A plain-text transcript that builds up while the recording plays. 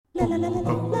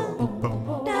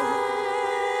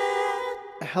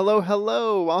Hello,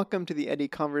 hello. Welcome to the Eddie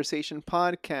Conversation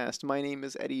Podcast. My name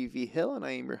is Eddie V. Hill, and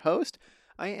I am your host.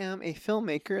 I am a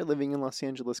filmmaker living in Los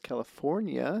Angeles,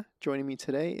 California. Joining me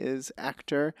today is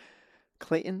actor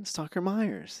Clayton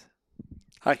Stalker-Myers.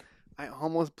 Hi. I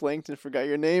almost blanked and forgot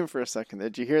your name for a second.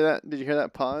 Did you hear that? Did you hear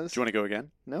that pause? Do you want to go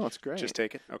again? No, it's great. Just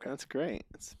take it? Okay. That's great.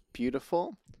 It's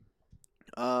beautiful.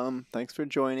 Thanks for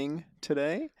joining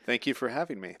today. Thank you for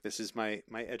having me. This is my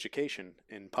education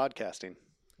in podcasting.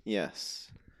 Yes.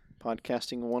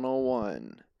 Podcasting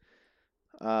 101.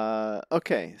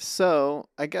 Okay, so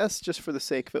I guess just for the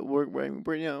sake of it, we're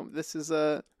this is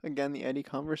again the Eddie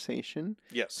Conversation.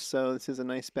 Yes. So this is a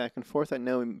nice back and forth. I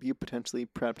know you potentially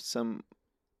prepped some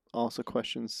also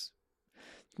questions.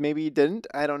 Maybe you didn't.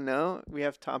 I don't know. We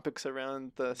have topics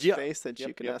around the space that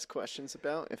you can ask questions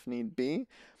about if need be.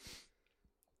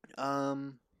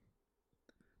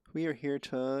 We are here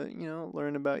to,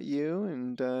 learn about you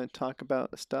and talk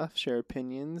about stuff, share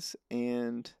opinions,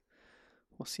 and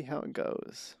we'll see how it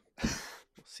goes.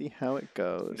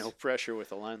 No pressure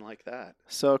with a line like that.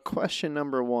 So, question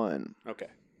number 1. Okay.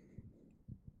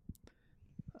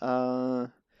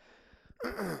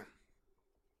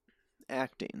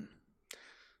 Acting.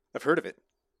 I've heard of it.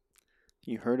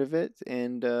 You heard of it,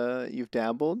 and you've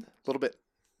dabbled? A little bit.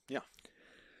 Yeah.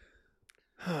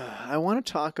 I want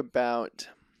to talk about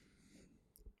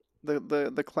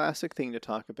the classic thing to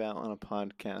talk about on a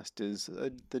podcast is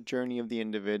the journey of the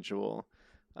individual.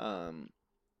 And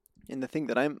the thing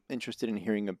that I'm interested in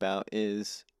hearing about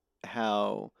is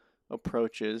how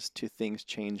approaches to things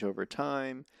change over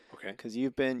time. Okay. Because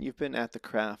you've been at the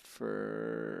craft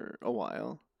for a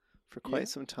while, for quite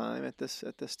some time at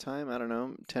this time. I don't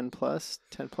know, 10 plus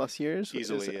years?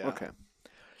 Easily, yeah. Okay.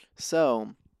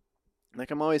 So,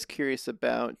 I'm always curious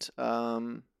about,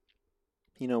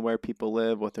 where people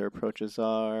live, what their approaches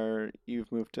are.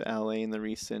 You've moved to LA in the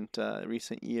recent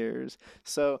years.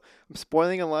 So I'm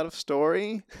spoiling a lot of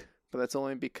story, but that's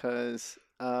only because,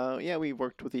 we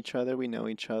worked with each other. We know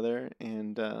each other.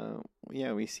 And,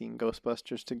 we've seen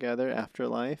Ghostbusters together,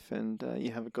 Afterlife, and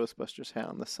you have a Ghostbusters hat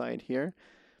on the side here.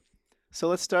 So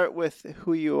let's start with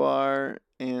who you are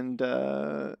and,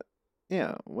 how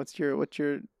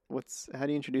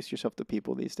do you introduce yourself to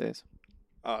people these days?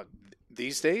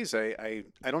 These days, I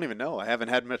don't even know. I haven't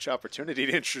had much opportunity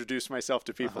to introduce myself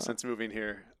to people since moving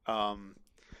here.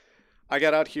 I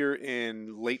got out here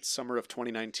in late summer of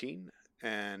 2019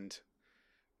 and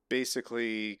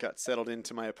basically got settled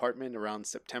into my apartment around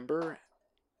September,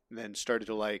 and then started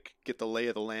to get the lay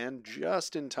of the land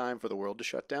just in time for the world to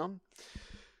shut down.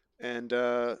 And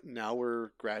now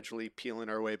we're gradually peeling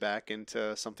our way back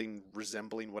into something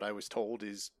resembling what I was told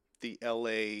is the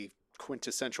LA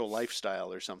quintessential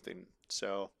lifestyle or something.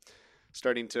 So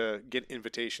starting to get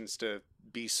invitations to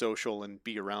be social and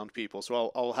be around people.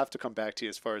 So I'll have to come back to you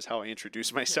as far as how I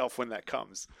introduce myself when that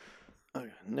comes. Okay,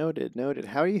 noted.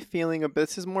 How are you feeling about,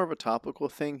 this is more of a topical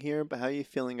thing here, but how are you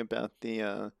feeling about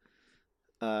the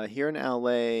here in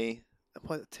LA?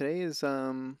 What today's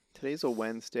a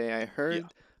Wednesday. I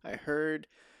heard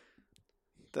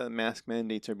the mask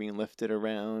mandates are being lifted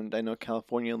around. I know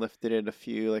California lifted it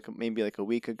maybe a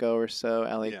week ago or so.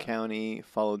 LA County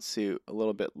followed suit a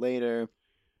little bit later.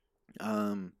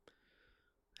 How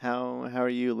are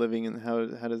you living, and how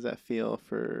does that feel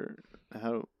for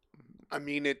how? I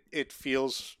mean, it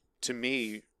feels to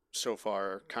me so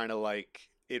far kind of like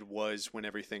it was when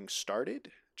everything started,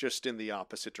 just in the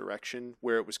opposite direction,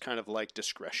 where it was kind of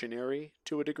discretionary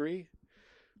to a degree.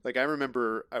 I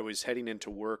remember I was heading into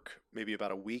work maybe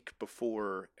about a week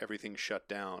before everything shut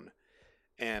down,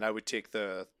 and I would take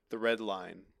the red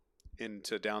line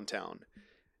into downtown,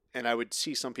 and I would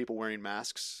see some people wearing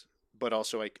masks, but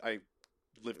also I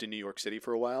lived in New York City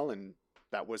for a while, and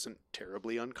that wasn't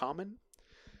terribly uncommon.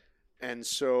 And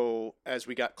so as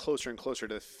we got closer and closer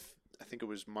to, I think it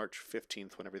was March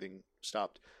 15th when everything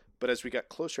stopped, but as we got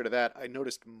closer to that, I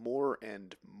noticed more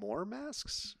and more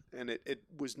masks, and it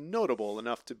was notable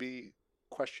enough to be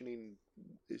questioning,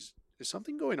 is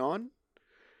something going on?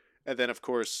 And then, of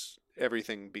course,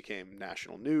 everything became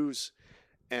national news,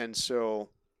 and so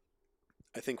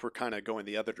I think we're kind of going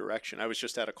the other direction. I was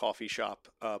just at a coffee shop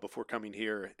before coming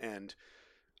here, and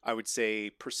I would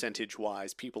say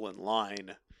percentage-wise, people in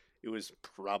line, it was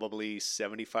probably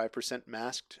 75%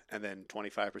 masked, and then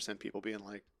 25% people being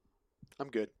like,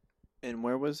 I'm good. And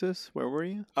where was this? Where were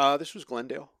you? This was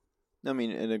Glendale. I mean,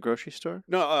 in a grocery store?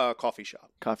 No, coffee shop.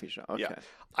 Coffee shop, okay. Yeah.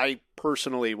 I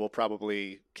personally will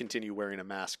probably continue wearing a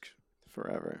mask.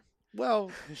 Forever. Well,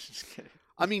 just kidding.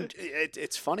 I mean,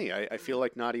 it's funny. I feel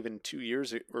like not even 2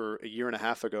 years or a year and a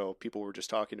half ago, people were just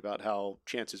talking about how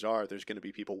chances are there's going to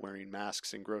be people wearing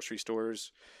masks in grocery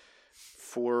stores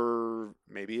for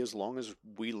maybe as long as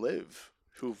we live,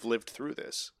 who've lived through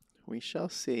this. We shall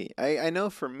see. I know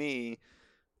for me,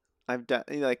 I've done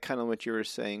like kind of what you were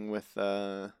saying with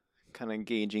kind of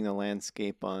gauging the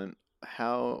landscape on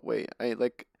how. Wait, I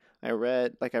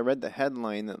read the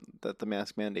headline that the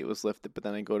mask mandate was lifted, but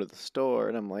then I go to the store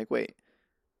and I'm like, wait,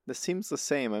 this seems the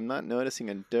same. I'm not noticing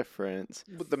a difference.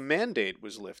 But the mandate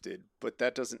was lifted, but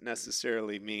that doesn't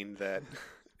necessarily mean that.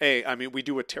 Hey, I mean, we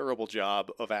do a terrible job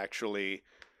of actually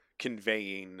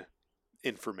conveying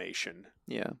information.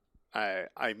 Yeah. I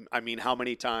mean, how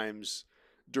many times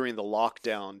during the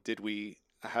lockdown did we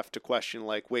have to question,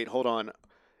 like, wait, hold on,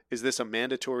 is this a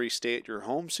mandatory stay at your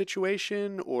home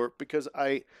situation? Or because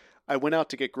I went out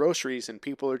to get groceries and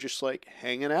people are just like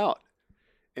hanging out,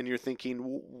 and you're thinking,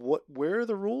 what? Where are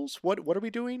the rules? What are we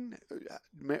doing?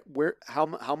 Where?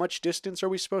 How much distance are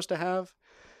we supposed to have?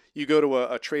 You go to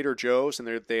a Trader Joe's and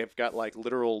they've got like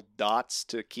literal dots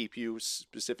to keep you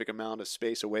specific amount of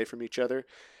space away from each other.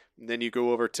 And then you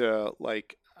go over to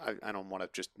like I don't want to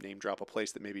just name drop a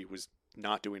place that maybe was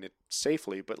not doing it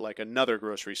safely, but like another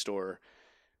grocery store,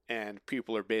 and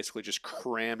people are basically just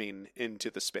cramming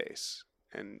into the space,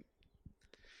 and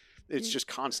it's just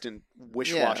constant Yeah.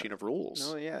 wish-washing of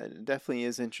rules. No, yeah, it definitely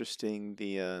is interesting.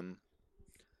 The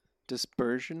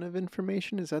dispersion of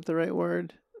information, is that the right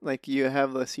word? Like you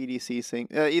have the CDC saying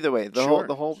either way, Sure.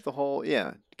 the whole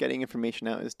yeah, getting information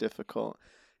out is difficult.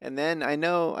 And then I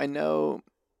know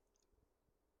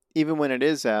even when it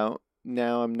is out,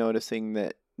 now I'm noticing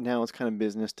that now it's kind of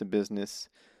business to business,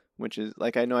 which is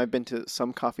like I know I've been to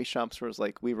some coffee shops where it's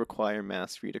like we require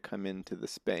masks for you to come into the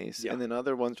space, Yeah. and then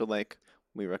other ones are like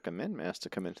we recommend masks to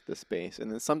come into the space,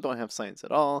 and then some don't have signs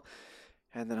at all,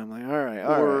 and then I'm like, all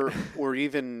right. Or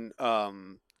even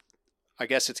I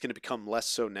guess it's going to become less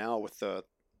so now with the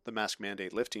mask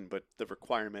mandate lifting, but the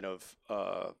requirement of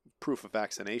proof of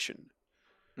vaccination,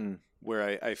 Mm.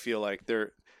 where I feel like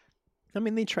I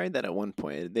mean, they tried that at one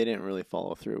point. They didn't really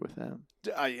follow through with that.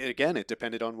 again, it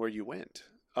depended on where you went.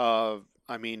 I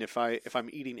mean, if I'm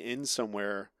eating in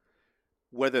somewhere,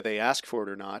 whether they ask for it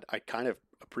or not, I kind of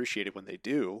appreciate it when they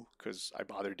do because I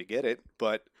bothered to get it.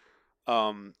 But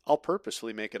I'll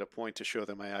purposefully make it a point to show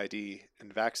them my ID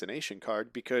and vaccination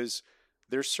card because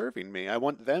they're serving me. I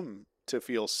want them to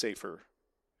feel safer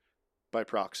by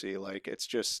proxy. Like it's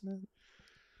just, I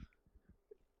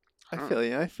I don't feel know.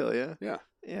 you. I feel you. Yeah,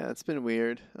 Yeah, it's been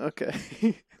weird. Okay.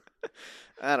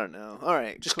 I don't know. All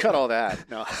right. just Cool. cut all that.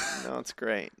 No. No, it's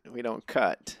great. We don't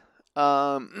cut.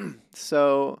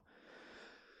 So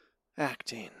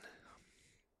acting.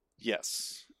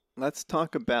 Yes. Let's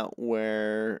talk about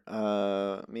where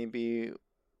maybe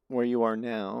where you are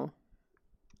now.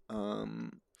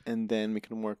 And then we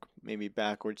can work maybe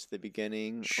backwards to the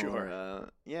beginning or Sure.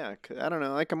 yeah, 'cause I don't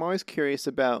know. Like I'm always curious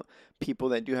about people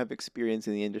that do have experience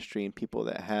in the industry and people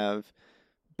that have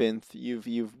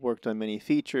you've worked on many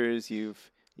features,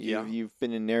 Yeah. you've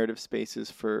been in narrative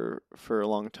spaces for a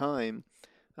long time.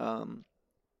 Um,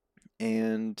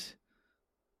 and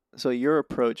so your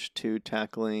approach to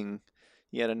tackling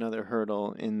yet another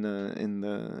hurdle in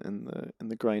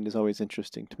the grind is always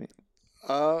interesting to me.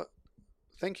 Uh,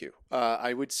 Thank you.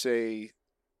 I would say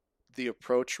the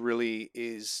approach really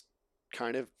is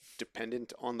kind of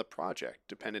dependent on the project,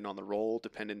 dependent on the role,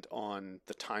 dependent on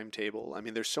the timetable. I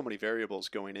mean, there's so many variables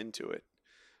going into it.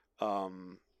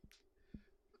 Um,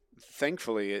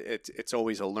 Thankfully, it's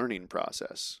always a learning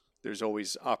process. There's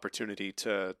always opportunity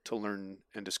to learn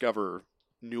and discover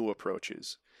new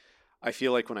approaches. I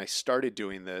feel like when I started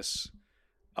doing this,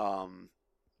 um,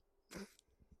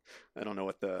 I don't know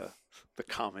what the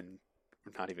common,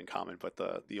 or not even common, but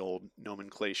the old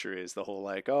nomenclature is the whole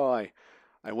like, oh,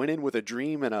 I went in with a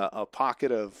dream and a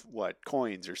pocket of what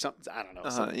coins or something. I don't know,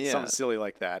 Yeah. something silly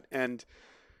like that. And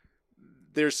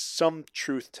there's some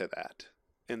truth to that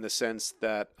in the sense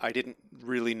that I didn't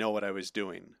really know what I was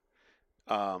doing.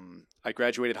 I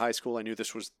graduated high school. I knew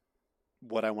this was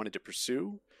what I wanted to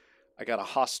pursue. I got a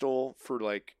hostel for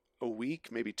like a week,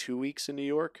 maybe 2 weeks in New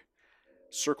York.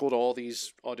 Circled all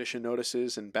these audition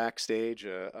notices and backstage,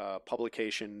 a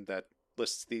publication that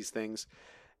lists these things,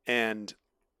 and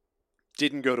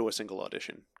didn't go to a single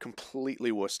audition.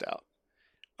 Completely wussed out.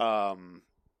 Um,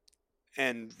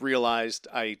 and realized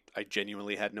I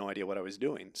genuinely had no idea what I was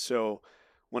doing. So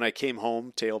when I came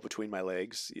home, tail between my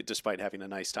legs, despite having a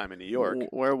nice time in New York,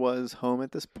 Where was home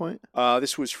at this point?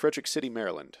 this was Frederick City,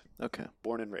 Maryland, Okay.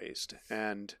 born and raised.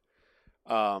 And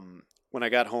when I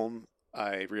got home,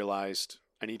 I realized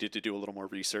I needed to do a little more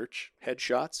research.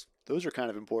 Headshots, those are kind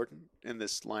of important in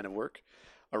this line of work.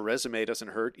 A resume doesn't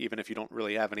hurt, even if you don't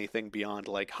really have anything beyond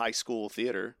like high school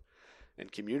theater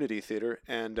and community theater.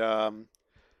 And I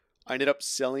ended up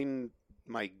selling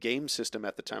my game system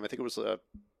at the time. I think it was a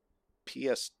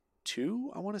PS2,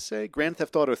 I want to say. Grand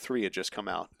Theft Auto 3 had just come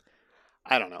out.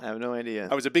 I don't know. I have no idea.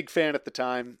 I was a big fan at the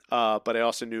time, but I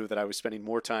also knew that I was spending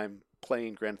more time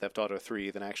playing Grand Theft Auto 3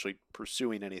 than actually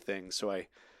pursuing anything. So I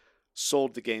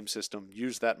sold the game system,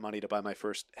 used that money to buy my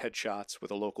first headshots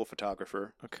with a local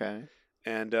photographer. Okay.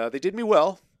 And they did me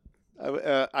well.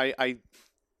 I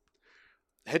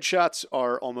headshots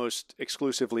are almost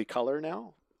exclusively color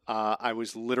now. I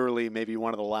was literally maybe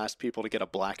one of the last people to get a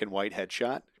black and white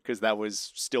headshot because that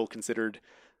was still considered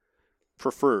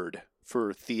preferred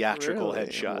for theatrical Really?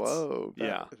 headshots. Whoa.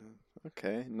 Yeah.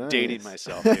 Okay. Nice. Dating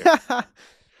myself here.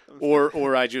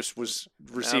 Or I just was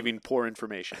receiving poor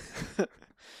information.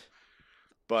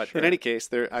 But in any case,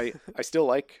 I still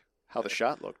like how the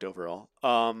shot looked overall.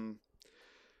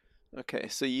 Okay,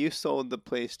 so you sold the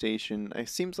PlayStation. It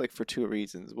seems like for two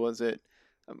reasons. Was it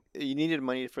you needed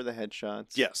money for the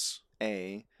headshots? Yes.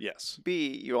 A. Yes.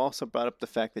 B. You also brought up the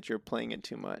fact that you're playing it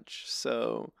too much.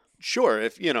 So sure,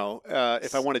 if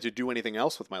if I wanted to do anything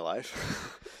else with my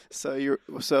life.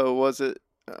 so was it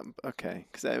okay?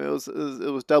 Because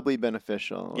it was doubly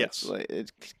beneficial. Yes.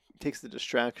 It takes the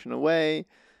distraction away,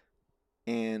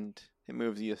 and it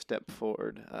moves you a step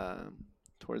forward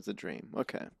towards the dream.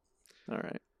 Okay, all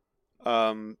right.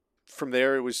 From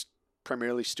there, it was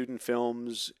primarily student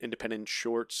films, independent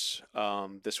shorts.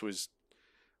 This was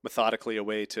methodically a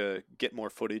way to get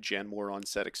more footage and more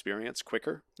on-set experience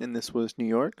quicker. And this was New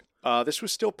York? This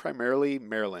was still primarily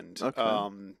Maryland. Okay.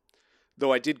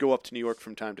 Though I did go up to New York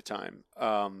from time to time.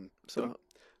 So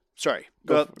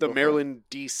the Maryland,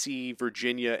 D.C.,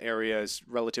 Virginia area is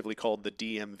relatively called the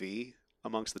DMV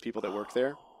amongst the people that work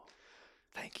there.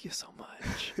 Thank you so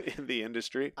much. In the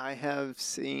industry. I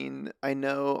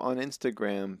know on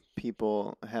Instagram,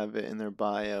 people have it in their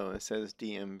bio. It says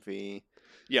DMV.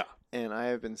 Yeah. And I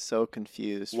have been so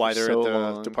confused. Why they're so at the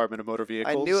long. Department of Motor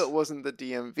Vehicles. I knew it wasn't the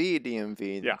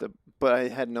DMV. Yeah. But I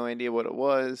had no idea what it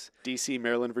was. D.C.,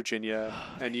 Maryland, Virginia.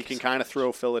 And you can kind of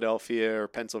throw Philadelphia or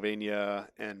Pennsylvania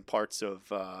and parts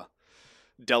of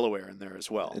Delaware in there as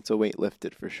well. It's a weight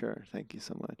lifted for sure. Thank you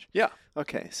so much. Yeah.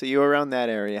 Okay, so you were around that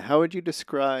area. How would you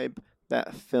describe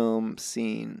that film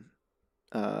scene?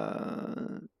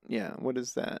 What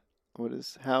is that?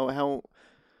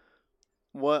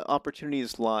 What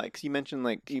opportunities lie? 'Cause you mentioned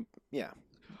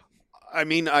I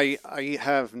mean, I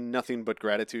have nothing but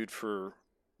gratitude for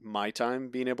my time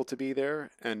being able to be there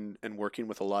and working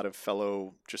with a lot of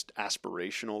fellow just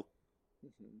aspirational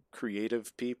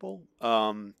creative people.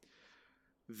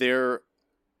 There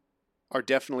are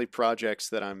definitely projects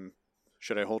that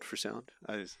should I hold for sound?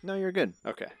 No, you're good.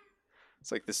 Okay.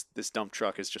 It's like this dump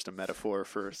truck is just a metaphor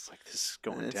for it's like this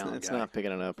going down. It's guy. not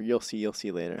picking it up. You'll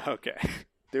see later. Okay.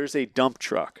 There's a dump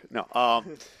truck. No.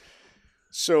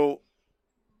 So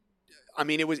I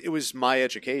mean it was my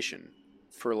education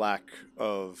for lack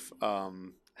of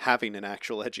having an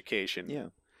actual education.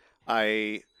 Yeah.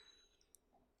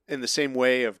 In the same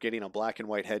way of getting a black and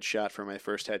white headshot for my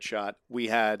first headshot, we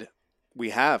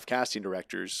have casting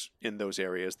directors in those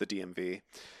areas, the DMV.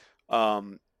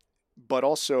 But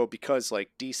also because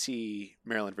like DC,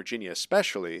 Maryland, Virginia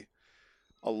especially,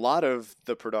 a lot of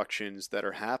the productions that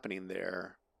are happening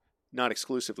there, not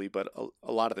exclusively, but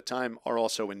a lot of the time are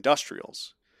also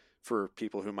industrials. For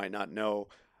people who might not know,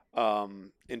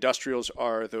 industrials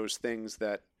are those things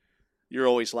that you're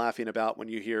always laughing about when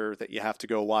you hear that you have to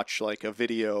go watch like a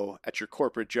video at your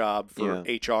corporate job for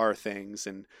HR things.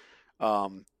 And,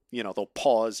 they'll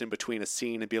pause in between a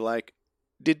scene and be like,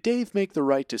 did Dave make the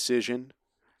right decision?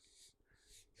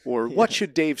 Or what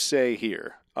should Dave say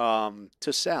here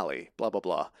to Sally, blah, blah,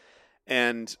 blah.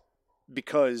 And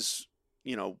because,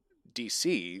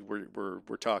 DC,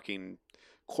 we're talking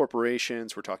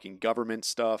corporations, we're talking government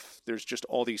stuff. There's just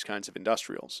all these kinds of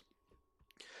industrials.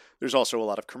 There's also a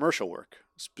lot of commercial work,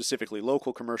 specifically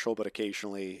local commercial, but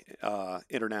occasionally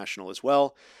international as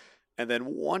well. And then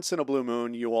once in a blue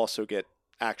moon, you also get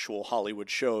actual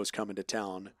Hollywood shows coming to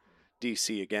town.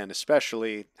 DC again,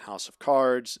 especially House of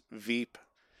Cards, Veep,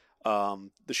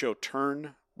 the show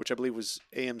Turn, which I believe was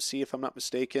AMC, if I'm not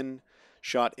mistaken,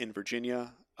 shot in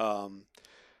Virginia. And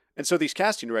so these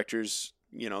casting directors,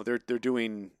 they're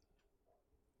doing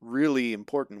really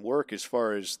important work as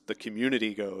far as the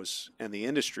community goes and the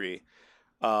industry.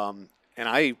 And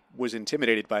I was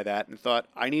intimidated by that and thought,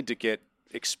 I need to get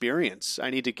experience. I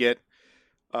need to get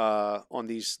on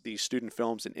these student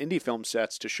films and indie film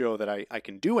sets to show that I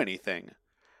can do anything.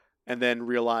 And then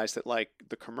realize that like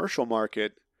the commercial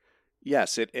market,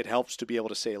 yes, it helps to be able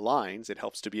to say lines. It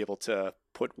helps to be able to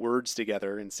put words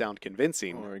together and sound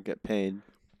convincing, Or get paid.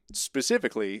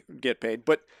 specifically get paid.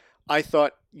 But I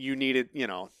thought you needed,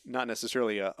 not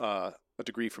necessarily a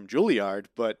degree from Juilliard,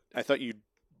 but I thought you'd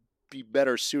be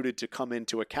better suited to come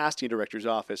into a casting director's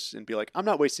office and be like, I'm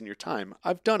not wasting your time.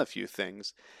 I've done a few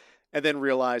things. And then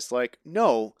realize, like,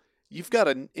 no, you've got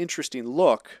an interesting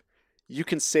look. You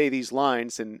can say these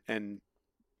lines and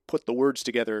put the words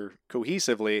together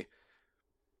cohesively.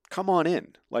 Come on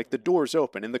in. Like, the door's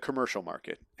open in the commercial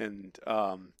market. And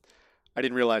I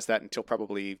didn't realize that until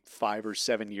probably 5 or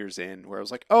 7 years in, where I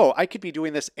was like, oh, I could be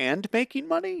doing this and making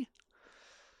money?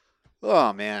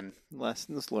 Oh, man.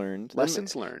 Lessons learned.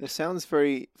 Lessons It learned. sounds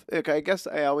very. Like, I guess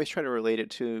I always try to relate it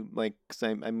to, like, because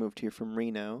I moved here from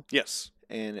Reno, Yes.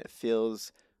 and it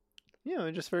feels,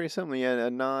 just very similar. Yeah,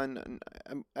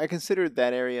 I consider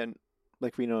that area,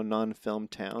 like Reno, a non-film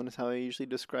town is how I usually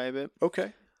describe it.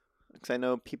 Okay. Because I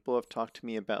know people have talked to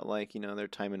me about, like, their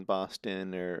time in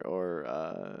Boston,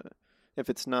 or if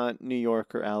it's not New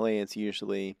York or LA, it's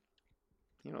usually,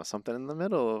 something in the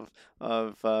middle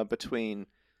of between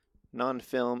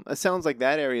non-film. It sounds like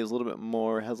that area is has a little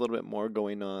bit more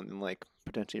going on than, like,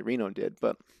 potentially Reno did.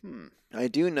 But Hmm. I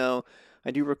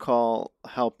do recall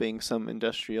helping some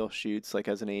industrial shoots, like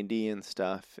as an AD and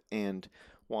stuff, and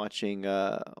watching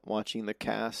the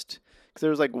cast, because there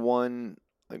was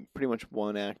pretty much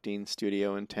one acting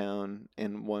studio in town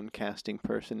and one casting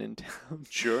person in town.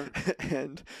 Sure.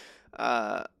 And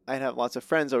I'd have lots of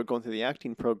friends that were going through the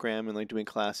acting program and, like, doing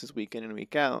classes week in and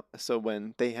week out. So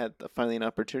when they had finally an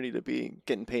opportunity to be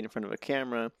getting paid in front of a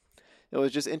camera, it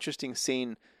was just interesting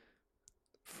seeing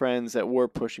friends that were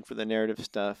pushing for the narrative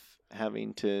stuff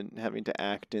having to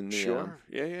act in the Sure.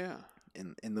 Yeah, yeah.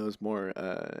 in those more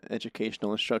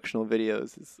educational instructional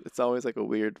videos. It's always like a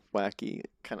weird, wacky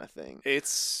kind of thing.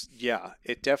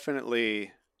 It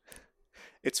definitely,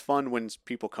 it's fun when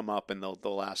people come up and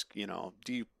they'll ask,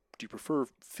 do you prefer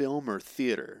film or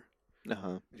theater? Uh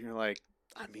huh. And you're like,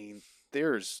 I mean,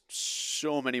 there's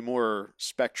so many more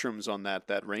spectrums on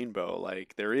that rainbow.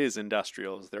 Like, there is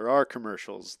industrials, there are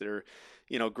commercials,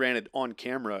 granted, on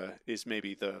camera is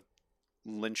maybe the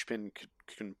linchpin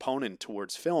component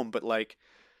towards film, but, like,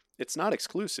 it's not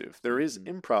exclusive. There is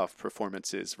improv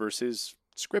performances versus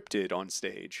scripted on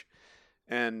stage.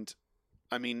 And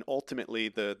I mean, ultimately,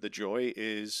 the joy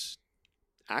is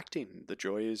acting. The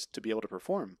joy is to be able to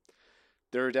perform.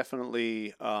 There are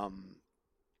definitely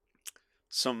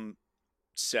some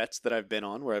sets that I've been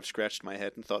on where I've scratched my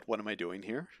head and thought, what am I doing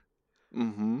here?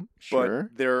 Mm-hmm. But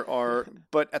Sure.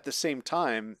 but at the same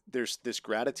time, there's this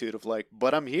gratitude of, like,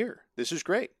 but I'm here. This is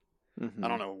great. I Mm-hmm.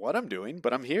 don't know what I'm doing,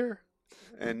 but I'm here.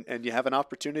 And you have an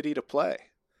opportunity to play.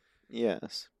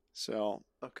 Yes. So,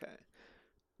 Okay.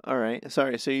 All right.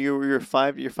 Sorry. So you're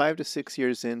 5 to 6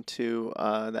 years into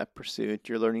that pursuit.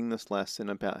 You're learning this lesson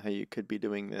about how you could be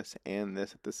doing this and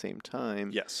this at the same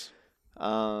time. yes.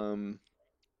 Um.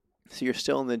 So you're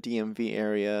still in the DMV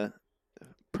area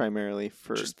primarily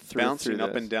for Just through bouncing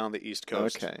up this. and down the East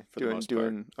Coast Okay. for the most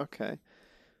part. Okay.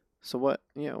 So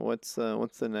what's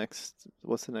the next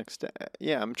step?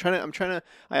 Yeah, I'm trying to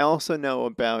I also know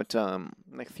about,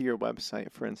 like, through your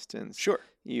website, for instance, Sure.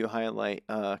 you highlight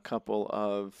a couple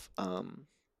of,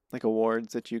 like,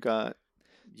 awards that you got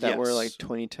that were, like, Yes.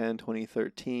 2010,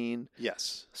 2013.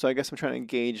 Yes. So I guess I'm trying to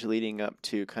gauge leading up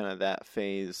to kind of that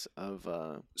phase of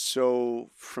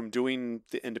So from doing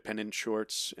the independent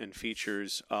shorts and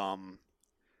features,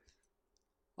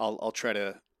 I'll try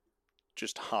to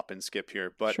just hop and skip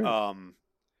here, but sure.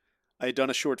 I had done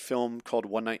a short film called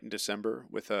One Night in December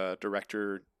with a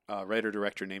writer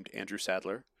director named Andrew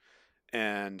Sadler,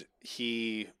 and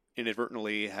he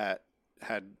inadvertently had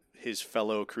his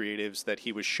fellow creatives that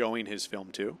he was showing his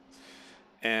film to,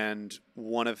 and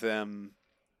one of them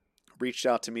reached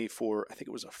out to me for, I think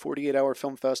it was a 48-hour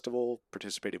film festival,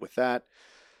 participated with that.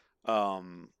 I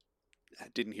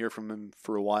didn't hear from him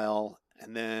for a while.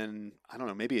 And then, I don't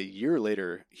know, maybe a year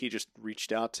later, he just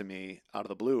reached out to me out of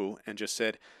the blue and just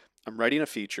said, I'm writing a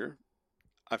feature.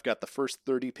 I've got the first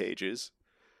 30 pages.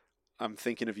 I'm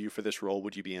thinking of you for this role.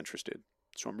 Would you be interested?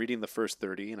 So I'm reading the first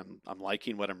 30 and I'm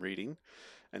liking what I'm reading.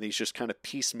 And he's just kind of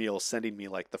piecemeal sending me,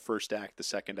 like, the first act, the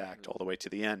second act, all the way to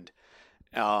the end.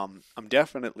 I'm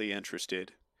definitely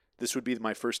interested. This would be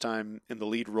my first time in the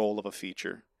lead role of a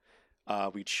feature.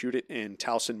 We'd shoot it in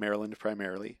Towson, Maryland,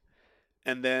 primarily.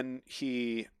 And then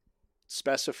he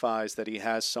specifies that he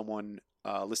has someone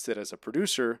listed as a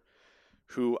producer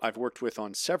who I've worked with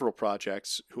on several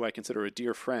projects, who I consider a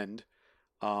dear friend.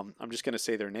 I'm just going to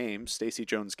say their name, Stacy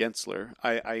Jones Gensler.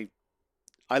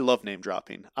 I love name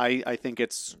dropping. I think No,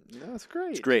 it's it's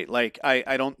great. great. Like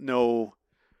I don't know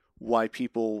why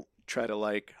people try to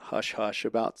like hush hush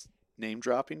about name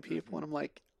dropping people, Hmm. and I'm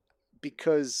like,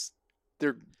 because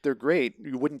they're great.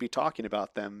 You wouldn't be talking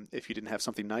about them if you didn't have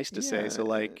something nice to say. Yeah, So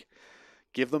like,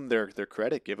 give them their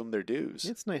credit, give them their dues.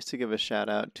 it's nice to give a shout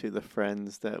out to the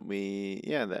friends that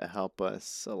that help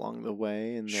us along the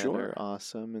way and that are Sure.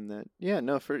 awesome and that, yeah,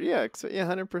 no, yeah,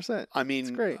 100%. I It's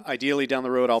mean, great. ideally down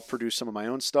the road, I'll produce some of my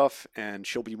own stuff, and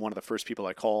she'll be one of the first people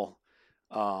I call.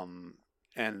 Um,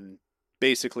 and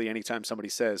basically, anytime somebody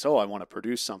says, "Oh, I want to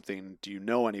produce something. Do you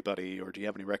know anybody, or do you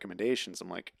have any recommendations?" I'm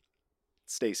like,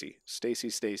 Stacy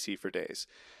for days.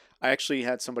 I actually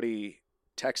had somebody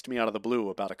text me out of the blue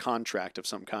about a contract of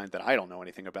some kind that I don't know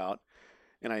anything about,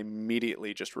 and I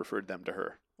immediately just referred them to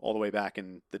her all the way back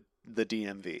in the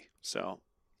DMV. So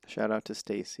Shout out to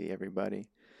Stacy, everybody.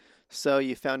 So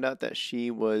you found out that she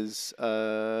was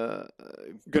going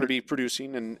to be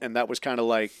producing, and that was kind of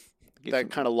like gave that some,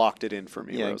 kind of locked it in for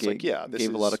me, where yeah, I was like, yeah, this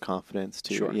gave a lot is of confidence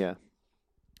to, sure. yeah.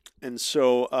 And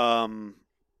so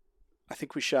I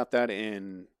think we shot that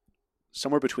in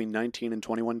somewhere between 19 and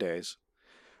 21 days.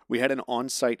 We had an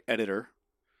on-site editor,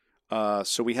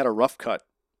 so we had a rough cut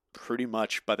pretty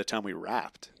much by the time we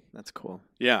wrapped. That's cool.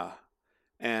 Yeah,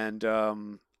 and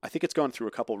I think it's gone through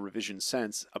a couple revisions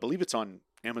since. I believe it's on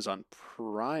Amazon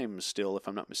Prime still, if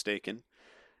I'm not mistaken.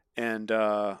 And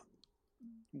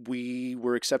we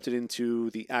were accepted into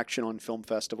the Action on Film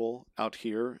Festival out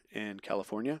here in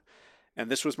California. And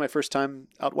this was my first time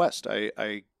out west.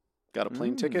 I got a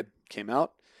plane Mm. ticket, came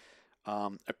out.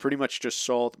 I pretty much just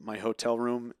saw my hotel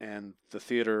room and the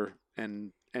theater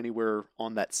and anywhere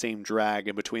on that same drag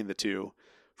in between the two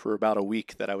for about a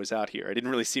week that I was out here. I didn't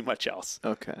really see much else.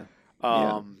 Okay.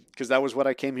 Yeah. Because that was what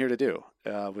I came here to do,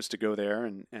 was to go there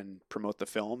and promote the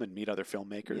film and meet other Yeah,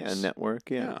 filmmakers. network,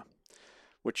 yeah. Yeah,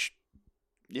 which,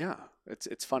 yeah,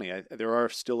 it's funny. There are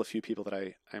still a few people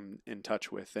that I'm in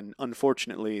touch with, and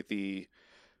unfortunately, the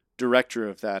director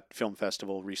of that film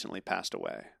festival recently passed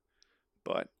away.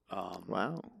 But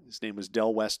Wow. his name was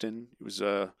Del Weston. He was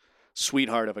a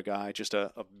sweetheart of a guy, just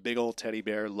a big old teddy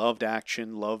bear. Loved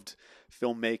action, loved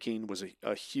filmmaking. Was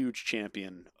a huge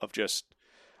champion of just,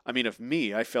 I mean, of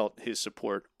me. I felt his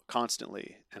support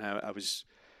constantly, and I was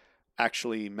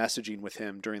actually messaging with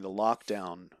him during the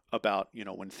lockdown about,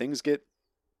 when things get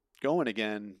going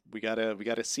again, we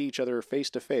gotta see each other face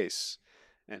to face,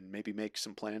 and maybe make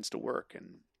some plans to work.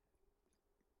 And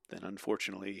then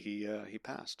unfortunately he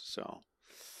passed. So,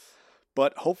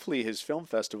 but hopefully his film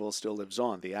festival still lives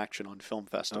on, the Action on Film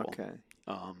Festival. Okay.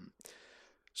 Um,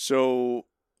 so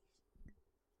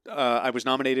I was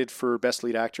nominated for Best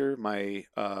Lead Actor. My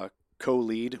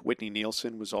co-lead Whitney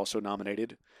Nielsen was also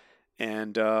nominated,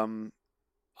 and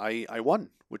I won,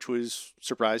 which was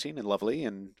surprising and lovely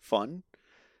and fun.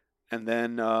 And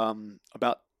then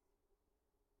about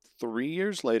 3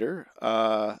 years later,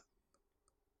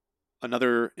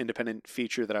 another independent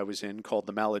feature that I was in called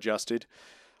The Maladjusted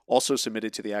also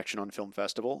submitted to the Action on Film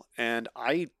Festival. And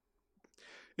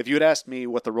if you had asked me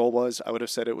what the role was, I would have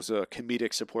said it was a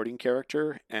comedic supporting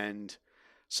character. And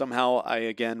somehow I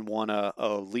again won a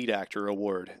lead actor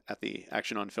award at the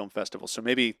Action on Film Festival. So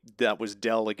maybe that was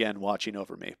Dell again watching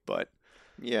over me. But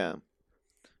Yeah.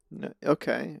 No,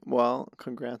 okay. Well,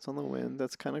 congrats on the win.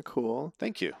 That's kind of cool.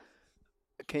 thank you.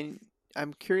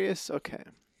 I'm curious. Okay.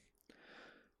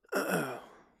 I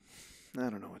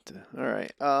don't know what to. All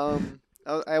right.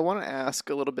 I want to ask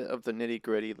a little bit of the nitty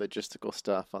gritty logistical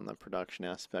stuff on the production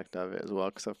aspect of it as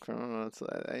well, because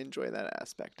I enjoy that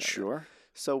aspect of it. Sure.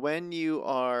 So when you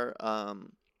are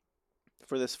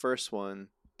for this first one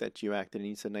that you acted in,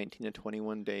 you said 19 to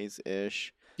 21 days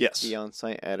ish. Yes. The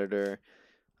on-site editor.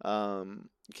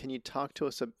 Can you talk to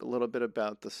us a little bit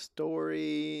about the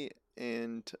story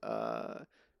and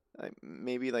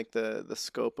maybe like the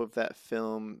scope of that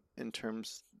film in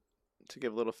terms to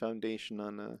give a little foundation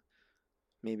on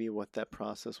maybe what that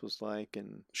process was like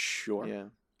and Sure. yeah.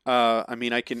 I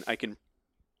mean, I can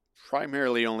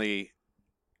primarily only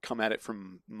come at it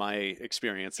from my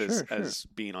experience Sure. as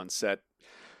being on set.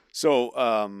 So,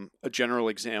 a general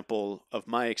example of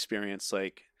my experience,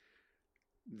 like,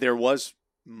 there was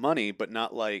money, but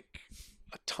not like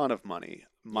a ton of money.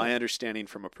 My Yeah. understanding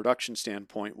from a production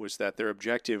standpoint was that their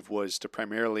objective was to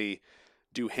primarily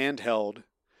do handheld,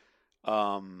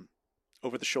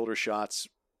 over the shoulder shots,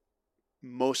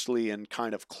 mostly in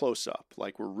kind of close up.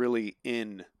 Like, we're really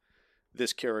in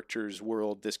this character's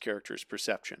world, this character's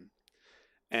perception.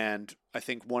 And I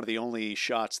think one of the only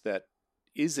shots that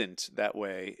isn't that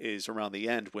way is around the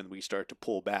end when we start to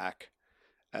pull back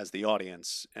as the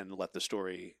audience and let the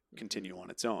story continue on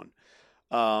its own.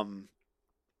 Um,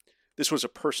 this was a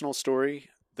personal story.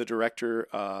 The director,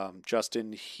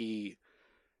 Justin,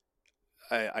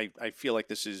 I feel like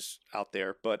this is out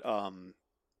there, but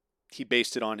he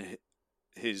based it on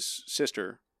his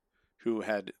sister, who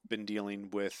had been dealing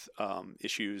with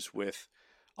issues with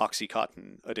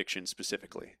Oxycontin addiction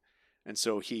specifically. And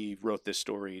so he wrote this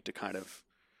story to kind of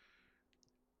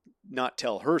not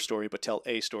tell her story, but tell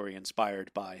a story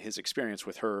inspired by his experience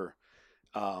with her,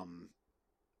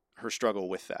 her struggle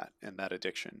with that and that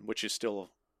addiction, which is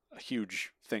still a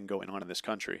huge thing going on in this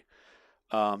country.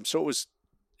 So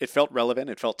it felt relevant.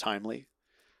 It felt timely.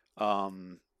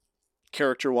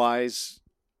 Character wise,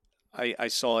 I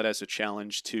saw it as a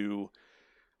challenge to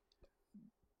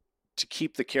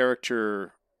keep the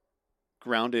character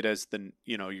grounded as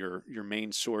your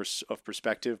main source of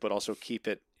perspective, but also keep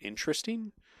it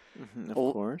interesting. Of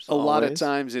course, a lot of always.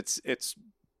 times it's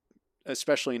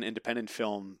especially an independent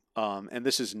film, and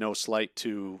this is no slight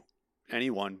to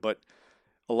anyone, but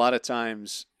a lot of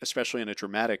times, especially in a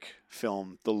dramatic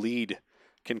film, the lead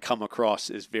can come across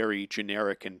as very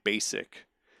generic and basic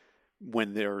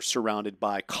when they're surrounded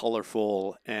by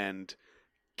colorful and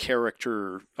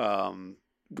characters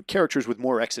with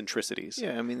more eccentricities.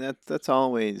 Yeah, I mean that's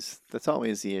always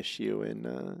the issue,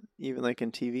 and even like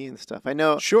in TV and stuff. I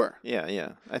know. Sure. Yeah,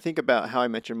 yeah. I think about How I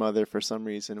Met Your Mother for some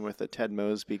reason with a Ted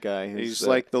Mosby guy who's He's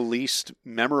like the least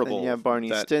memorable. and you have Barney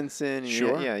that, Stinson. And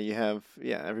Sure. you have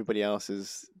everybody else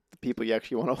is the people you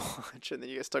actually want to watch, and then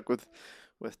you get stuck with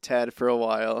Ted for a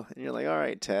while, and you're like, all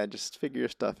right, Ted, just figure your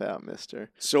stuff out,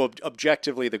 Mister. So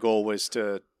objectively, the goal was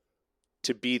to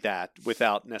be that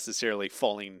without necessarily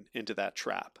falling into that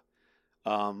trap,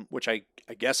 which I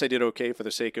guess I did okay for the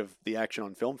sake of the Action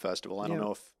on Film Festival. I don't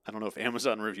know if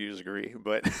Amazon reviews agree,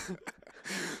 but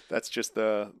that's just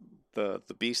the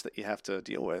beast that you have to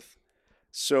deal with.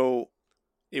 So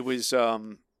it was there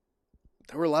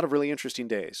were a lot of really interesting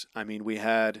days. I mean, we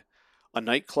had a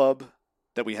nightclub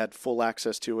that we had full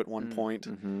access to at one point,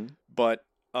 Mm-hmm. but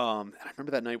I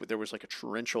remember that night there was like a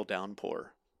torrential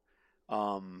downpour.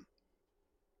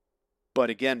 But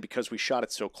again, because we shot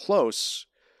it so close,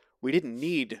 we didn't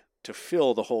need to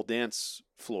fill the whole dance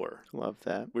floor. Love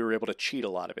that. We were able to cheat a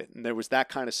lot of it. And there was that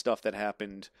kind of stuff that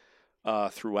happened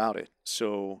throughout it.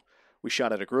 So we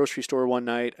shot at a grocery store one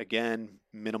night. Again,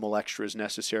 minimal extras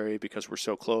necessary because we're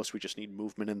so close. We just need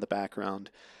movement in the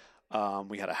background.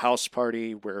 We had a house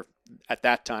party where at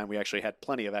that time we actually had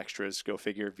plenty of extras, go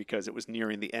figure, because it was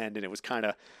nearing the end and it was kind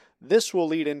of, this will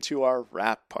lead into our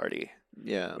wrap party.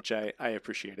 Yeah. Which I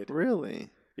appreciated.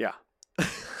 Really? Yeah.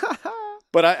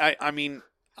 But I mean,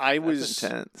 That's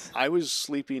intense. I was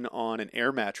sleeping on an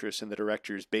air mattress in the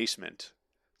director's basement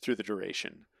through the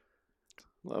duration.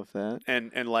 Love that.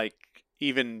 And like,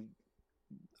 even,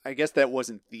 I guess that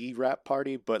wasn't the wrap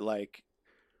party, but like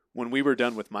when we were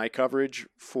done with my coverage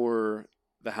for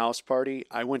the house party,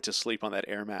 I went to sleep on that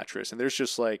air mattress. And there's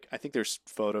just like, I think there's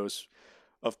photos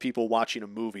of people watching a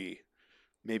movie,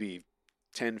 maybe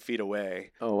 10 feet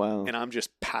away. Oh, wow. And I'm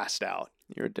just passed out.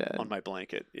 You're dead. On my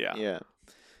blanket. Yeah. Yeah.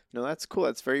 No, that's cool.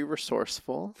 That's very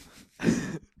resourceful.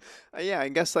 Yeah, I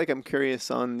guess like I'm curious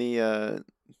on the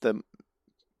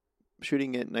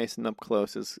shooting it nice and up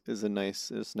close is a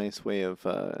nice way of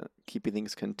keeping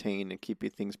things contained and keeping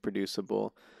things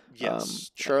producible. Yes.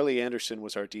 Charlie Anderson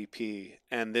was our DP,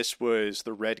 and this was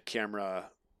the Red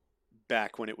camera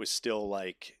back when it was still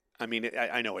like, I mean,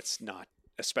 I know it's not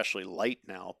especially light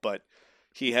now, but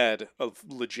he had a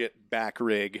legit back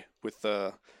rig with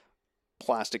the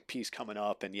plastic piece coming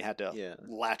up, and you had to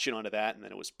latch it onto that, and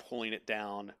then it was pulling it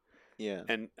down. Yeah.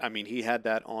 And I mean, he had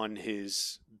that on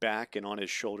his back and on his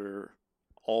shoulder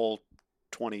all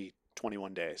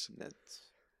 21 days.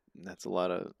 That's a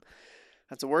lot of,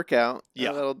 that's a workout.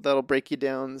 Yeah. That'll break you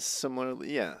down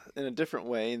similarly, in a different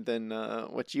way than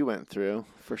what you went through,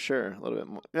 for sure. A little bit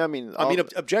more. I mean,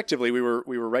 objectively, we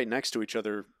were right next to each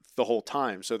other the whole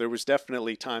time. So there was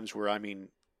definitely times where, I mean,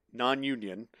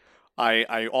 non-union,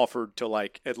 I offered to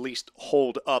like at least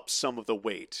hold up some of the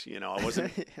weight. You know, I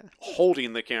wasn't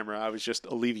holding the camera. I was just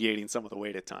alleviating some of the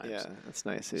weight at times. Yeah, that's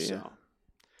nice of you. So.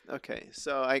 Okay,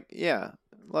 so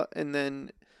and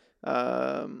then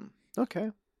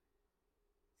okay.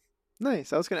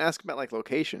 Nice. I was going to ask about like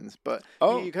locations, but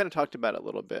you kind of talked about it a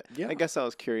little bit. Yeah. I guess I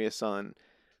was curious on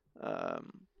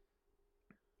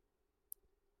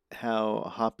how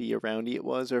hoppy or roundy it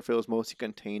was, or if it was mostly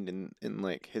contained in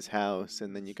like his house,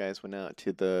 and then you guys went out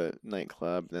to the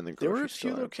nightclub, then the grocery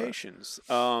store. There were a few locations.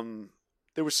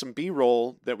 There was some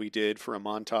B-roll that we did for a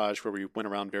montage where we went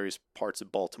around various parts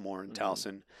of Baltimore and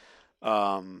Towson.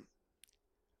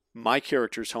 My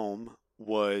character's home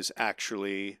was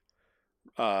actually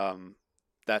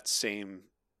that same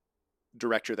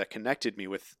director that connected me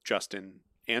with Justin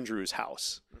Andrews'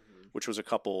 house, which was a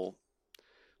couple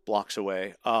blocks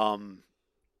away.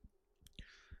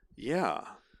 Yeah,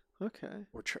 Okay.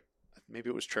 or maybe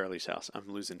it was Charlie's house. I'm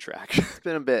losing track. It's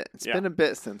been a bit. It's Yeah. been a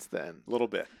bit since then. A little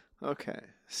bit. Okay.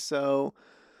 So,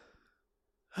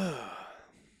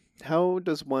 how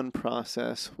does one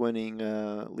process winning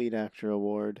a lead actor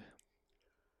award?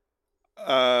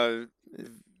 Uh,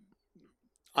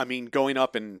 I mean, going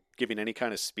up and giving any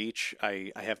kind of speech,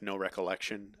 I have no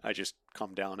recollection. I just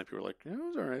come down and people were like, "Yeah, it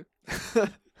was all right."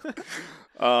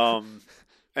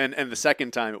 And the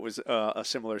second time it was a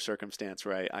similar circumstance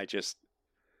where I just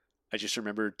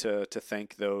remembered to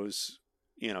thank those.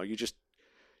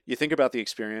 You think about the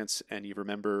experience and you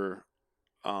remember,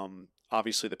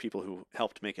 obviously the people who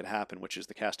helped make it happen, which is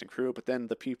the cast and crew, but then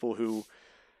the people who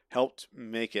helped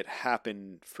make it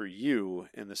happen for you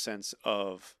in the sense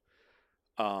of,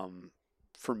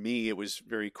 for me, it was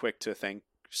very quick to thank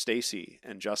Stacy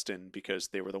and Justin because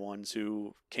they were the ones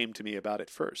who came to me about it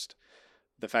first.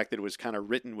 The fact that it was kind of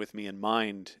written with me in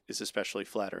mind is especially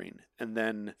flattering. And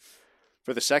then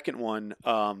for the second one,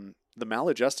 The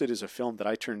Maladjusted is a film that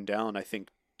I turned down, I think,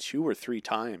 2 or 3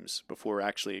 times before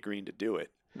actually agreeing to do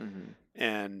it. Mm-hmm.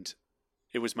 And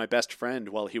it was my best friend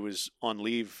while he was on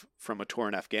leave from a tour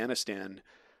in Afghanistan.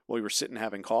 While we were sitting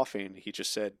having coffee, and he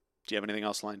just said, "Do you have anything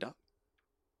else lined up?"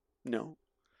 No.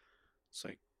 It's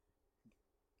like,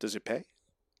 does it pay?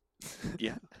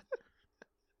 Yeah.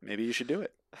 Maybe you should do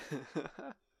it.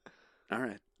 All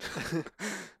right.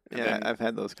 I've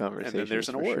had those conversations. And then there's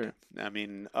an award. Sure. I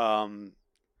mean,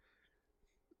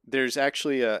 there's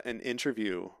actually an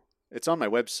interview. It's on my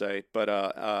website, but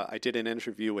I did an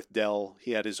interview with Dell.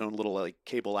 He had his own little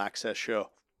cable access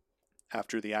show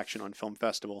after the Action on Film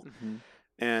Festival, Mm-hmm.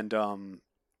 and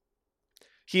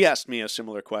he asked me a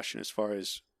similar question as far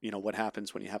as what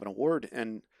happens when you have an award,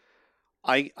 and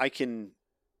I can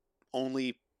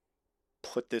only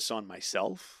put this on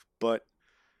myself, but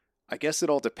I guess it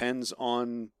all depends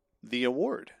on the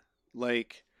award.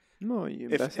 Like, No,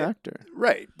 best actor.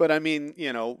 Right. But I mean,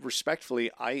 respectfully,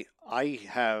 I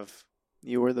have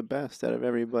You were the best out of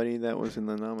everybody that was in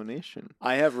the nomination.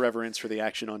 I have reverence for the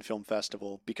Action on Film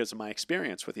Festival because of my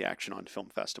experience with the Action on Film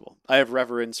Festival. I have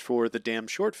reverence for the Damn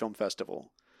Short Film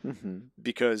Festival Mm-hmm.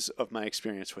 because of my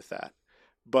experience with that.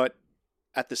 But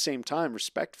at the same time,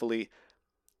 respectfully,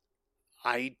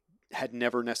 I had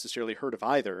never necessarily heard of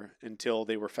either until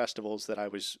they were festivals that I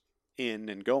was in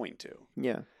and going to.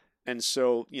 Yeah. And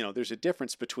so, there's a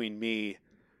difference between me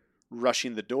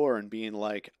rushing the door and being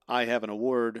like, I have an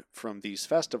award from these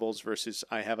festivals versus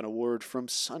I have an award from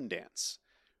Sundance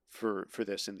for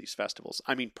this in these festivals.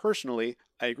 I mean, personally,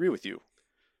 I agree with you.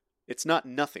 It's not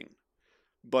nothing,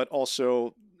 but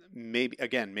also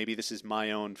maybe this is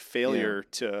my own failure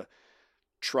to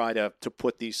try to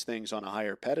put these things on a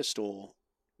higher pedestal,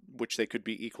 which they could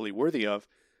be equally worthy of,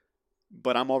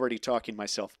 but I'm already talking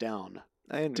myself down.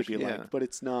 I understand. To be like, but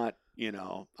it's not,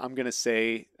 I'm going to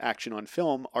say Action on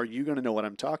Film. Are you going to know what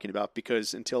I'm talking about?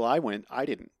 Because until I went, I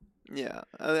didn't. Yeah.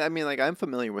 I mean, like, I'm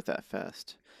familiar with that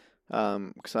fest.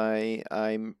 Because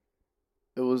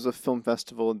it was a film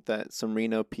festival that some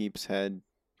Reno peeps had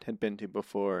been to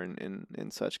before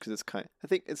and such. Because I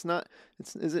think it's not,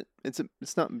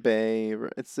 it's not Bay.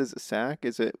 Is it SAC?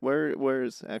 Is it, where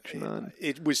is Action on?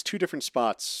 It was 2 different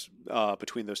spots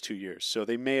between those 2 years. So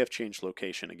they may have changed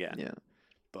location again. Yeah.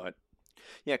 But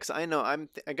yeah, because I know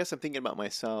I guess I'm thinking about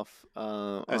myself.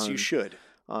 As you should.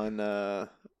 On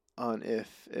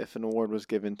if an award was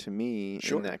given to me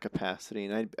in that capacity,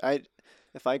 and I'd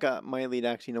if I got my lead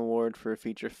acting award for a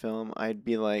feature film, I'd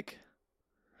be like,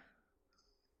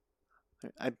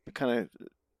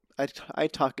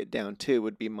 I'd talk it down too.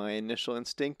 Would be my initial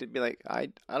instinct. It'd be like I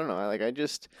don't know. I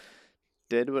just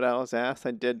did what I was asked.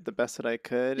 I did the best that I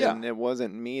could, and it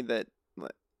wasn't me that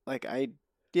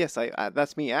Yes,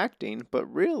 that's me acting, but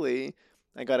really,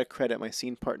 I got to credit my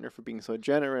scene partner for being so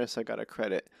generous. I got to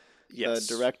credit the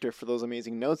director for those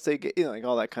amazing notes they get, like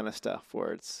all that kind of stuff.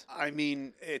 Where I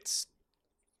mean,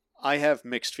 I have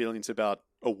mixed feelings about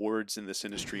awards in this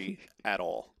industry at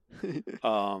all,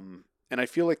 and I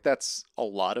feel like that's a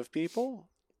lot of people.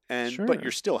 But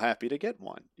you're still happy to get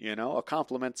one. A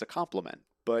compliment's a compliment.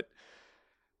 But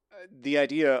the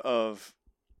idea of,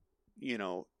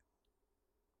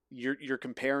 you're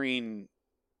comparing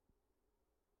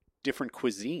different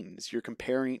cuisines. You're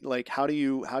comparing, like, how do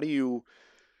you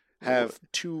have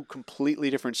 2 completely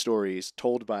different stories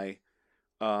told by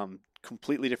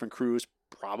completely different crews,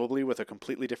 probably with a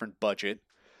completely different budget,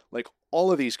 like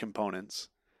all of these components,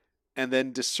 and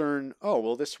then discern, oh,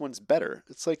 well, this one's better.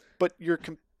 It's like, but you're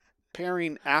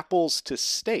comparing apples to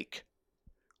steak.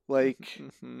 Like,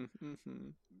 Mm-hmm, mm-hmm.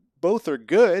 both are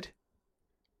good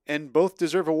and both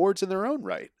deserve awards in their own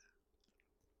right.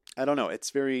 I don't know.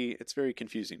 It's very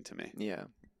confusing to me. Yeah.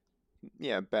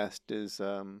 Yeah, best is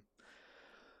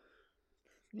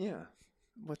yeah.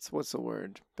 What's the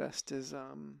word? Best is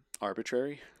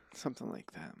Arbitrary? something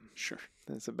like that. Sure.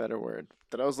 That's a better word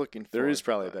that I was looking There for. is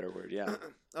probably a but better word, yeah.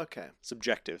 okay.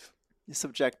 Subjective.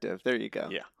 Subjective. There you go.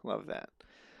 Yeah. Love that.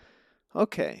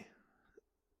 Okay.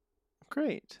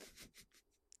 Great.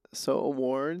 So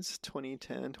awards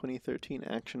 2010, 2013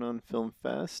 Action on Film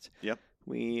Fest. Yep.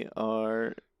 We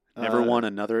are Never won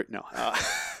another. No.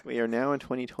 we are now in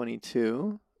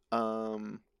 2022.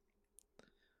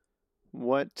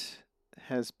 What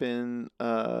has been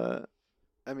I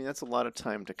mean that's a lot of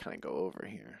time to kind of go over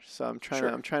here. So Sure.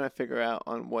 I'm trying to figure out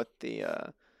on what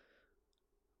the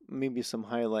maybe some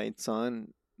highlights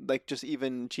on like just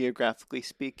even geographically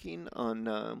speaking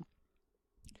on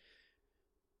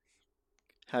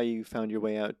how you found your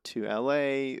way out to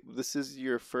LA. This is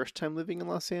your first time living in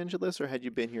Los Angeles, or had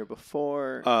you been here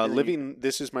before? And then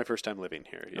This is my first time living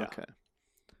here. Yeah. Okay.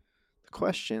 The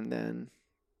question then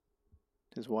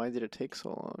is why did it take so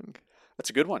long? That's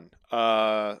a good one.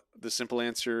 The simple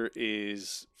answer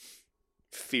is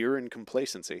fear and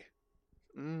complacency.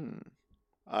 Mm.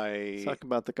 I Let's talk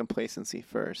about the complacency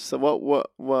first. So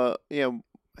yeah,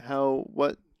 how,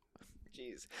 what,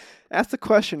 jeez. Ask the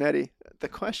question, Eddie. The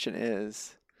question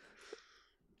is,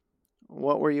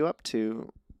 what were you up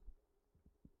to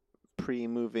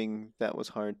pre-moving that was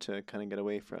hard to kind of get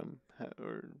away from?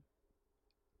 Or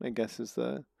I guess is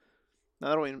the,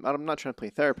 I'm not trying to play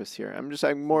therapist here.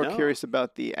 I'm more No. curious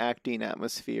about the acting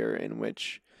atmosphere in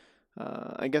which,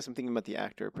 I guess I'm thinking about the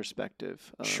actor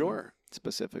perspective. Sure.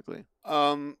 Specifically.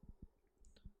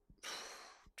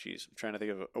 Geez, I'm trying to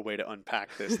think of a way to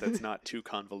unpack this that's not too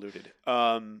convoluted.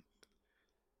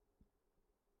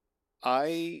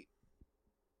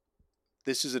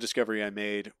 This is a discovery I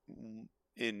made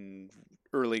in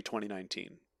early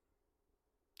 2019.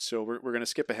 So we're going to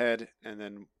skip ahead, and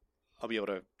then I'll be able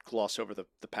to gloss over the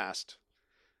past,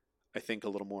 I think, a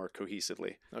little more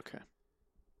cohesively. Okay.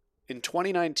 In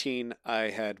 2019,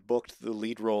 I had booked the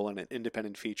lead role in an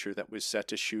independent feature that was set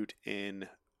to shoot in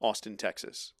Austin,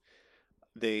 Texas.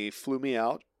 They flew me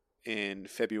out in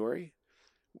February.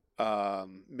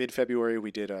 Mid-February, we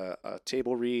did a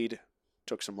table read,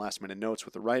 took some last-minute notes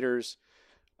with the writers,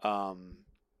 and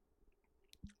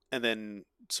then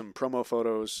some promo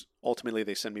photos. Ultimately,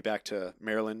 they send me back to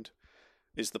Maryland,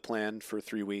 is the plan, for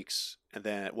 3 weeks. And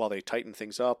then while they tighten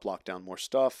things up, lock down more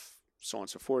stuff, so on and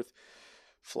so forth,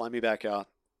 fly me back out.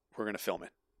 We're going to film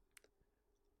it.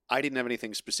 I didn't have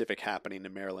anything specific happening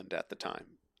in Maryland at the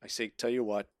time. I say, tell you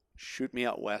what, shoot me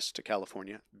out west to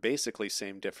California. Basically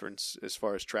same difference as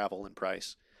far as travel and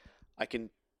price. I can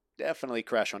definitely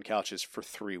crash on couches for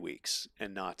 3 weeks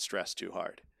and not stress too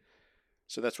hard.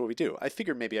 So that's what we do. I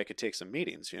figured maybe I could take some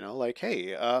meetings, like,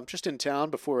 hey, I'm just in town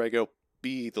before I go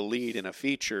be the lead in a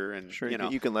feature. And, Sure,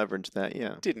 you can leverage that,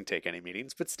 yeah. Didn't take any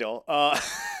meetings, but still.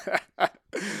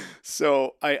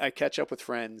 So I catch up with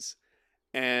friends,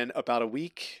 and about a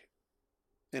week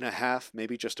and a half,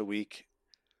 maybe just a week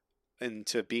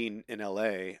into being in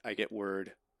LA, I get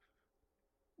word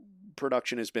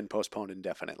production has been postponed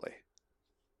indefinitely.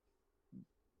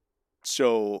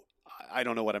 So I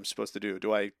don't know what I'm supposed to do.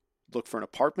 Do I look for an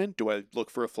apartment? Do I look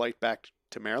for a flight back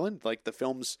to Maryland? Like, the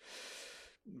film's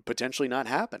potentially not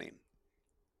happening.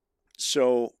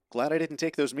 So glad I didn't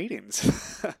take those meetings.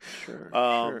 Sure,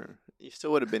 sure. You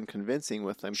still would have been convincing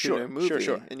with them shooting a movie,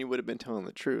 sure. and you would have been telling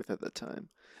the truth at the time.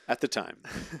 At the time.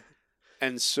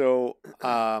 And so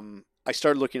I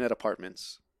started looking at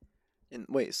apartments. And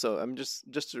wait, so I'm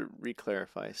just to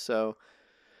re-clarify. So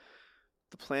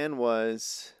the plan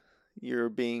was you're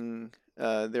being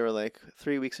they were like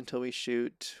 3 weeks until we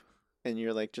shoot, and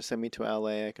you're like, just send me to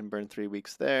LA. I can burn 3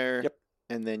 weeks there. Yep.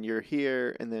 And then you're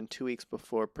here, and then 2 weeks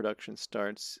before production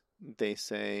starts, they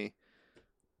say,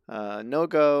 no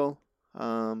go,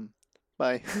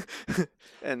 bye.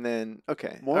 And then,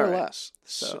 okay. More or all right. less.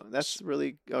 So that's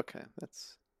really, okay.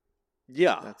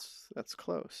 Yeah. That's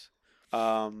close.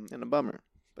 And And a bummer,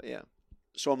 but yeah.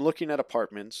 So I'm looking at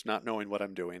apartments, not knowing what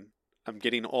I'm doing. I'm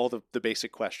getting all the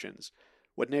basic questions.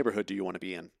 What neighborhood do you want to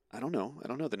be in? I don't know. I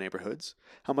don't know the neighborhoods.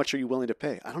 How much are you willing to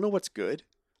pay? I don't know what's good.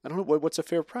 I don't know what's a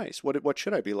fair price. What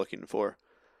should I be looking for?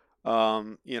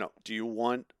 Do you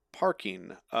want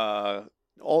parking?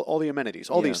 All the amenities,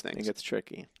 all these things. It gets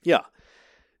tricky. Yeah.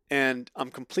 And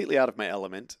I'm completely out of my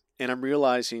element, and I'm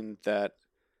realizing that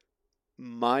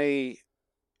my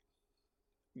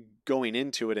going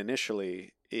into it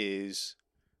initially is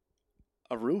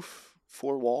a roof,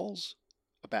 4 walls,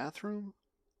 a bathroom,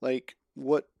 Like,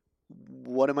 what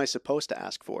am I supposed to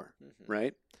ask for, Mm-hmm.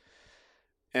 right?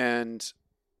 And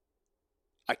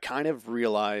I kind of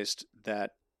realized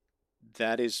that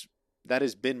that is that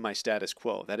has been my status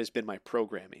quo. That has been my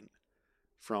programming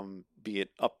from, be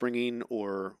it upbringing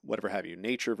or whatever have you,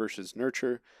 nature versus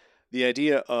nurture. The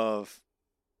idea of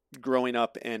growing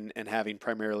up and having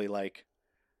primarily, like,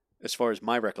 as far as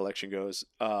my recollection goes,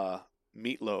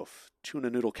 meatloaf, tuna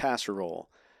noodle casserole,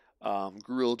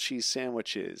 grilled cheese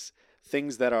sandwiches,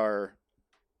 things that are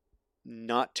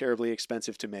not terribly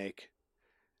expensive to make,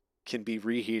 can be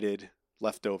reheated,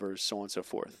 leftovers, so on and so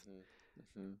forth.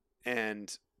 Mm-hmm. Mm-hmm.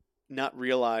 And not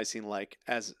realizing, like,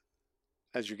 as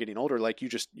you're getting older, like,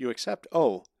 you accept,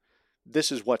 oh,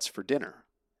 this is what's for dinner.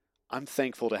 I'm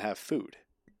thankful to have food.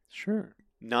 Sure.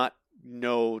 Not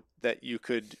know that you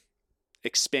could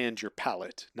expand your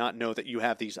palate, not know that you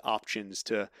have these options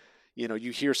to,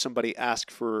 you hear somebody ask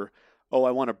for, oh,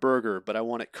 I want a burger, but I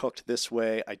want it cooked this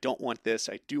way. I don't want this.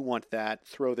 I do want that.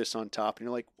 Throw this on top. And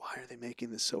you're like, why are they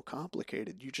making this so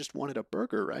complicated? You just wanted a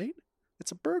burger, right?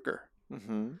 It's a burger.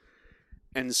 Mm-hmm.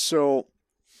 And so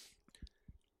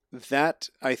that,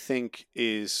 I think,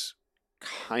 is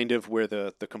kind of where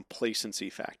the complacency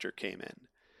factor came in.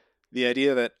 The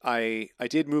idea that I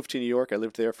did move to New York. I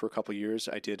lived there for a couple of years.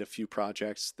 I did a few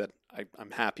projects that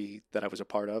I'm happy that I was a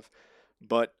part of.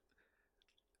 But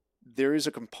there is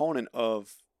a component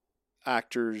of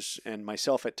actors and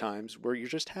myself at times where you're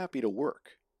just happy to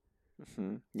work.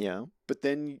 Mm-hmm. Yeah. But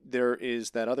then there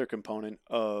is that other component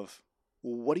of,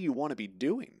 well, what do you want to be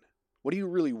doing? What do you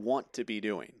really want to be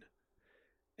doing?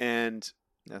 And,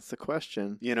 That's the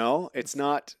question. it's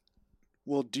not,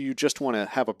 well, do you just want to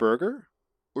have a burger?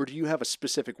 Or do you have a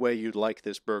specific way you'd like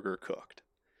this burger cooked?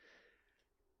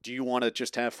 Do you want to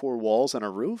just have four walls and a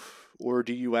roof? Or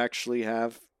do you actually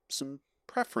have some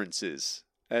preferences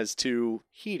as to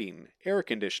heating, air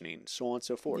conditioning, so on and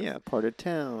so forth? Yeah, part of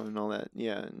town and all that.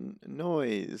 Yeah,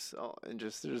 noise. And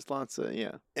just there's lots of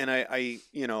yeah. And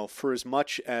for as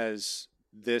much as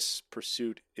this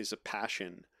pursuit is a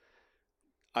passion,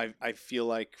 I feel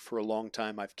like for a long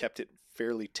time I've kept it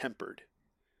fairly tempered,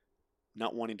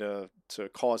 not wanting to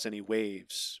cause any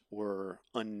waves or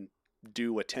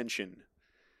undue attention.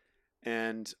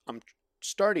 And I'm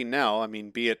starting now, I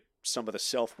mean, be it some of the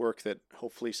self work that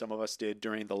hopefully some of us did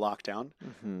during the lockdown,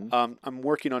 Mm-hmm. I'm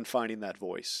working on finding that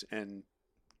voice and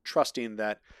trusting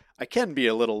that I can be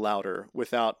a little louder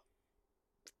without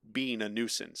being a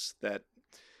nuisance. That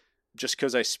just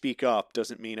because I speak up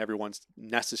doesn't mean everyone's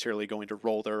necessarily going to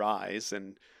roll their eyes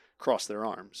and cross their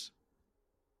arms.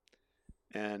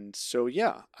 And so,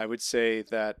 yeah, I would say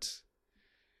that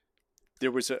there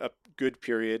was a good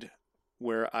period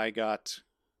where I got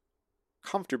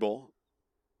comfortable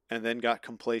and then got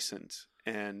complacent.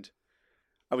 And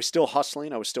I was still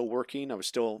hustling, I was still working, I was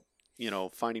still,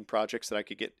 finding projects that I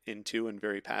could get into and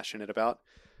very passionate about.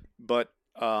 But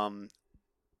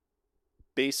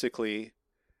basically,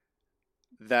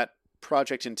 that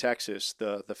project in Texas,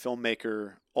 the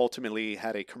filmmaker ultimately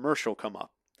had a commercial come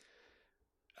up.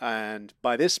 And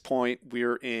by this point,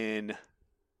 we're in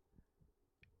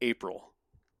April.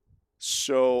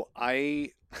 So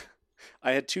I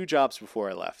had two jobs before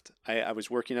I left. I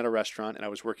was working at a restaurant and I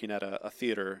was working at a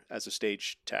theater as a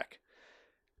stage tech.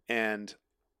 And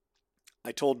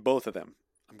I told both of them,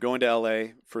 I'm going to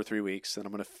LA for 3 weeks and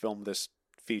I'm going to film this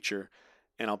feature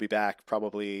and I'll be back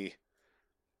probably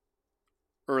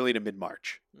early to mid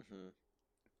March.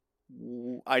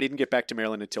 Mm-hmm. I didn't get back to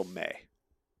Maryland until May.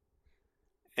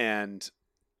 And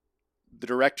the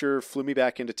director flew me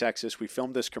back into Texas. We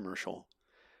filmed this commercial.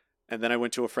 And then I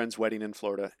went to a friend's wedding in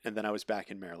Florida. And then I was back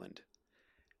in Maryland.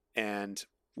 And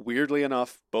weirdly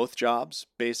enough, both jobs,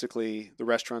 basically the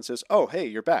restaurant says, oh, hey,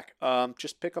 you're back.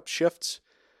 Just pick up shifts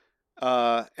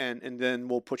and then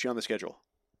we'll put you on the schedule.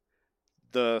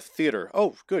 The theater,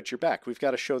 oh, good, you're back. We've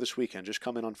got a show this weekend. Just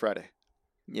come in on Friday.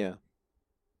 Yeah.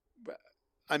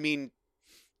 I mean,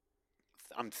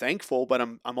 I'm thankful, but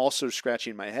I'm also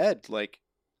scratching my head. Like,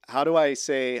 how do I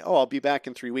say, oh, I'll be back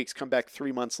in 3 weeks, come back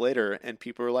 3 months later, and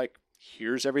people are like,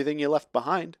 here's everything you left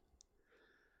behind.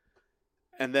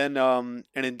 And then an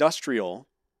industrial,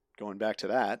 going back to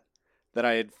that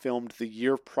I had filmed the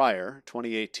year prior,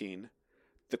 2018,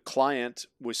 the client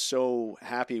was so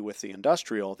happy with the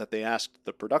industrial that they asked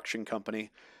the production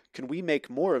company, can we make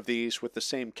more of these with the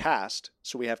same cast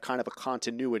so we have kind of a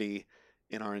continuity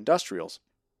in our industrials?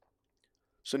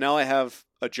 So now I have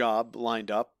a job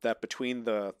lined up that between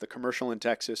the commercial in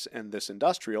Texas and this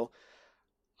industrial,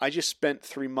 I just spent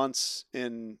 3 months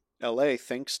in LA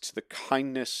thanks to the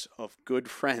kindness of good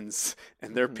friends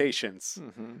and their Mm-hmm. patience.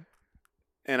 Mm-hmm.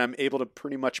 and I'm able to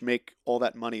pretty much make all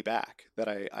that money back that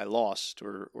I lost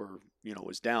or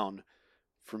was down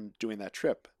from doing that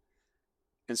trip.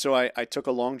 And so I took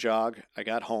a long jog. I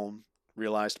got home,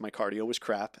 realized my cardio was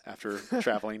crap after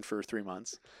traveling for 3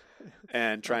 months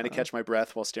and trying to Uh-huh. catch my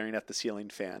breath while staring at the ceiling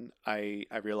fan. I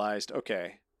realized,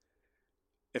 okay,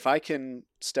 if I can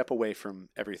step away from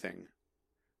everything,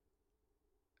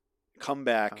 come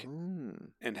back Oh.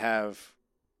 and have,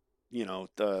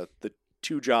 the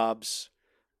two jobs,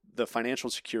 the financial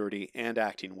security and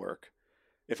acting work.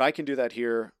 If I can do that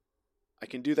here, I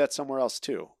can do that somewhere else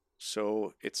too.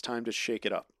 So it's time to shake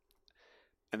it up.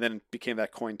 And then it became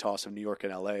that coin toss of New York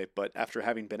and LA. But after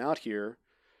having been out here,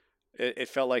 it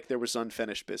felt like there was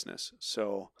unfinished business.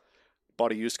 So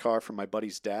bought a used car from my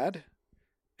buddy's dad.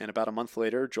 And about a month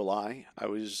later, July, I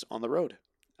was on the road.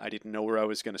 I didn't know where I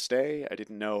was going to stay. I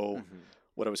didn't know Hmm.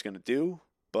 what I was going to do.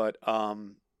 But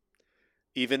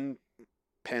even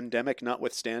pandemic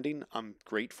notwithstanding, I'm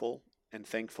grateful and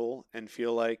thankful and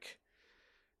feel like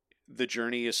the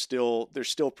journey is there's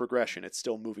still progression. It's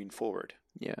still moving forward.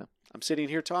 Yeah. I'm sitting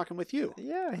here talking with you.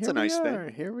 Yeah, That's here a we nice are.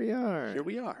 thing. Here we are. Here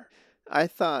we are. I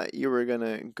thought you were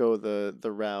gonna go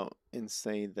the route and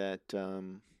say that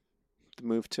the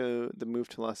move to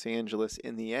Los Angeles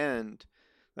in the end,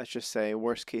 let's just say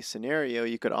worst case scenario,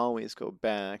 you could always go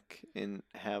back and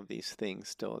have these things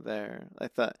still there. I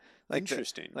thought like that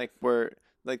Interesting. like where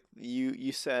like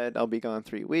you said I'll be gone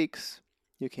 3 weeks.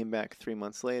 You came back 3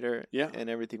 months later Yeah. and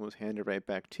everything was handed right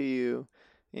back to you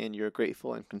and you're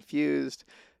grateful and confused.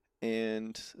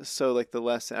 And so like the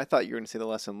lesson I thought you were gonna say the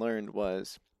lesson learned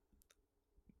was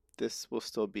this will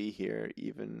still be here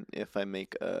even if I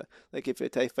make a like if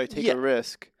I take Yeah. a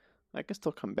risk, I can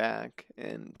still come back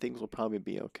and things will probably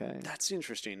be okay. That's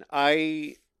interesting.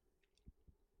 I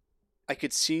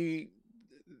could see.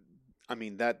 I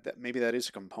mean that maybe that is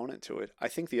a component to it. I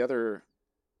think the other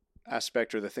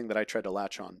aspect or the thing that I tried to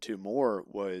latch on to more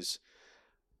was,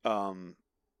 um,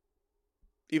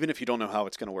 even if you don't know how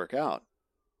it's going to work out,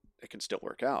 it can still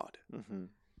work out. Hmm.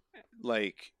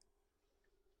 Like,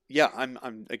 yeah,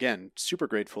 I'm again super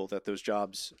grateful that those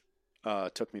jobs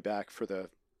took me back for the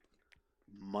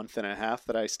month and a half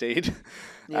that I stayed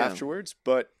Yeah. afterwards.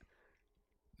 But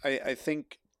I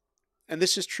think, and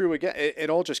this is true again, it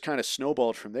all just kind of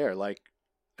snowballed from there. Like,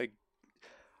 I,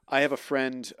 I have a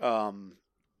friend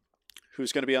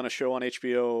who's going to be on a show on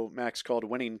HBO Max called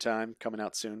Winning Time coming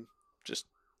out soon. Just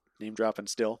name dropping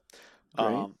still. Great.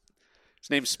 Um, his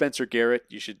name's Spencer Garrett.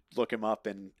 You should look him up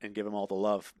and give him all the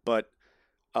love. But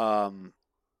um,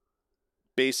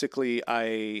 basically,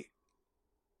 I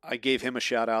gave him a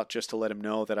shout out just to let him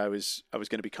know that I was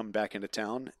going to be coming back into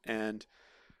town, and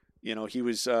he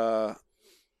was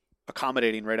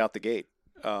accommodating right out the gate.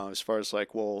 As far as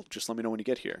like, well, just let me know when you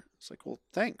get here. It's like, well,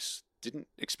 thanks. Didn't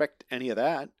expect any of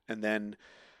that. And then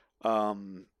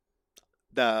um,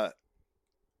 the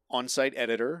on-site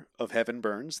editor of Heaven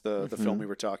Burns, the film Hmm. we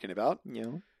were talking about,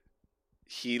 Yeah.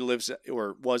 he lives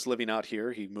or was living out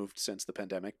here. He moved since the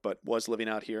pandemic, but was living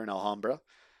out here in Alhambra.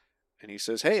 And he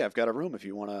says, "Hey, I've got a room if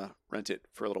you want to rent it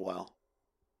for a little while."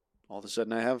 All of a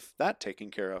sudden, I have that taken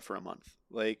care of for a month.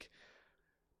 Like,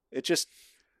 it just,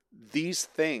 these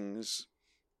things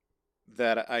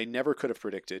that I never could have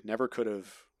predicted, never could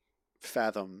have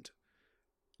fathomed,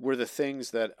 were the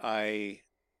things that I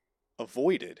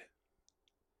avoided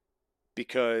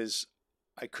because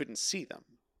I couldn't see them.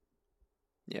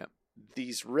 Yeah.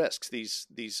 These risks,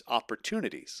 these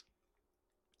opportunities.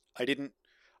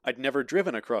 I'd never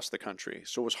driven across the country,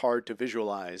 so it was hard to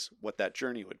visualize what that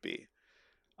journey would be.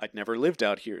 I'd never lived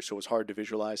out here, so it was hard to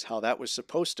visualize how that was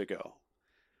supposed to go.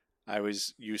 I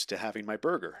was used to having my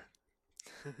burger,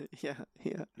 Yeah.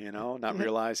 Yeah. not Yeah.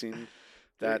 realizing You're,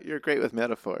 that. you're great with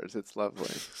metaphors. It's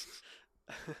lovely.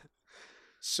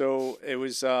 So it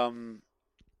was,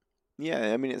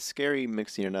 Yeah, I mean it's scary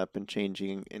mixing it up and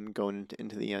changing and going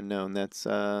into the unknown. That's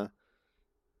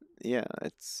yeah,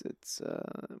 it's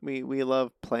we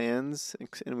love plans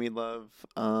and we love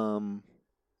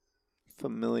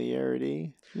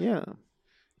familiarity. Yeah.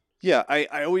 yeah,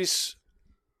 I always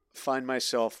find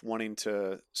myself wanting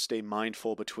to stay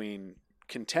mindful between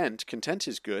content. Content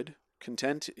is good.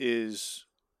 Content is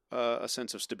a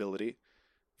sense of stability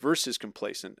versus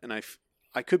complacent. And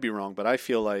I could be wrong, but I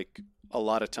feel like a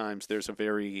lot of times there's a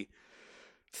very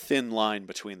thin line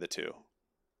between the two.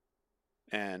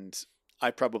 And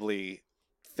I probably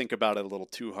think about it a little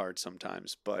too hard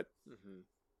sometimes, but Hmm.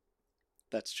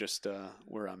 that's just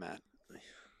where I'm at.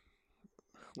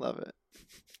 Love it.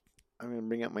 I'm gonna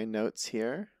bring out my notes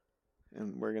here,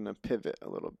 and we're gonna pivot a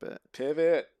little bit.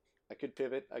 Pivot. I could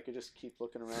pivot. I could just keep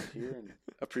looking around here and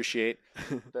appreciate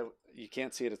that you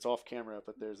can't see it. It's off camera,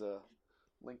 but there's a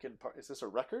Lincoln Park. Is this a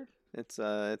record? It's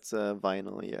a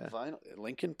vinyl, yeah. Vinyl,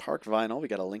 Lincoln Park vinyl. We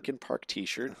got a Lincoln Park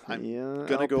T-shirt. I'm Yeah,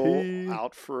 gonna LP. go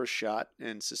out for a shot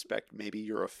and suspect maybe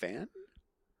you're a fan.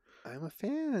 I'm a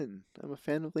fan. I'm a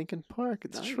fan of Lincoln Park.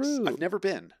 It's Nice. true. I've never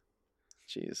been,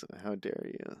 Jeez, how dare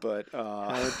you? but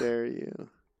How dare you?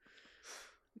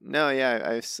 No,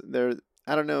 yeah, there.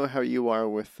 I don't know how you are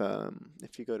with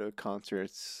if you go to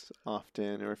concerts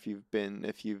often or if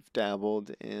you've dabbled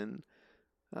in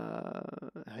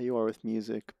how you are with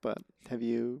music, but have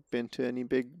you been to any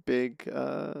big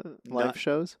live Not-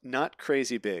 shows? not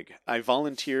crazy big. I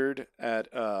volunteered at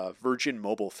Virgin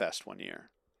Mobile Fest one year.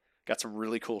 Got some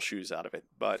really cool shoes out of it,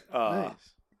 but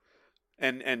Nice.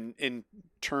 and in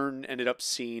turn ended up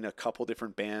seeing a couple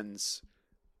different bands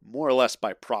more or less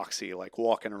by proxy, like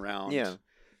walking around. Yeah.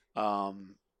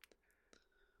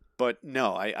 But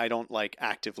no, I don't like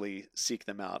actively seek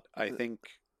them out. I think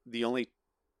the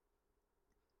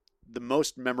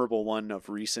most memorable one of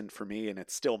recent for me, and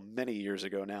it's still many years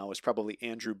ago now, is probably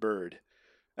Andrew Bird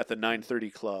at the 930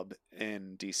 Club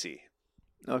in DC.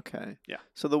 Okay. Yeah.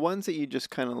 So the ones that you just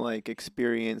kind of like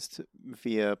experienced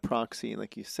via proxy,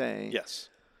 like you say, Yes.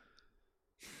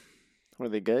 were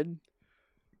they good?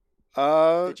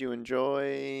 Did you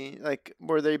enjoy, like,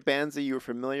 were they bands that you were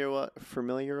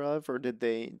familiar of, or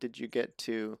did you get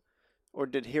to, or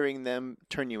did hearing them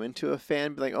turn you into a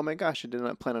fan? Be like, oh my gosh, I did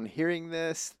not plan on hearing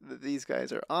this. These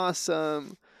guys are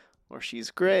awesome, or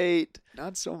she's great.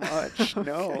 Not so much.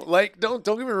 Okay. No. Like don't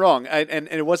get me wrong. And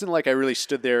it wasn't like I really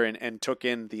stood there and took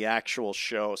in the actual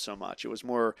show so much. It was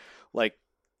more like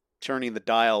turning the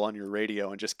dial on your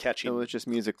radio and just It catching was just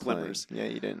music playing. glimmers. Yeah,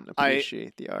 you didn't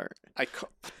appreciate the art. I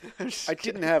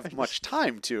didn't have much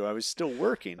time to. I was still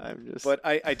working. I'm just. But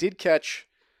I did catch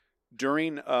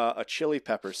during a Chili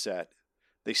Pepper set,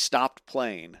 they stopped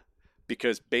playing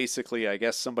because basically I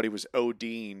guess somebody was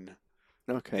ODing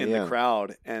Okay. in Yeah. the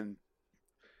crowd, and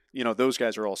those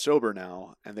guys are all sober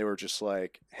now, and they were just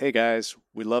like, hey guys,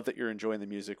 we love that you're enjoying the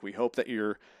music, we hope that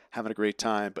you're having a great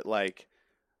time, but like,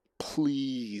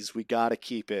 please, we gotta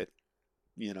keep it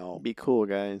Be cool,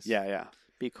 guys. yeah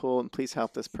Be cool and please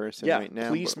help this person yeah right now.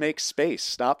 please but- make space,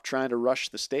 stop trying to rush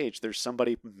the stage, there's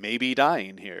somebody maybe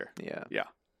dying here. Yeah. Yeah.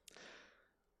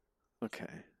 Okay.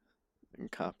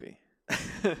 And copy.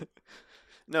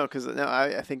 No, because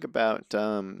I think about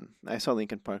I saw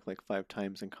Linkin Park like 5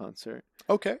 times in concert,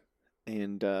 Okay.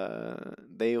 and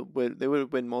they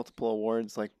would win multiple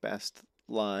awards like best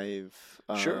live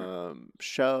Sure.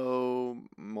 show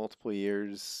multiple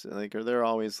years. Like, or they're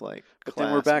always like. But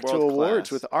then we're back to world awards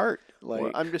class. with art. Well,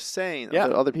 Like, I'm just saying, Yeah.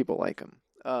 other people like them.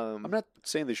 I'm not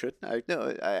saying they should.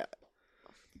 No,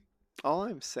 all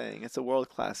I'm saying, it's a world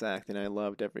class act, and I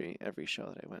loved every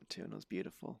show that I went to, and it was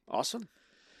beautiful. Awesome.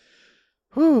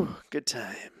 Whew, good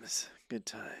times, good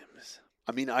times.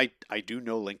 I mean, I do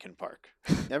know Linkin Park.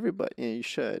 Everybody,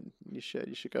 yeah, you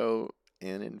should go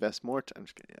and invest more time. I'm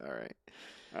just kidding. All right,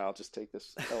 I'll just take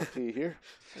this LP here.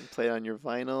 and play it on your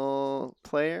vinyl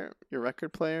player, your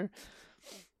record player.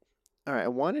 All right, I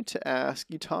wanted to ask.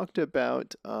 You talked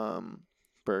about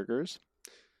burgers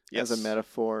as a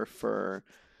metaphor for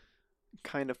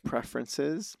kind of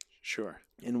preferences Sure.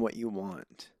 in what you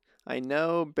want. I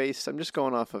know I'm just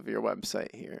going off of your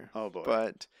website here, Oh boy.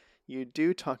 but you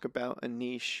do talk about a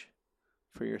niche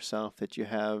for yourself that you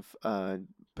have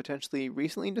potentially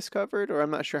recently discovered, or I'm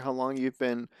not sure how long you've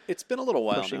been It's been a little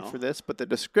while pushing now. for this, but the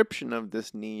description of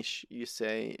this niche you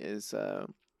say is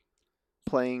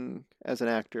playing as an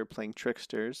actor, playing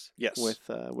tricksters Yes.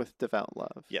 with devout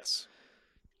love. Yes.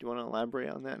 Do you want to elaborate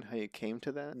on that and how you came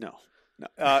to that? No.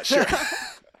 Sure.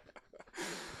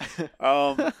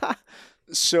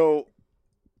 So,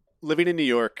 living in New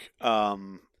York,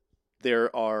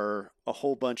 there are a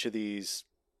whole bunch of these.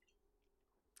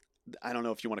 I don't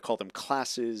know if you want to call them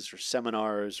classes or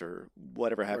seminars or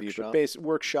whatever have you, but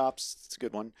workshops. It's a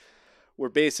good one. Where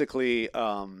basically,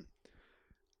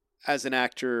 as an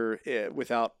actor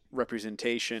without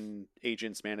representation,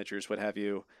 agents, managers, what have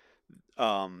you,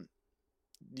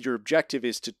 your objective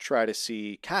is to try to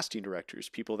see casting directors,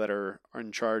 people that are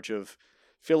in charge of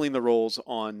filling the roles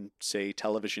on, say,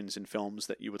 televisions and films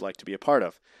that you would like to be a part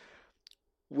of.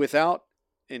 Without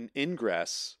an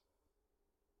ingress,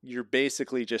 you're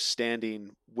basically just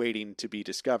standing, waiting to be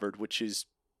discovered, which is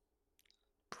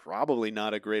probably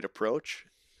not a great approach.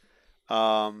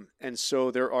 And so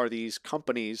there are these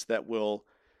companies that will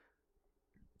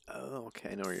Oh,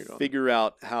 okay, I know where you're going. figure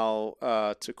out how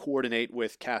to coordinate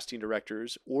with casting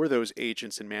directors or those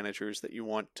agents and managers that you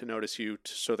want to notice you,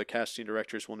 so the casting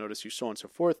directors will notice you, so on and so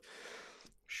forth.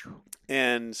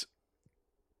 and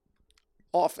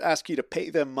ask you to pay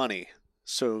them money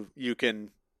so you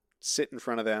can sit in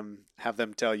front of them, have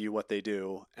them tell you what they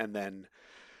do, and then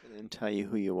And then tell you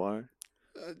who you are.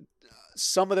 uh,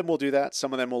 some of them will do that.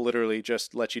 Some of them will literally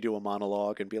just let you do a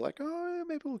monologue and be like, "Oh,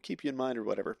 maybe we'll keep you in mind or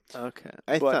whatever." Okay.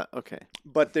 But Okay.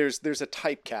 there's a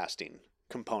typecasting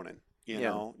component.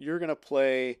 Yeah. You're gonna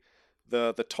play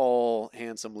the tall,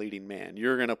 handsome leading man.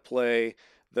 You're gonna play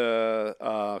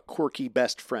the quirky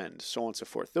best friend, so on and so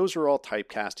forth. Those are all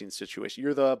typecasting situations.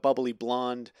 You're the bubbly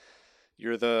blonde.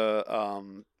 You're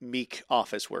the meek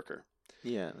office worker.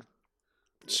 Yeah.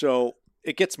 So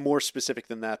it gets more specific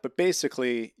than that. But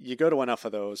basically, you go to enough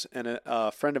of those, and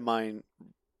a friend of mine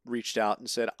reached out and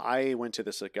said, "I went to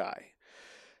this guy,"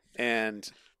 and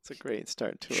It's a great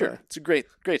start to sure, it's a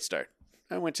great start.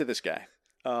 I went to this guy.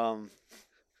 Um,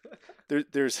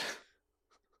 there's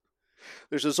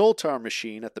there's a Zoltar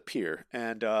machine at the pier,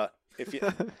 and if you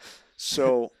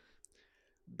so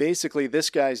basically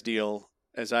this guy's deal,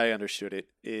 as I understood it,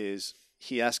 is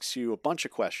he asks you a bunch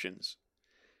of questions,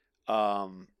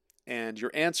 and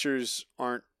your answers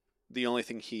aren't the only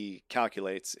thing he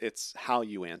calculates. It's how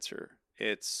you answer.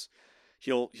 It's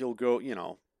he'll go,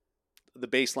 the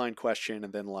baseline question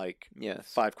and then like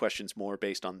Yes. 5 questions more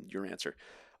based on your answer.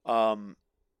 Um,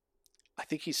 I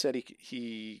think he said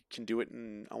he can do it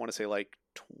in, I want to say like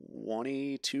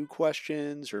 22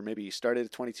 questions, or maybe he started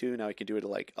at 22. Now he can do it at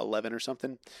like 11 or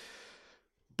something.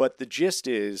 But the gist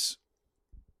is,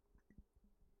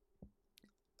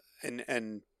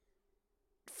 and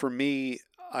for me,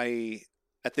 I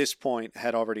at this point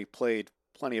had already played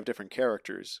plenty of different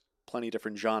characters, plenty of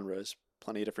different genres,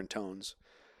 plenty of different tones.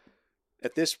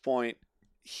 At this point,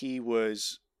 he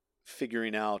was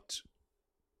figuring out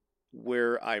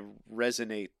where I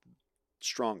resonate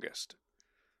strongest.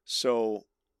 So,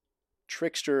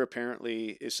 Trickster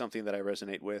apparently is something that I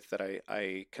resonate with, that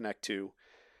I connect to.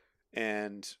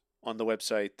 And on the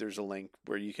website, there's a link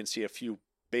where you can see a few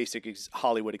basic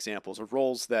Hollywood examples of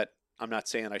roles that I'm not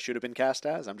saying I should have been cast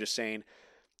as. I'm just saying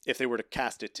if they were to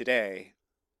cast it today,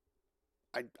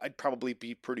 I'd probably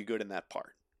be pretty good in that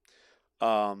part.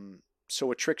 So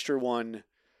a Trickster one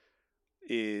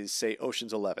is, say,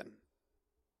 Ocean's 11.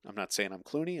 I'm not saying I'm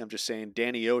Clooney. I'm just saying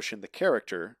Danny Ocean, the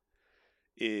character,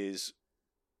 is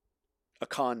a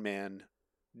con man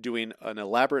doing an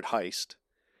elaborate heist.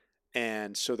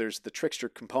 And so there's the trickster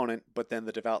component, but then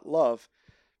the devout love.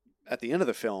 At the end of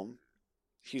the film,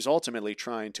 he's ultimately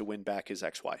trying to win back his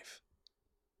ex-wife.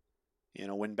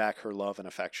 Win back her love and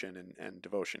affection and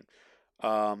devotion.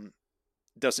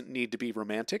 Doesn't need to be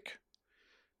romantic.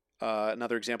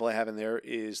 Another example I have in there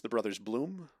is the Brothers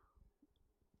Bloom.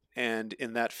 And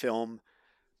in that film,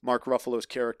 Mark Ruffalo's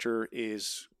character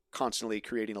is constantly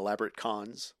creating elaborate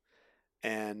cons.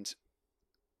 And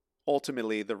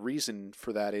ultimately, the reason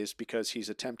for that is because he's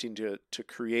attempting to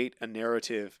create a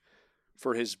narrative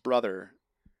for his brother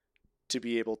to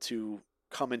be able to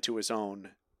come into his own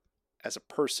as a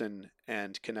person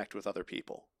and connect with other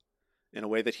people in a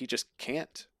way that he just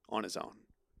can't on his own.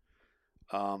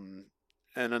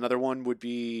 And another one would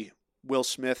be Will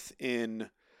Smith in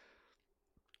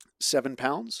 7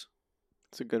 Pounds.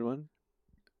 It's a good one.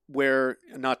 Where,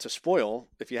 not to spoil,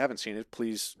 if you haven't seen it,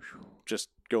 please just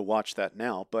go watch that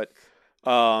now. But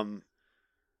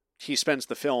he spends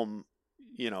the film,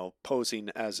 posing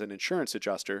as an insurance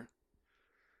adjuster.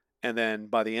 And then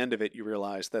by the end of it, you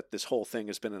realize that this whole thing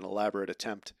has been an elaborate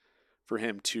attempt for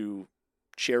him to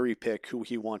cherry pick who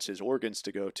he wants his organs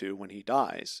to go to when he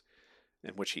dies,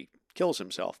 in which he kills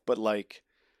himself. But like,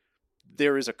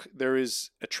 there is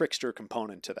a trickster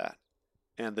component to that.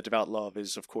 And the devout love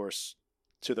is, of course,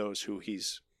 to those who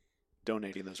he's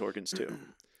donating those organs to.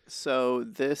 So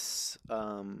this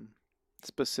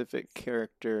specific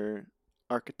character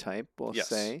archetype, we'll Yes.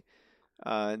 say,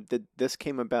 this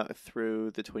came about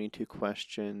through the 22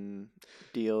 question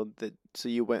deal. So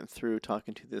you went through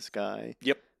talking to this guy.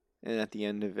 Yep. And at the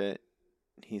end of it,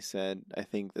 he said, "I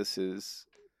think this is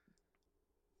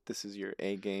your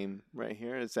A game right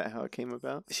here." Is that how it came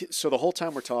about? So the whole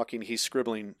time we're talking, he's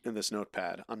scribbling in this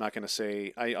notepad. I'm not going to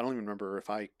say, I don't even remember if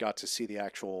I got to see the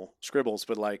actual scribbles,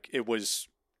 but like, it was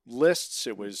lists,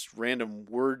 it was random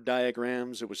word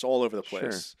diagrams, it was all over the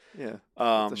place. Sure.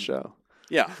 Yeah. It's a show.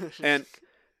 Yeah.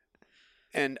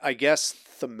 And I guess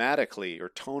thematically or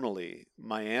tonally,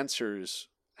 my answers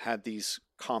had these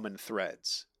common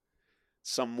threads.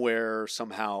 Somewhere,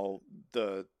 somehow,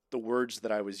 the words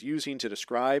that I was using to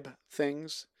describe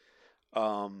things,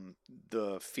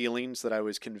 the feelings that I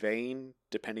was conveying,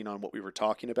 depending on what we were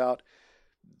talking about,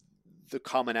 the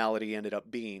commonality ended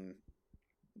up being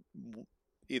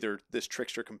either this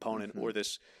trickster component or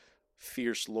this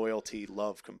fierce loyalty,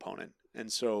 love component.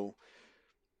 And so,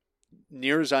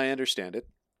 near as I understand it,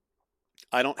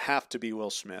 I don't have to be Will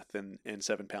Smith in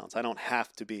 7 Pounds. I don't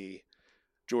have to be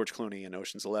George Clooney in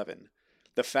Ocean's 11.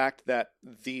 The fact that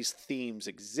these themes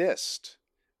exist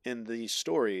in these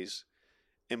stories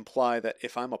imply that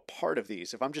if I'm a part of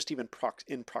these, if I'm just even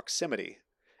in proximity,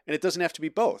 and it doesn't have to be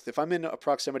both. If I'm in a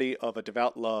proximity of a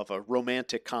devout love, a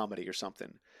romantic comedy or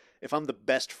something, if I'm the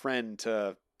best friend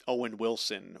to Owen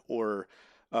Wilson or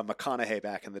McConaughey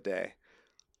back in the day,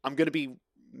 I'm going to be,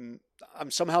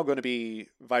 I'm somehow going to be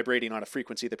vibrating on a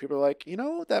frequency that people are like,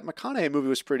 that McConaughey movie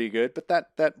was pretty good, but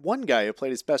that one guy who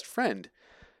played his best friend,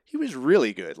 he was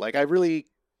really good. Like, I really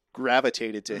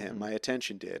gravitated to him. Mm-hmm. My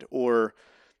attention did. Or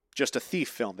just a thief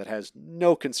film that has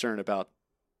no concern about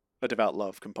a devout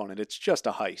love component. It's just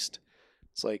a heist.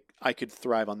 It's like, I could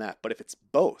thrive on that. But if it's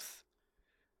both,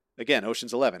 again,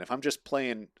 Ocean's 11, if I'm just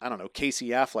playing, I don't know, Casey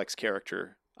Affleck's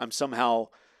character, I'm somehow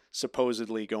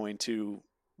supposedly going to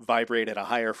vibrate at a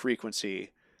higher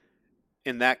frequency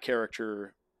in that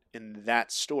character, in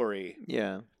that story,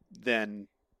 Yeah. than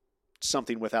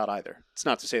something without either. It's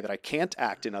not to say that I can't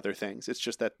act in other things. It's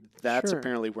just that that's Sure.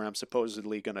 apparently where I'm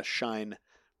supposedly going to shine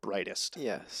brightest.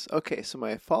 Yes. Okay, so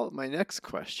my next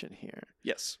question here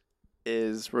Yes.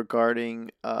 is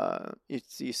regarding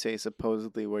you say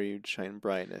supposedly where you'd shine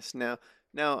brightest. Now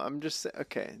I'm just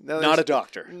okay. Now Not a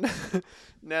doctor.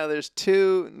 Now there's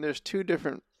two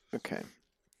different okay.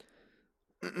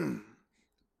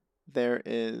 There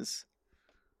is,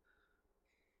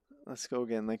 let's go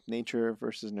again, like nature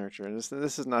versus nurture.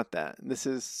 This is not that. This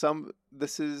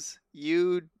is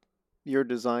you, your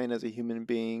design as a human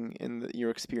being, and your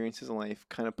experiences in life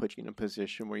kind of put you in a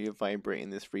position where you vibrate in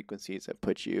these frequencies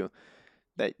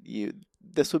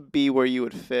this would be where you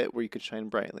would fit, where you could shine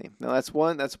brightly. Now that's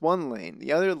one lane.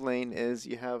 The other lane is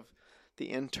you have the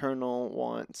internal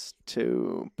wants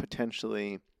to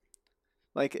potentially,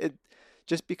 like it,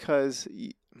 just because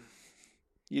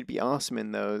you'd be awesome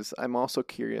in those. I'm also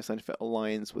curious on if it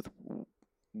aligns with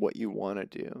what you want to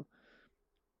do.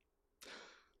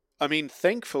 I mean,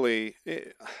 thankfully,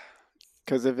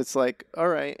 Because if it's like, all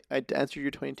right, I answered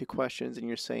your 22 questions, and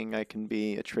you're saying I can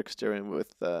be a trickster and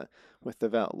with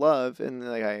devout love, and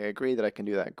like I agree that I can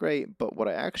do that, great. But what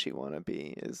I actually want to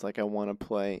be is like I want to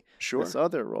play sure. this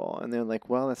other role, and they're like,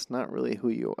 well, that's not really who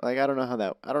you are. Like I don't know how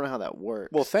that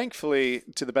works. Well, thankfully,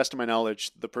 to the best of my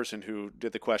knowledge, the person who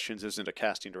did the questions isn't a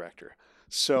casting director.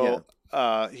 So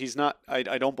he's not, I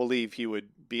don't believe he would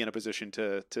be in a position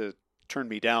to turn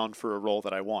me down for a role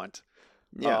that I want.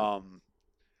 Yeah.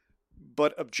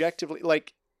 But objectively,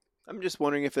 like, I'm just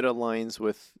wondering if it aligns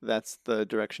with that's the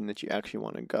direction that you actually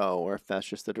want to go, or if that's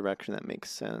just the direction that makes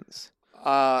sense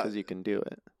because you can do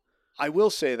it. I will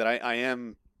say that I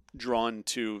am drawn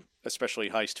to especially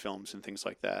heist films and things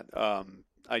like that.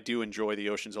 I do enjoy the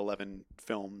Ocean's 11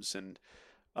 films, and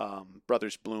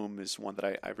Brothers Bloom is one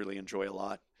that I really enjoy a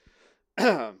lot.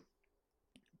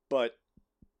 But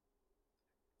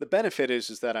the benefit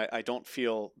is that I don't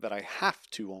feel that I have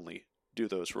to only do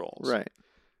those roles. Right.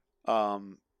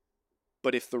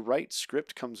 But if the right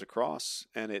script comes across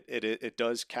and it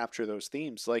does capture those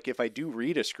themes, like if I do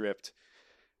read a script,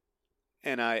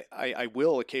 and I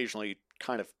will occasionally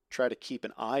kind of try to keep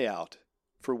an eye out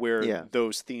for where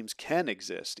those themes can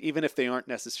exist, even if they aren't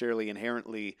necessarily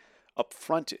inherently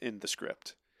upfront in the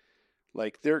script.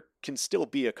 Like there can still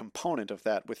be a component of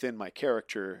that within my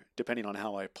character depending on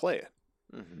how I play it.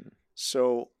 Mm-hmm.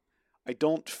 So I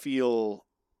don't feel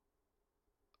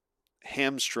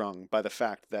hamstrung by the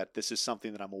fact that this is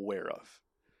something that I'm aware of.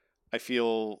 I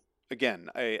feel, again,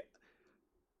 I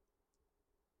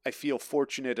feel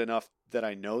fortunate enough that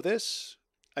I know this.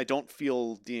 I don't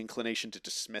feel the inclination to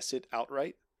dismiss it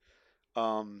outright.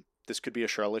 This could be a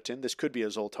charlatan. This could be a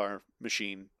Zoltar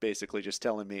machine, basically just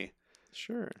telling me,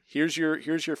 sure, here's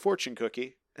your fortune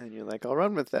cookie, and you're like, I'll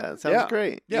run with that. Sounds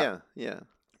great. Yeah.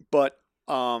 But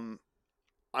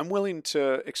I'm willing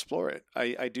to explore it.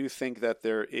 I do think that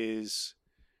there is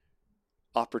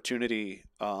opportunity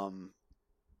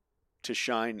to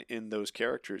shine in those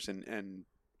characters, and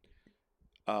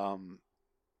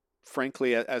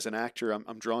frankly, as an actor,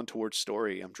 I'm drawn towards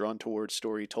story. I'm drawn towards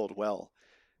story told well.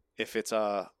 If it's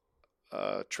a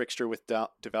trickster with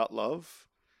devout love,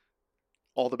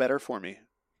 all the better for me,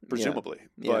 presumably.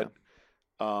 Yeah.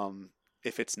 But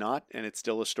if it's not, and it's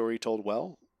still a story told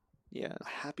well, yeah,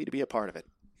 happy to be a part of it.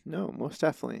 No, most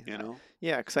definitely. You know?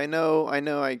 Yeah, because I know.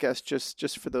 I guess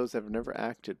just for those that have never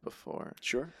acted before,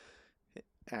 sure,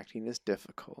 acting is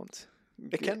difficult.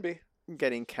 It can be.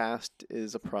 Getting cast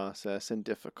is a process and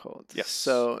difficult. Yes.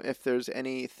 So if there's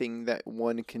anything that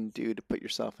one can do to put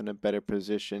yourself in a better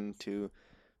position to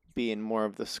be in more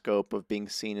of the scope of being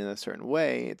seen in a certain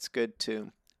way, it's good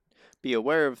to be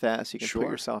aware of that so you can put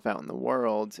Sure. yourself out in the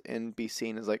world and be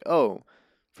seen as like, oh,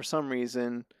 for some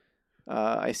reason,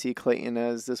 I see Clayton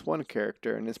as this one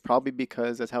character, and it's probably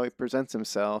because that's how he presents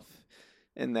himself,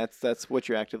 and that's what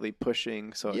you're actively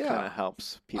pushing. So it kind Yeah. of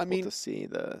helps I people to mean, see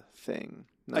the thing.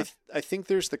 I Not, th- I think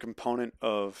there's the component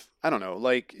of, I don't know,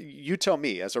 like you tell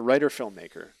me as a writer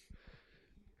filmmaker,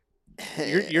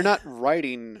 you're not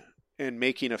writing and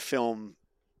making a film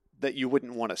that you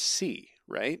wouldn't want to see,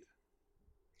 right?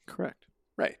 correct.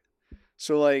 Right.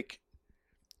 So like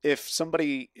if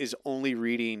somebody is only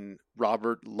reading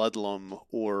Robert Ludlum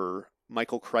or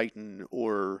Michael Crichton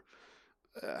or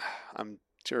uh, I'm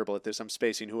terrible at this. I'm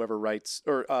spacing whoever writes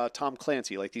or Tom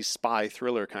Clancy, like these spy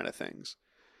thriller kind of things.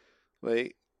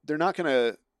 They're not going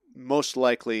to most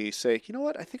likely say, you know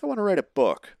what, I think I want to write a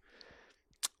book.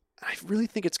 I really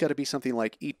think it's got to be something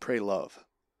like Eat, Pray, Love.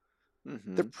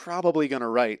 Mm-hmm. They're probably going to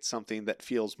write something that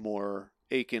feels more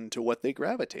akin to what they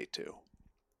gravitate to.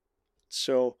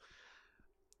 So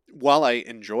while I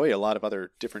enjoy a lot of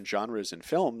other different genres in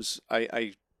films,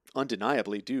 I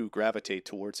undeniably do gravitate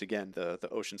towards, again, the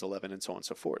Ocean's 11 and so on and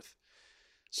so forth.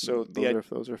 So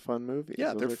Those are fun movies.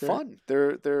 yeah, Those they're are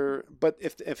great. fun. But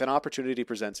if an opportunity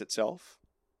presents itself,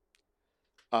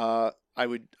 I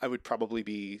would probably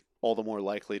be all the more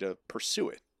likely to pursue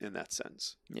it in that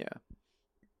sense. Yeah.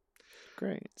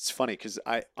 Great. It's funny because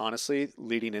I honestly,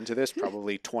 leading into this,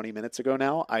 probably 20 minutes ago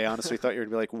now, I honestly thought you were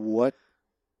going to be like, what?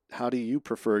 How do you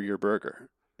prefer your burger?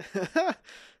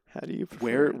 How do you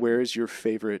prefer? Where is your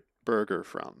favorite burger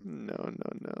from?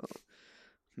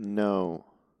 No.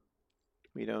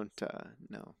 We don't.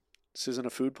 No, This isn't a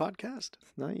food podcast.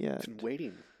 not yet. I've been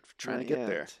waiting, trying Not to get yet.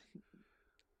 there.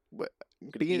 What? I'm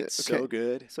gonna eat so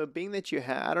good. So being that you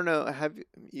have, I don't know,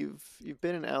 you've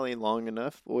been in LA long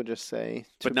enough, we'll just say,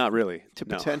 But not really. to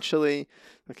No. potentially.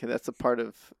 Okay, that's a part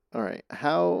of. All right.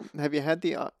 How have you had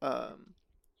the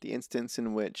instance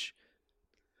in which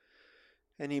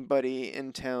anybody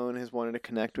in town has wanted to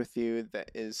connect with you that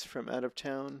is from out of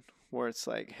town, where it's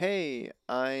like, hey,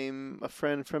 I'm a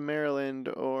friend from Maryland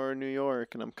or New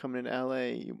York, and I'm coming to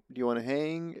LA. Do you want to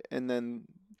hang? And then,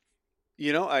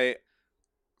 You know,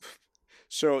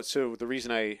 so the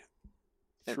reason I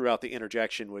threw out the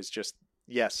interjection was just,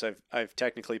 yes, I've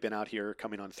technically been out here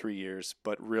coming on 3 years,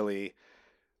 but really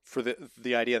for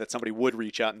the idea that somebody would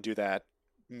reach out and do that,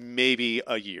 maybe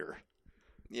a year,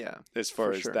 yeah, as far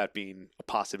for as sure. that being a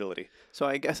possibility. So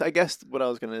I guess what I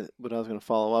was gonna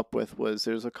follow up with was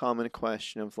there's a common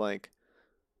question of like,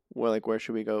 where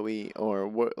should we go eat, or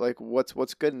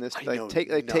what's good in this, I like know take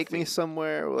me nothing.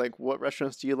 somewhere, or like what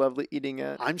restaurants do you love eating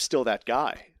at? I'm still that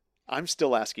guy. I'm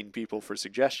still asking people for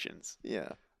suggestions.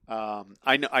 Yeah.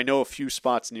 I know a few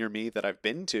spots near me that I've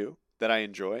been to that I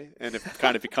enjoy and have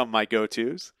kind of become my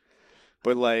go-tos.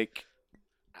 But like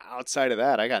outside of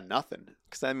that, I got nothing.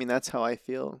 Because I mean that's how I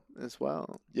feel as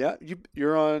well. Yeah,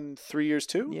 you're on 3 years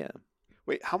too? Yeah.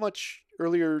 Wait, how much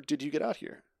earlier did you get out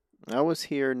here? I was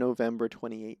here November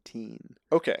 2018.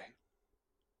 Okay.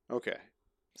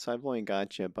 So I've only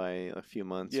got you by a few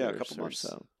months Yeah, or, a couple or months.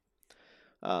 so.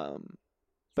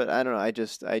 But I don't know. I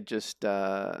just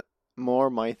more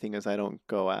my thing is I don't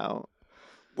go out.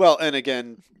 Well, and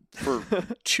again, for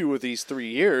 2 of these 3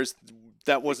 years,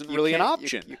 that wasn't You really an can't-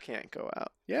 option. You can't go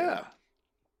out. Yeah.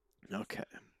 Okay.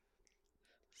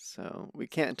 So we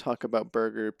can't talk about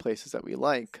burger places that we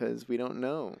like because we don't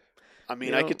know. I mean,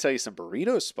 You I know- could tell you some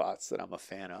burrito spots that I'm a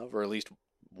fan of, or at least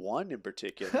one in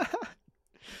particular.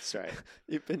 Sorry.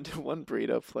 You've been to one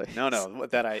burrito place. No,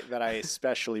 that I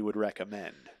especially would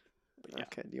recommend. But yeah.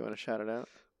 Okay. Do you want to shout it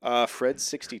out? Fred's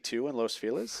 62 in Los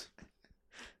Feliz.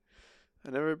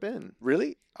 I've never been.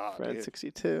 Really? Oh, Fred dude.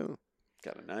 62.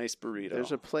 Got a nice burrito.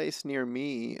 There's a place near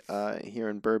me here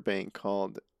in Burbank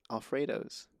called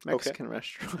Alfredo's Mexican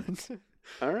restaurant,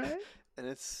 All right. and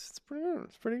it's pretty good.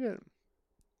 It's pretty good.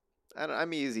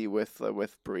 I'm easy with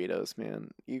burritos, man.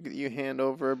 You hand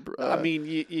over. I mean,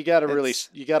 you gotta really, it's-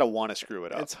 you gotta want to screw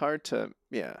it up. it's hard to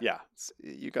yeah. Yeah.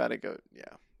 You gotta go. Yeah.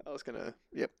 I was gonna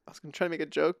try to make a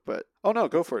joke, but Oh no,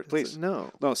 go for it, it's please.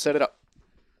 no. No, set it up.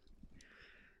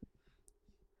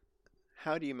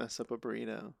 How do you mess up a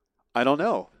burrito? I don't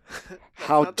know. That's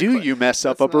How not the do que- you mess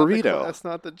up a that's not the que- burrito? That's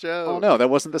not the joke. Oh no, that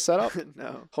wasn't the setup.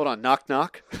 No. Hold on, knock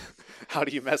knock. How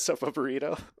do you mess up a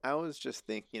burrito? I was just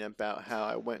thinking about how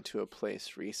I went to a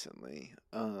place recently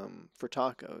for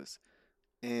tacos,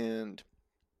 and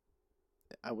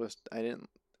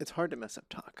it's hard to mess up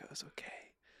tacos, okay?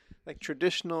 Like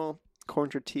traditional corn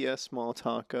tortilla small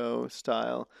taco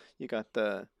style, you got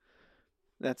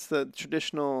that's the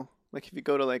traditional, like if you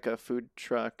go to like a food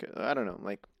truck, I don't know,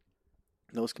 like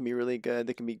Those can be really good.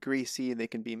 They can be greasy. They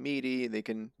can be meaty. They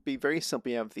can be very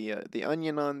simple. You have the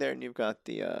onion on there, and you've got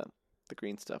the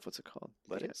green stuff. What's it called?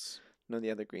 Lettuce? No, the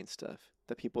other green stuff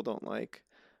that people don't like.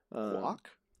 Guac?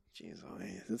 Jeez,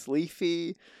 it's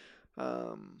leafy.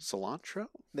 Cilantro?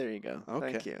 There you go.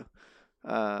 Okay. Thank you.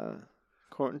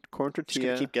 Corn Just gonna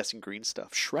tortilla. keep guessing green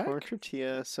stuff. Corn Shrek?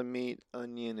 tortilla, some meat,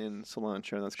 onion, and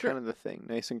cilantro. That's Sure. kind of the thing.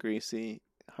 Nice and greasy.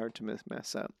 Hard to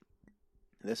mess up.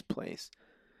 This place.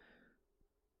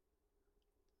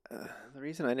 The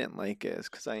reason I didn't like it is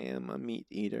because I am a meat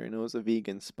eater, and it was a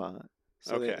vegan spot.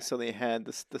 So Okay. they had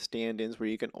the stand-ins where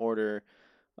you can order.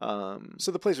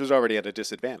 So the place was already at a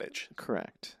disadvantage.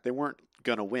 Correct. They weren't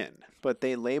gonna win, But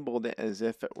they labeled it as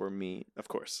if it were meat. of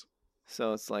course.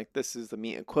 So it's like this is the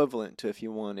meat equivalent to if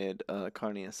you wanted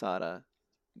carne asada.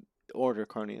 Order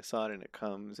carne asada and it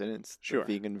comes, and it's Sure.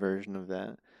 the vegan version of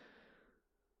that.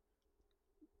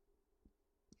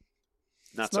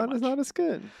 Not It's so much. Not as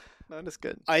good. Not as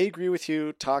good. I agree with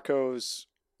you. Tacos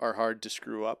are hard to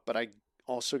screw up, but I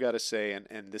also got to say,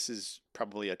 and this is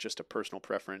probably just a personal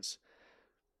preference,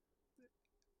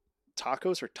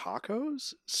 tacos are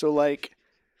tacos. So, like,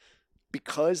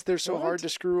 because they're so hard What? to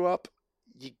screw up,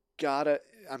 you gotta,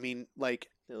 I mean, like,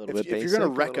 A little if bit basic. you're going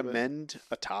a to little bit- recommend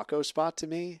a taco spot to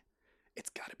me, it's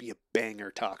got to be a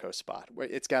banger taco spot. Where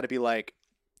it's got to be like,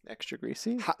 extra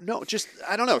greasy. no, just,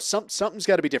 I don't know. Something's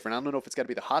got to be different. I don't know if it's got to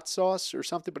be the hot sauce or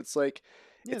something, but it's like,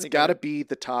 Yeah, it's they got to got- be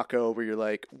the taco where you're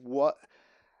like,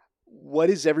 what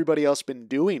has everybody else been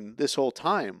doing this whole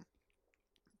time?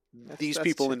 These that's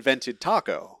people too- invented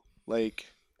taco. Like,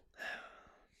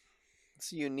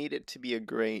 So you need it to be a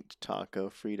great taco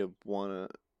for you to wanna,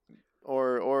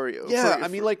 or yeah, I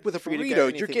mean, like with a for you to get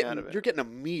burrito, you're anything out of getting it. you're getting a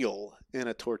meal in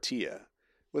a tortilla.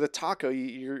 With a taco,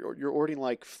 you're ordering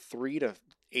like 3 to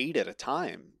 8 at a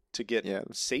time to get Yeah.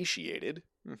 satiated.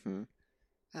 Mm-hmm.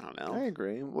 I don't I know.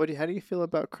 agree. How do you feel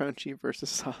about crunchy versus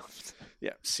soft?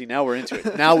 Yeah, see, now we're into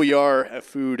it. Now we are a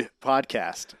food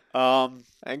podcast.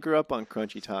 I grew up on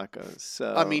crunchy tacos,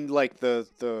 so I mean, like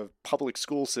the public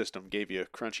school system gave you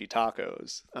crunchy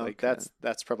tacos. Like Okay.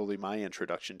 that's probably my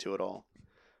introduction to it all.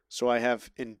 So I have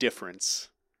indifference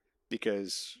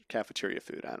because cafeteria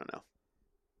food. I don't know.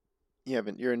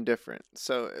 you're indifferent.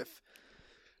 So if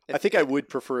I think I would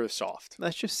prefer a soft.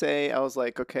 let's just say I was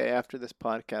like, okay, after this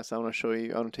podcast, I want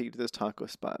to take you to this taco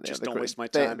spot. They have Just the don't great- waste my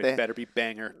they- time. They, It better be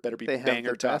banger. Better be they have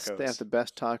banger the best. tacos. They have the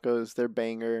best tacos. They're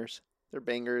bangers.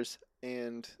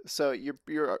 And so you're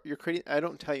creating. I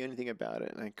don't tell you anything about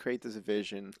it, and I create this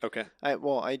vision. Okay.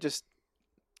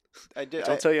 I did.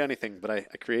 Don't tell you anything, but I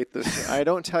create this. I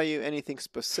don't tell you anything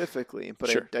specifically, but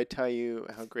Sure. I tell you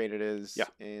how great it is, Yeah.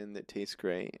 and it tastes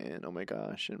great, and oh my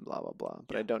gosh, and blah blah blah.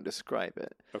 But I Yeah. don't describe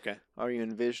it. Okay. Are you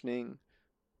envisioning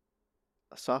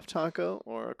a soft taco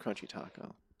or a crunchy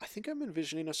taco? I think I'm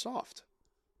envisioning a soft.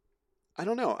 I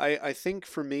don't know. I think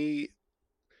for me,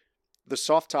 the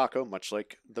soft taco, much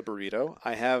like the burrito,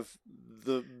 I have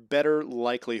the better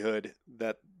likelihood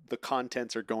that the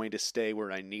contents are going to stay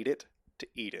where I need it to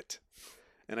eat it.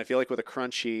 And I feel like with a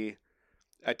crunchy,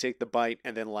 I take the bite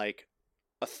and then like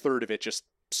a third of it just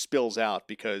spills out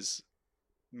because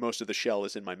most of the shell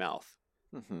is in my mouth.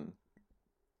 Mm-hmm.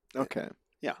 Okay.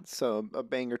 Yeah. So a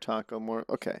banger taco more.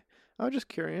 Okay. I was just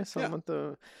curious Yeah. on what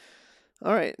the.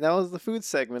 All right, that was the food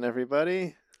segment,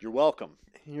 everybody. You're welcome.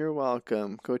 You're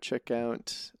welcome. Go check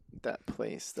out that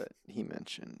place that he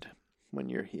mentioned when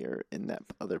you're here in that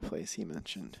other place he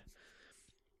mentioned.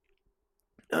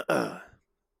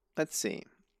 Let's see.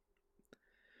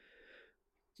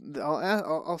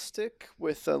 I'll stick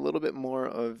with a little bit more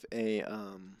of a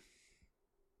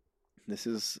this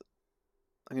is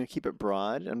I'm going to keep it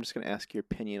broad. I'm just going to ask your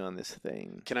opinion on this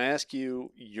thing. Can I ask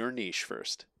you your niche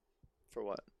first? For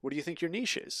what? What do you think your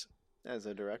niche is? As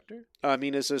a director? I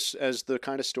mean, as the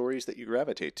kind of stories that you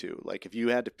gravitate to. Like, if you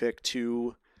had to pick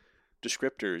 2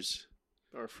 descriptors,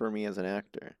 Or for me as an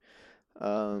actor?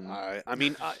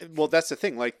 well, that's the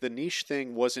thing. Like, the niche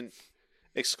thing wasn't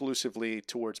exclusively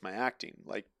towards my acting.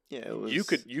 Like, Yeah, it was.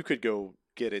 you could go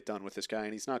get it done with this guy,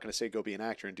 and he's not going to say go be an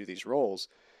actor and do these roles.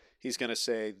 He's going to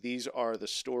say these are the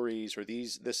stories, or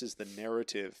this is the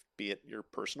narrative. Be it your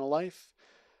personal life,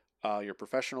 your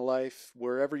professional life,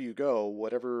 wherever you go,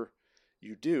 whatever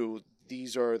you do,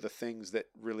 these are the things that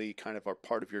really kind of are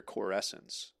part of your core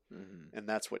essence. Mhm. And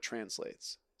that's what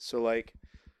translates. So, like,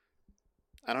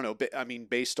 I don't know. I mean,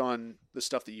 based on the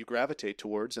stuff that you gravitate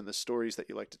towards and the stories that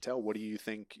you like to tell, what do you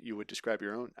think you would describe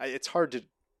your own? It's hard to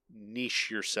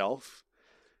niche yourself.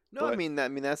 No, I But- mean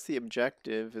that's the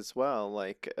objective as well.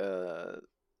 Like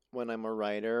when I'm a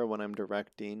writer, when I'm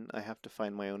directing, I have to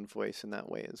find my own voice in that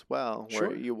way as well. Sure.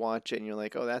 Where you watch it and you're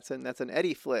like, oh, that's an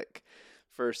Eddie flick,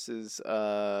 versus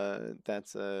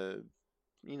that's a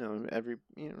every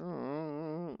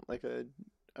like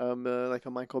a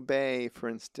Michael Bay, for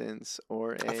instance,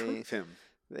 or I've heard a of him.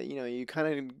 that you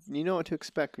kind of know what to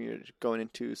expect when you're going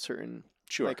into certain,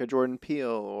 Sure. like a Jordan Peele,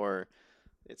 or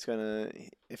it's gonna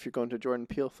if you're going to a Jordan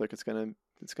Peele flick, it's gonna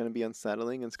be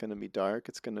unsettling. It's gonna be dark.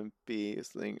 It's gonna be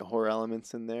like horror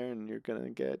elements in there, and you're gonna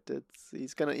get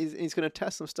he's gonna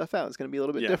test some stuff out. It's gonna be a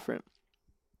little bit Yeah. different.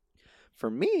 For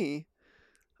me,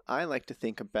 I like to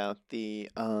think about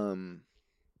and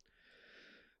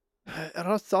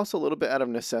it's also a little bit out of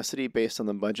necessity based on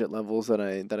the budget levels that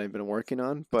I've been working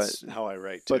on, That's how I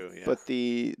write but too. Yeah. but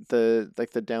the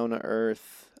like the down to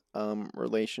earth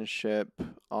relationship,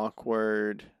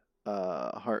 awkward,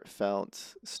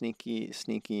 heartfelt, sneaky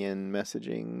and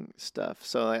messaging stuff.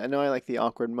 So I know I like the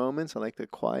awkward moments. I like the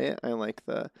quiet. I like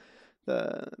the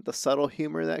subtle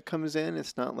humor that comes in.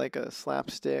 It's not like a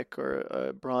slapstick or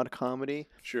a broad comedy.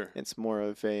 Sure. It's more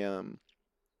of a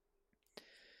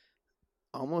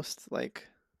almost like,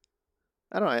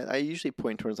 I don't know. I usually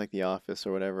point towards like The Office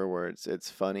or whatever, where it's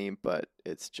funny, but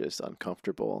it's just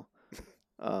uncomfortable.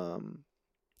 Um,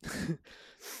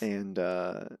 and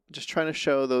just trying to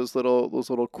show those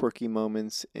little quirky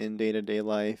moments in day to day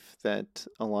life that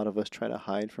a lot of us try to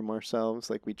hide from ourselves.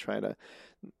 Like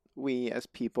we as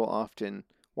people often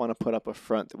want to put up a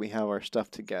front that we have our stuff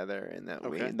together and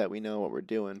Okay. that we know what we're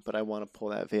doing. But I want to pull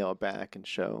that veil back and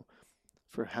show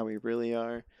for how we really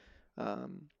are.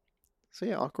 Um, so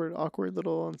yeah, awkward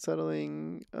little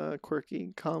unsettling,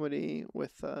 quirky comedy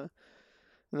with, and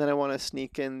then I want to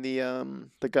sneak in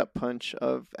the gut punch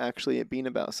of actually it being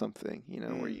about something,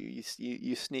 where Mm.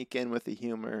 you sneak in with the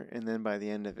humor, and then by the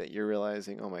end of it, you're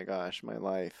realizing, oh my gosh, my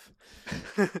life,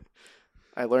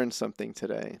 I learned something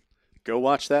today. Go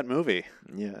watch that movie.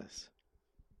 Yes,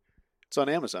 It's on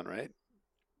Amazon, right?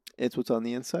 it's What's on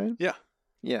the Inside. Yeah.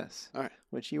 Yes, All right.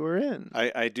 which you were in.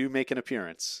 I do make an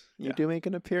appearance. You Yeah. do make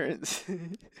an appearance.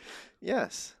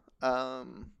 Yes.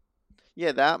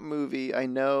 Yeah, that movie, I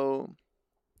know.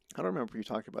 I don't remember you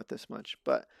talking about this much,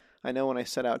 but I know when I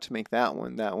set out to make that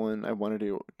one I wanted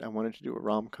to do a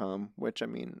rom-com, which, I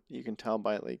mean, you can tell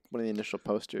by like one of the initial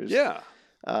posters. Yeah.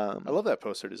 Um, I love that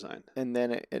poster design. and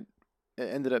then it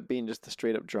ended up being just a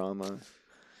straight up drama.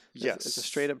 Yes. It's a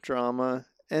straight up drama,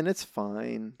 and it's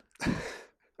fine.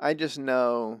 I just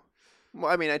know.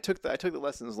 Well, I mean, I took the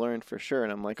lessons learned for sure,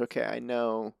 and I'm like, okay, I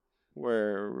know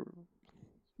where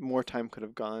more time could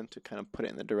have gone to kind of put it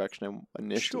in the direction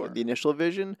Sure. the initial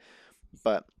vision,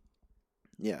 but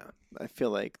yeah, I feel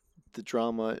like the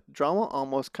drama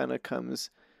almost kind of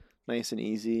comes nice and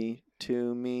easy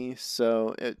to me,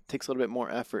 so it takes a little bit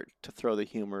more effort to throw the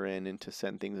humor in and to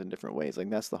send things in different ways. Like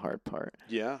that's the hard part.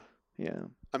 Yeah. Yeah.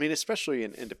 I mean, especially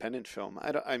in independent film.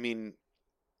 I mean,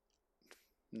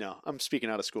 no, I'm speaking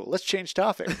out of school. Let's change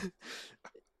topic.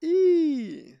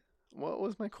 What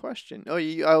was my question? Oh,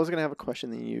 I was gonna have a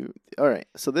question. Then you. All right.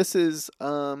 So this is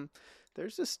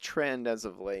there's this trend as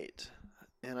of late,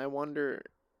 and I wonder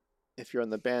if you're on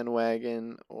the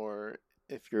bandwagon or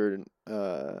if you're.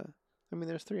 I mean,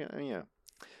 there's three. I mean, yeah.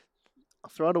 I'll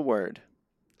throw out a word.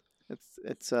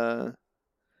 It's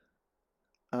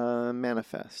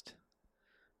manifest,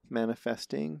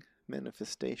 manifesting,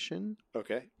 manifestation.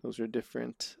 Okay. Those are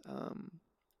different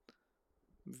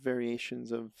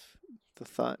variations of the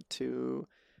thought to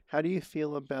how do you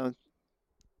feel about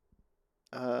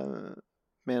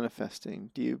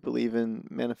manifesting? Do you believe in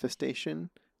manifestation?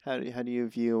 How do you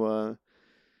view I'm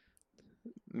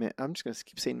just gonna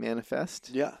keep saying manifest.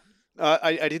 Yeah.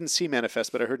 I didn't see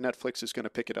Manifest, but I heard Netflix is going to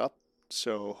pick it up.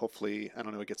 So hopefully, I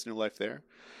don't know, it gets new life there.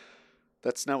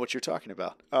 That's not what you're talking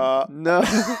about. No.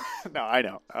 No, I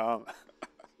know.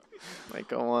 Like,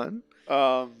 go on.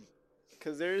 Um,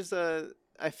 Because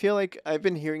I feel like I've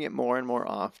been hearing it more and more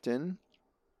often,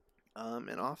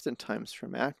 and oftentimes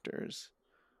from actors.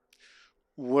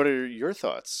 what are your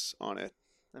thoughts on it?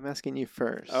 I'm asking you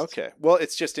first. Okay. Well,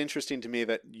 it's just interesting to me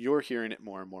that you're hearing it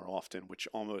more and more often, which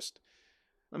almost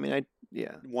I mean,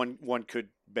 yeah. one could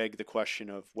beg the question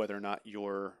of whether or not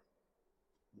you're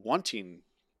wanting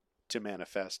to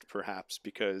manifest, perhaps,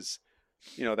 because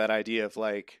that idea of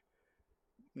like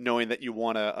knowing that you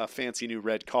want a fancy new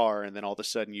red car, and then all of a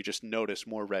sudden you just notice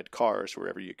more red cars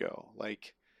wherever you go.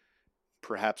 Like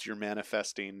perhaps you're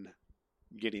manifesting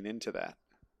getting into that.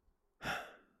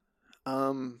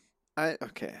 I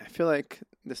feel like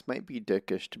this might be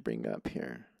dickish to bring up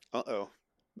here. Uh-oh.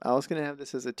 I was gonna have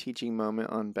this as a teaching moment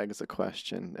on Begs a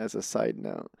Question as a side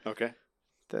note. Okay.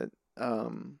 That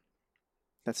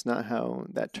that's not how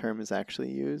that term is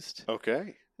actually used.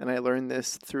 Okay. and I learned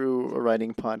this through a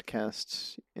writing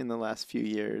podcast in the last few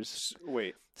years.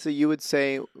 Wait. So you would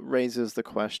say raises the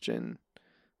question,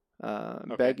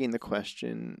 Okay. begging the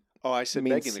question. Oh, I said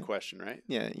means, begging the question, right?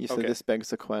 Yeah, you said Okay. this begs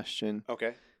the question.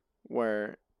 Okay.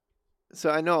 Where, so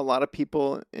I know a lot of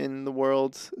people in the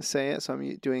world say it, so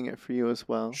I'm doing it for you as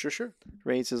well. Sure.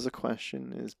 Raises a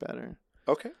question is better.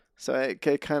 Okay. So I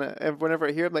kind of, whenever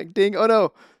I hear it, I'm like, ding, oh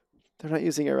no, they're not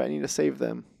using it right. I need to save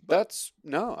them.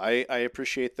 I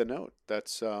appreciate the note.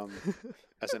 That's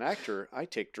as an actor, I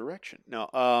take direction. No,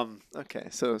 Okay,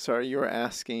 so sorry, you were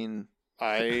asking.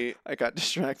 I I got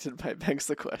distracted by begs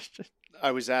the question.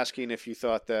 I was asking if you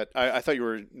thought that I thought you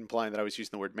were implying that I was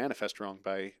using the word manifest wrong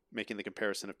by making the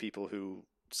comparison of people who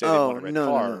say they want a red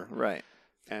car, no, right?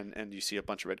 And you see a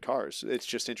bunch of red cars. It's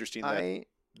just interesting that I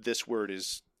this word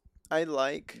is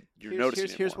like. You're noticing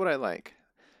it Here's more. what I like.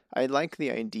 I like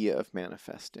the idea of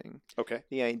manifesting. okay.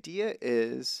 The idea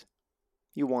is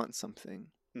you want something,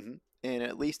 Mhm. and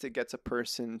at least it gets a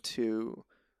person to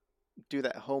do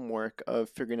that homework of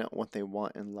figuring out what they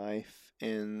want in life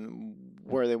and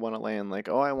where they want to land. Like,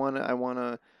 oh, I want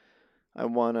to,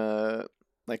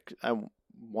 like, I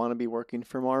want to be working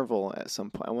for Marvel at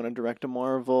some point. I want to direct a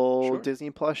Marvel Sure. Disney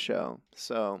Plus show.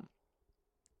 So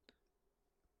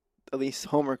at least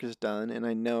homework is done, and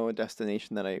I know a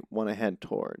destination that I want to head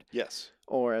toward. Yes.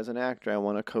 Or as an actor, I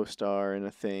want to co-star in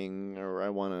a thing, or I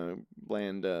want to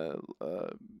land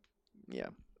yeah,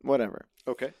 whatever.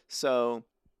 Okay. So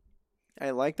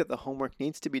I like that the homework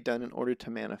needs to be done in order to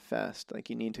manifest. Like,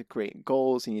 you need to create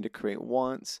goals, you need to create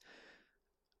wants.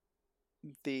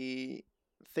 The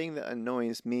thing that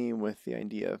annoys me with the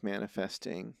idea of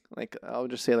manifesting, like, I'll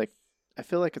just say, like, I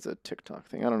feel like it's a TikTok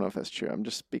thing. I don't know if that's true. I'm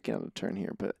just speaking out of turn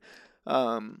here, but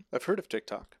I've heard of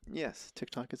TikTok. yes,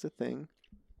 TikTok is a thing.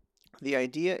 The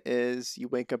idea is you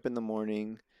wake up in the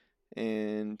morning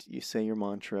and you say your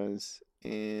mantras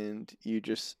and you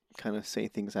just kind of say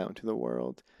things out into the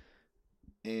world.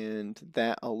 And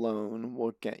that alone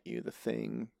will get you the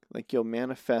thing. Like, you'll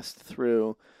manifest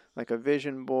through like a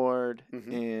vision board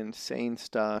Mhm. and saying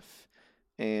stuff.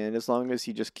 And as long as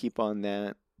you just keep on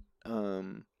that,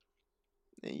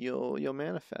 you'll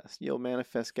manifest. You'll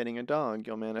manifest getting a dog.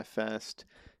 You'll manifest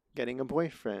getting a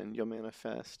boyfriend. You'll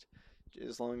manifest,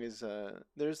 as long as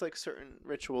there's like certain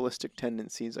ritualistic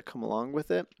tendencies that come along with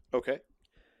it. Okay.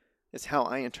 It's how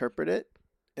I interpret it,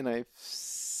 and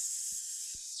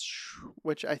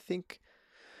which I think.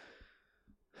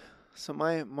 So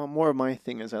more of my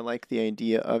thing is I like the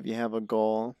idea of you have a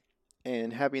goal,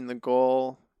 and having the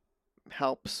goal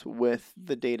helps with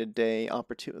the day-to-day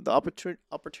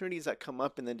opportunities that come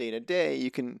up in the day-to-day. You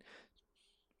can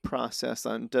process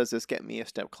on, does this get me a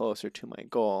step closer to my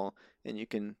goal? And you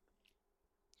can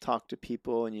talk to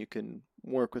people and you can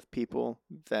work with people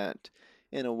that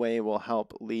in a way will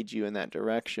help lead you in that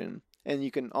direction. And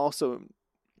you can also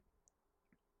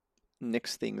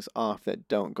nix things off that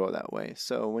don't go that way.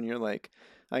 So when you're like,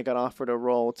 I got offered a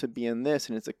role to be in this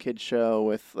and it's a kid show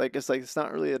with it's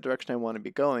not really the direction I want to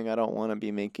be going. I don't want to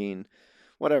be making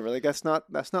whatever. Like, that's not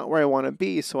where I want to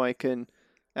be, so I can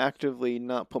actively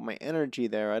not put my energy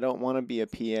there. I don't want to be a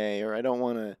PA, or I don't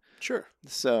want to. Sure.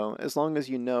 So as long as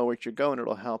you know where you're going,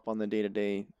 it'll help on the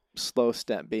day-to-day slow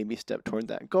step, baby step toward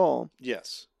that goal.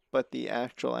 Yes. But the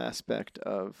actual aspect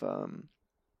of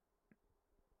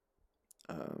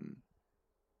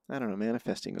I don't know,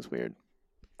 manifesting is weird.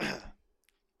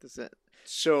 Does it?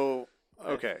 So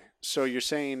okay. So you're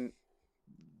saying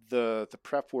the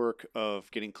prep work of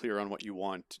getting clear on what you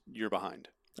want, you're behind.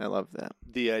 I love that.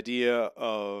 The idea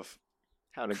of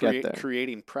How to get there.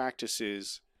 creating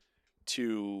practices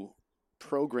to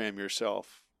program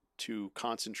yourself to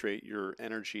concentrate your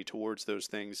energy towards those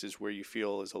things is where you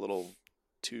feel is a little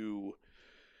too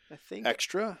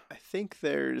extra. I think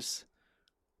there's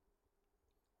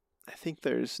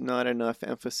not enough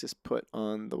emphasis put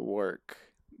on the work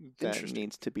that Interesting.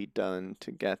 needs to be done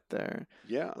to get there.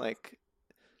 Yeah. Like,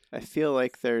 I feel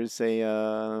like there's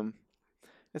a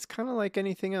it's kind of like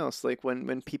anything else. Like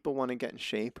when people want to get in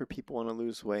shape, or people want to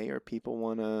lose weight, or people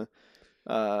want to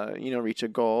reach a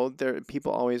goal,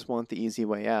 people always want the easy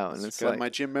way out. And it's got like, my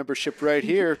gym membership right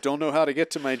here. Don't know how to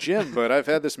get to my gym, but I've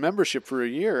had this membership for a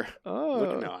year.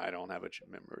 oh, No, I don't have a gym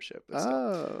membership.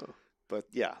 oh, But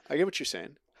yeah, I get what you're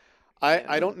saying. Yeah.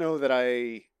 I don't know that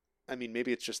I mean,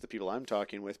 maybe it's just the people I'm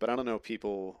talking with, but I don't know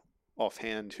people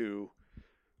offhand who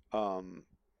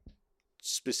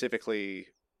specifically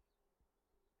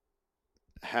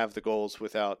have the goals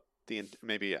without the,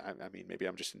 maybe, I mean, maybe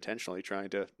I'm just intentionally trying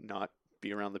to not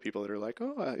be around the people that are like,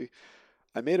 oh,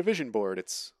 I made a vision board.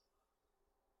 It's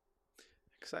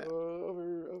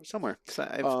over somewhere.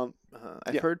 I've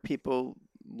Yeah. heard people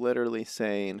literally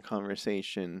say in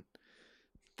conversation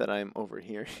that I'm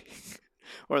overhearing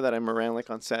or that I'm around like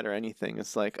on set or anything.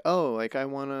 It's like, oh, like I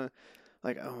want to,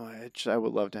 like, oh, I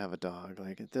would love to have a dog.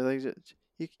 Like, they're like,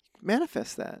 you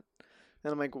manifest that.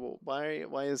 And I'm like, well, why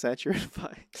is that your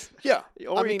advice? Yeah, I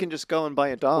Or you mean, can just go and buy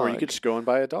a or you dog. could just go and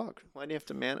buy a dog. Why do you have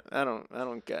to I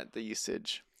don't get the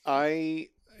usage. I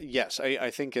yes, I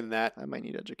think in that I might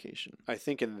need education. I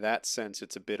think in that sense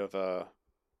it's a bit of a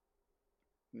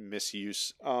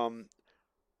misuse. I'm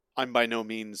by no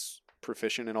means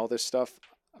proficient in all this stuff,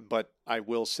 but I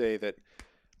will say that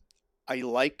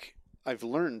I've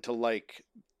learned to like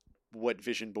what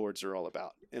vision boards are all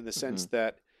about in the sense Mm-hmm.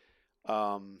 that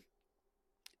um,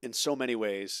 in so many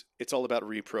ways it's all about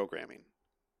reprogramming.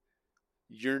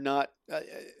 You're not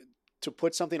to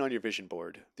put something on your vision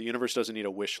board. The universe doesn't need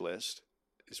a wish list.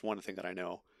 Is one thing that I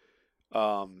know.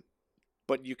 Um,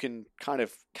 but you can kind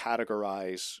of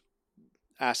categorize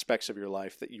aspects of your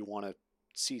life that you want to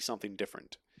see something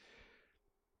different.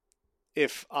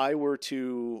 If I were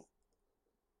to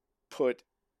put,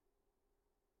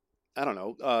 I don't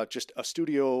know, just a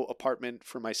studio apartment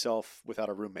for myself without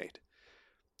a roommate,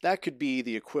 that could be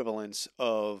the equivalence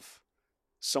of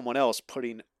someone else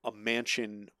putting a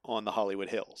mansion on the Hollywood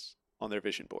Hills on their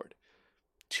vision board.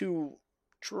 Two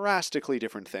drastically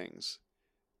different things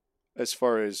as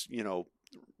far as,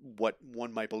 what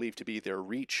one might believe to be their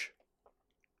reach.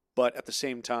 But at the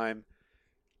same time,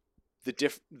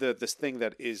 this thing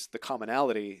that is the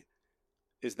commonality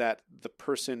is that the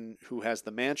person who has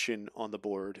the mansion on the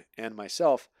board and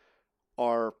myself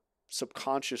are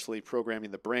subconsciously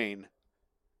programming the brain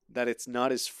that it's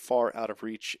not as far out of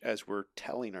reach as we're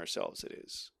telling ourselves it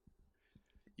is.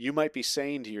 You might be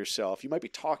saying to yourself, you might be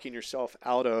talking yourself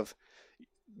out of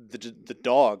the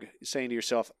dog, saying to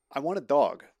yourself, I want a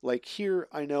dog. Like here,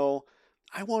 I know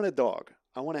I want a dog.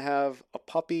 I want to have a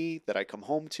puppy that I come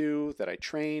home to, that I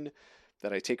train,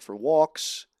 that I take for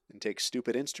walks and take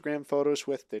stupid Instagram photos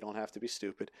with. They don't have to be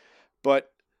stupid.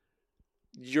 But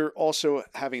you're also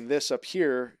having this up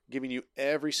here giving you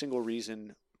every single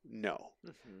reason no.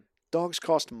 Mm-hmm. Dogs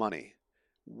cost money.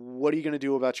 What are you going to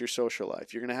do about your social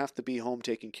life? You're going to have to be home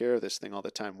taking care of this thing all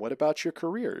the time. What about your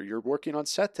career? You're working on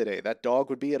set today. That dog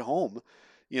would be at home.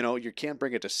 You can't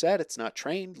bring it to set. It's not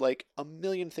trained. Like a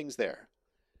million things there.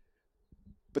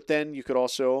 But then you could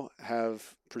also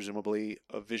have presumably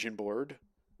a vision board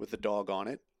with the dog on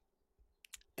it.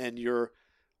 And you're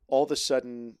all of a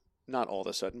sudden, not all of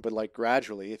a sudden, but like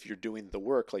gradually, if you're doing the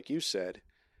work, like you said,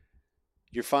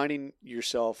 you're finding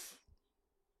yourself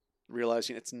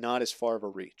realizing it's not as far of a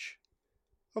reach.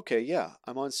 Okay, yeah,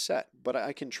 I'm on set, but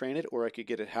I can train it or I could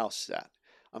get it house sat.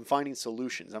 I'm finding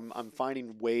solutions. I'm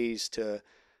finding ways to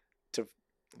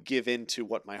give in to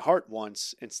what my heart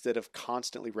wants instead of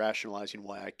constantly rationalizing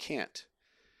why I can't.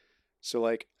 So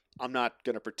like I'm not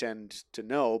going to pretend to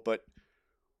know, but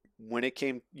when it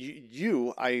came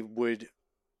you I would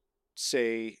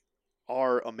say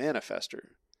are a manifester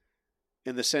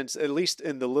in the sense, at least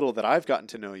in the little that I've gotten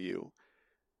to know you.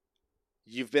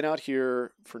 You've been out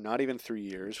here for not even 3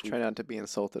 years. Try not to be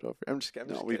insulted over. I'm just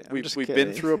No, kidding. we've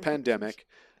been through a pandemic,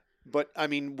 but I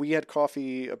mean, we had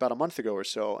coffee about a month ago or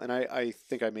so, and I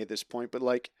think I made this point, but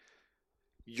like,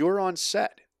 you're on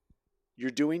set, you're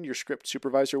doing your script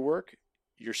supervisor work,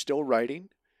 you're still writing,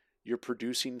 you're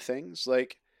producing things.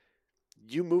 Like,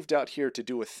 you moved out here to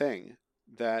do a thing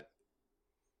that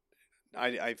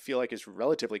I feel like is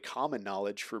relatively common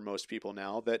knowledge for most people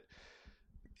now that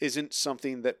isn't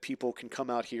something that people can come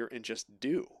out here and just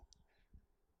do.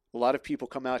 A lot of people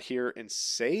come out here and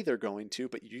say they're going to,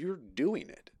 but you're doing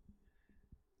it.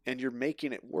 And you're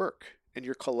making it work. And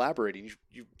you're collaborating.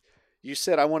 You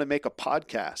said, I want to make a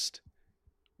podcast.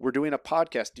 We're doing a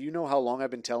podcast. Do you know how long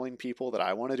I've been telling people that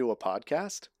I want to do a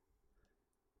podcast?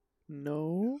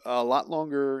 No. A lot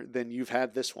longer than you've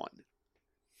had this one.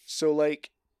 So,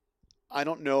 like, I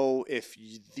don't know if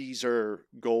these are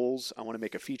goals. I want to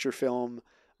make a feature film.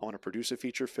 I want to produce a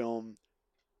feature film.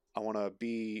 I want to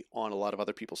be on a lot of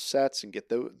other people's sets and get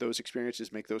those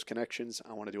experiences, make those connections.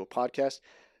 I want to do a podcast.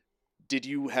 Did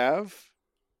you have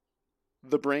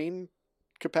the brain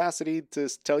capacity to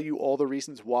tell you all the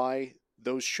reasons why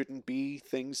those shouldn't be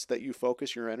things that you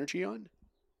focus your energy on?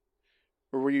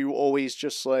 Or were you always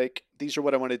just like, these are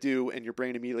what I want to do, and your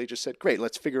brain immediately just said, great,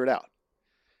 let's figure it out?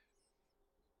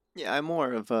 Yeah, I'm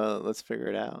more of let's figure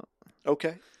it out.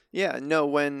 Okay. Yeah, no,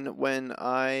 when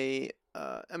I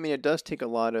mean, it does take a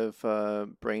lot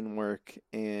of brain work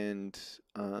and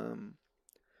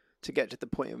to get to the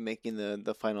point of making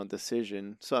the final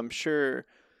decision. So I'm sure.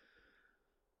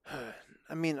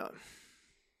 I mean,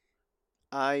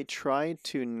 I try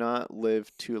to not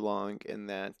live too long in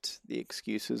the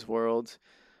excuses world.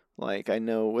 Like I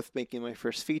know with making my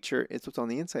first feature, it's what's on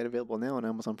the inside available now on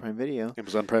Amazon Prime Video.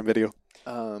 Amazon Prime Video.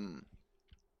 Um,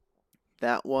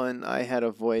 that one I had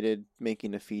avoided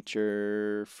making a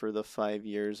feature for the 5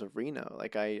 years of Reno.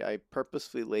 Like I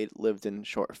purposefully lived in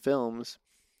short films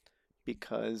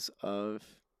because of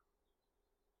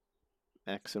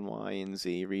X and Y and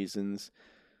Z reasons,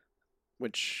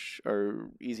 which are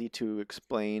easy to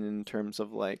explain in terms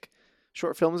of like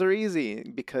short films are easy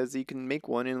because you can make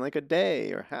one in like a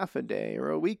day or half a day or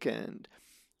a weekend.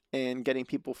 And getting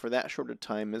people for that short of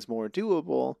time is more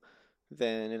doable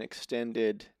than an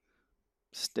extended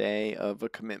stay of a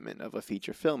commitment of a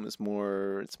feature film. It's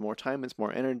more time, it's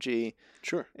more energy,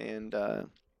 Sure. and I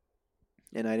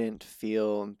didn't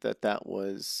feel that that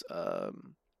was a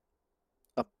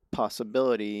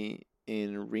possibility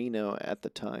in Reno at the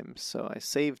time, so I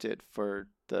saved it for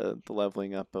the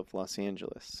leveling up of Los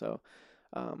Angeles. So,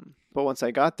 but once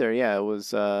I got there, yeah, it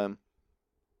was yeah,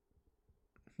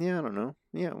 I don't know.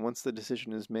 Yeah, once the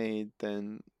decision is made,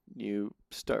 then you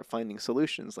start finding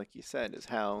solutions, like you said, is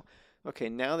how, okay,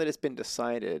 now that it's been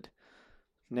decided,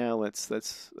 now let's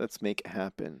make it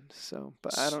happen. So,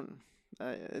 but I don't,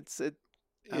 it's it,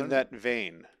 I In don't know. that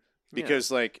vein, Yeah,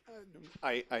 because like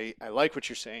I like what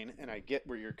you're saying, and I get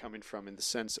where you're coming from in the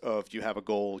sense of you have a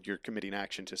goal, you're committing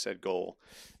action to said goal,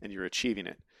 and you're achieving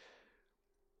it.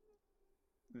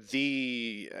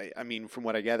 I mean, from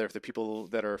what I gather, if the people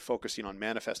that are focusing on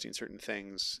manifesting certain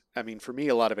things, I mean, for me,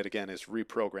 a lot of it again is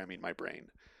reprogramming my brain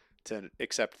to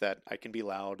accept that I can be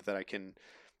loud, that I can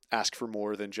ask for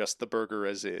more than just the burger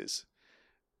as is,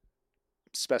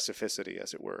 specificity,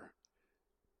 as it were.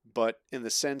 But in the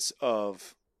sense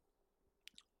of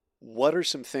what are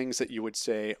some things that you would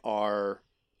say are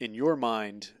in your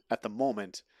mind at the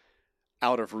moment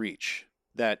out of reach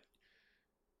that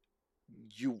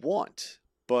you want,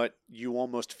 but you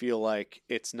almost feel like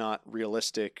it's not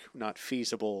realistic, not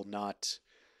feasible, not.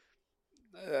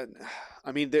 Uh,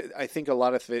 I mean, I think a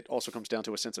lot of it also comes down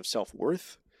to a sense of self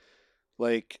worth.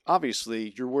 Like,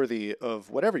 obviously, you're worthy of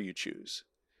whatever you choose.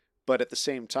 But at the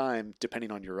same time,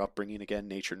 depending on your upbringing, again,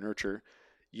 nature, nurture,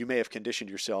 you may have conditioned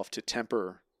yourself to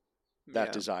temper that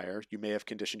yeah. desire. You may have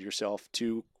conditioned yourself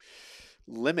to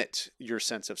limit your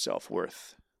sense of self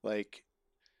worth. Like,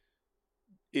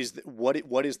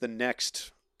 what is the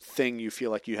next thing you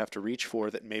feel like you have to reach for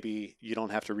that maybe you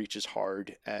don't have to reach as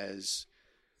hard as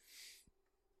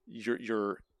your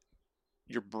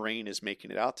your brain is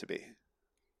making it out to be?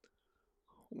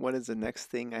 What is the next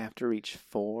thing I have to reach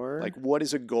for? Like, what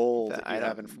is a goal That that I you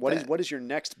have in don't that what is your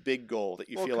next big goal that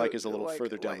you well, feel like is a little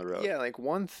further down the road? yeah, like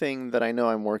one thing that I know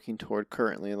I'm working toward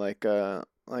currently, like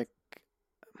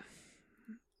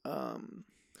um,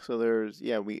 so there's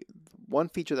yeah we one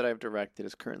feature that I've directed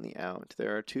is currently out.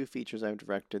 There are two features I've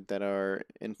directed that are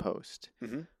in post.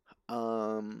 Mm-hmm.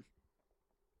 Um,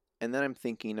 and then I'm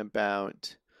thinking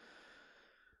about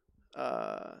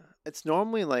uh, it's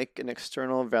normally like an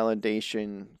external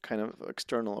validation, kind of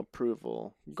external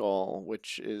approval goal,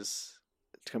 which is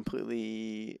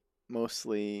completely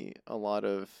mostly a lot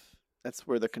of that's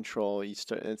where the control you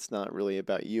start. It's not really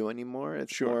about you anymore.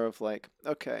 It's Sure. more of like,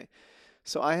 okay,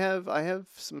 so I have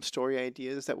some story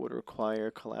ideas that would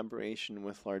require collaboration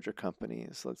with larger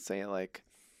companies. Let's say like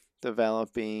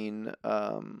developing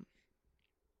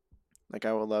like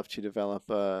I would love to develop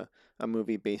a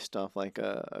movie based off like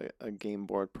a game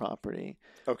board property,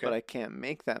 but Okay. I can't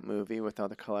make that movie without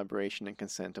the collaboration and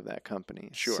consent of that company.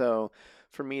 Sure. So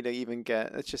for me to even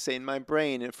get, let's just say in my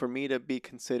brain, and for me to be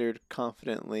considered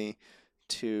confidently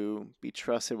to be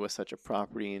trusted with such a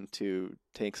property and to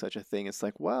take such a thing, it's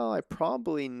like, well, I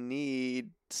probably need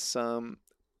some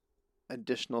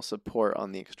additional support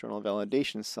on the external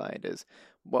validation side is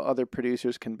what other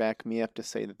producers can back me up to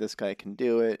say that this guy can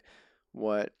do it,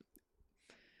 what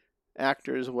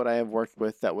actors would I have worked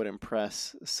with that would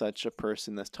impress such a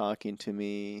person that's talking to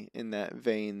me in that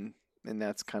vein, and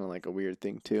that's kind of like a weird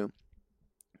thing too.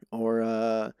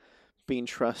 Or being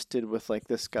trusted with like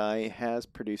this guy has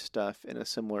produced stuff in a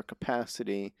similar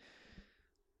capacity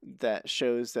that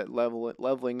shows that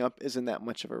leveling up isn't that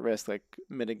much of a risk, like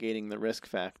mitigating the risk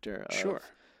factor Sure.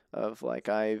 of like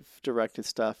I've directed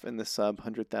stuff in the sub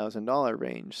 $100,000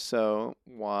 range, so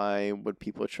why would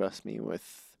people trust me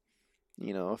with a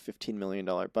 $15 million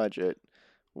budget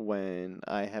when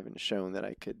I haven't shown that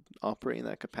I could operate in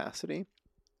that capacity?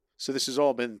 So this has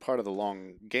all been part of the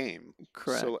long game. So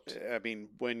Correct. I mean,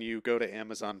 when you go to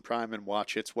Amazon Prime and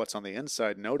watch It's What's on the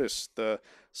Inside, notice the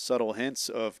subtle hints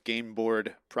of game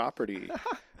board property.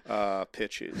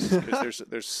 pitches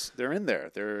because they're in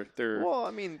there. They're Well,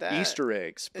 I mean that Easter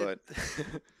eggs, it, but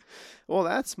well,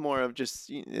 that's more of just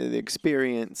the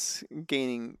experience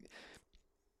gaining.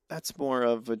 That's more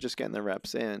of just getting the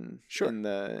reps sure. in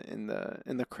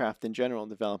the craft in general,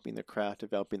 developing the craft,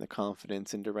 developing the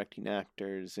confidence in directing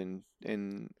actors and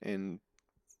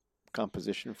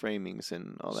composition framings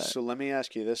and all that. So let me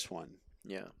ask you this one: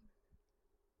 Yeah.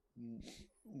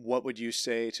 what would you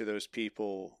say to those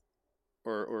people,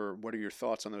 or what are your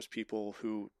thoughts on those people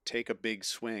who take a big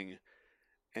swing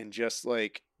and just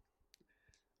like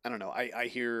I don't know. I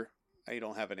hear I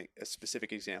don't have a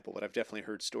specific example, but I've definitely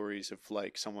heard stories of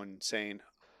like someone saying,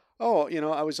 "Oh,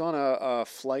 I was on a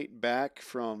flight back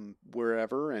from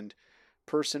wherever, and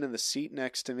person in the seat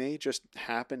next to me just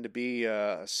happened to be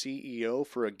a CEO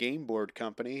for a game board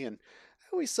company, and I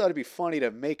always thought it'd be funny to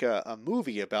make a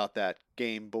movie about that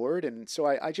game board, and so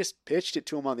I just pitched it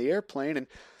to him on the airplane, and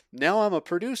now I'm a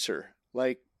producer."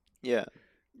 Like, Yeah.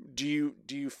 do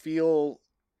you feel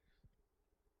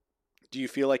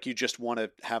like you just want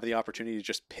to have the opportunity to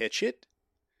just pitch it?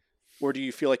 Or do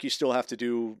you feel like you still have to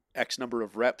do X number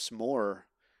of reps more,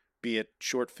 be it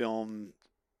short film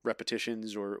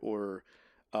repetitions or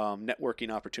networking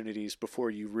opportunities before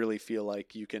you really feel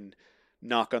like you can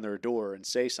knock on their door and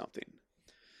say something?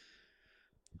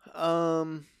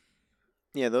 Um.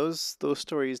 Yeah, those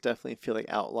stories definitely feel like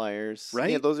outliers. Yeah,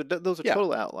 Right? those are Yeah.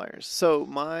 total outliers. So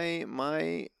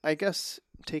my I guess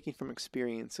taking from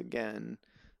experience again,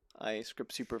 I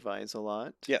script supervise a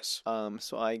lot. Yes.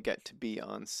 So I get to be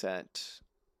on set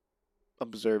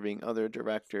observing other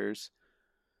directors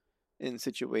in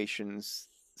situations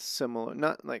similar,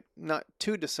 not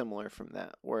too dissimilar from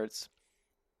that, where it's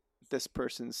this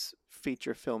person's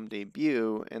feature film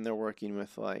debut and they're working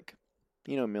with like,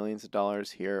 millions of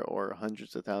dollars here or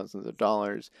hundreds of thousands of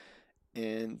dollars,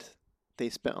 and they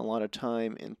spent a lot of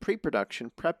time in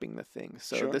pre-production prepping the thing.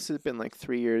 So Sure. this has been like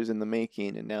 3 years in the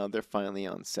making, and now they're finally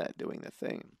on set doing the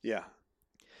thing. Yeah.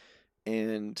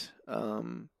 And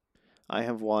I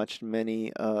have watched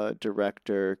many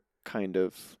director kind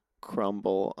of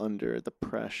crumble under the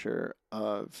pressure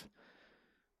of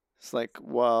it's like,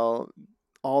 well,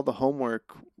 all the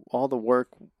homework, all the work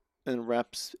and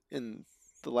reps in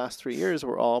the last 3 years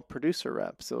were all producer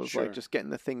reps. So it was like Sure. just getting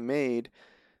the thing made,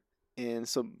 and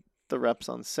so the reps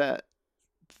on set,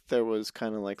 there was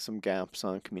kind of like some gaps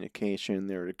on communication.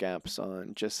 There were gaps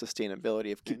on just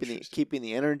sustainability of Interesting. keeping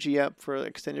the energy up for an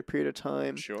extended period of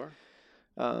time. Sure.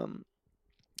 Um,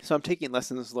 so I'm taking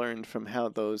lessons learned from how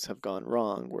those have gone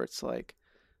wrong, where it's like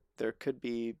there could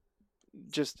be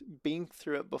just being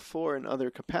through it before in other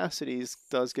capacities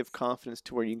does give confidence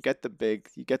to where you get the big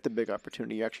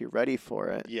opportunity. You're actually ready for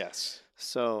it. Yes.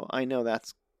 So I know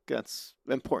that's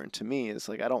important to me. Is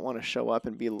like I don't want to show up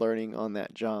and be learning on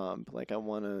that job. Like I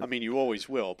want I to. mean, you always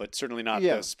will, but certainly not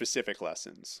Yeah, the specific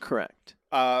lessons. correct.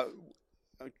 Uh,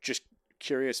 just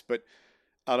curious, but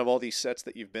out of all these sets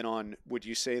that you've been on, would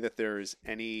you say that there is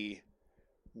any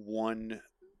one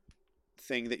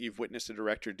thing that you've witnessed a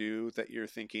director do that you're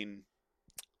thinking,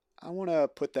 I want to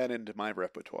put that into my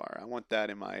repertoire. I want that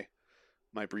in my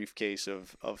briefcase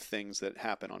of things that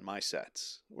happen on my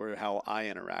sets or how I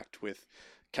interact with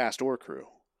cast or crew.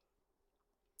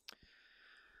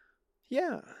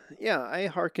 Yeah, yeah. I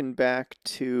harken back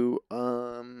to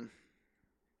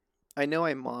I know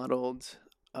I modeled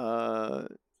uh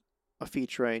a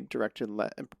feature I directed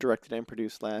and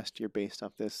produced last year based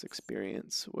off this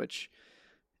experience, which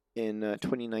in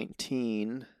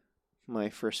 2019, my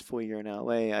first full year in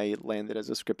LA, I landed as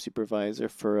a script supervisor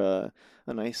for a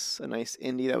nice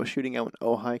indie that was shooting out in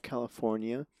Ojai,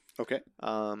 California. Okay.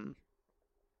 Um,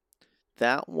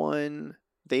 that one,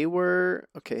 they were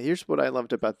okay. Here's what I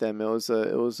loved about them. It was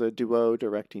a duo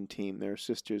directing team. They're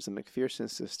sisters, the McPherson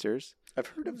sisters, I've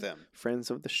heard of them. friends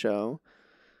of the show.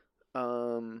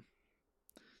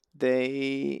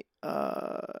 They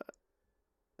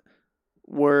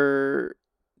were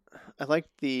I like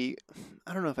the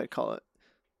I don't know if I'd call it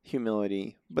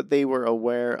humility, but they were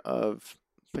aware of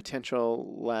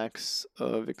potential lacks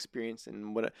of experience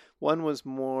in what one was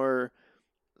more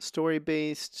story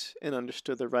based and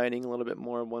understood the writing a little bit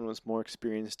more. One was more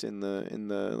experienced in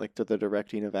the like the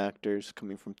directing of actors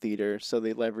coming from theater, so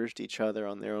they leveraged each other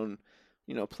on their own,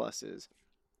 pluses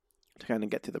to kind of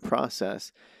get through the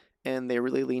process. And they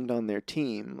really leaned on their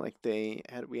team. Like we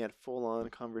had full on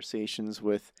conversations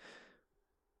with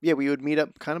yeah, we would meet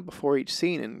up kind of before each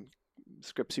scene and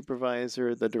script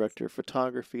supervisor, the director of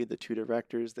photography, the two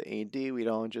directors, the AD, we'd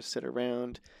all just sit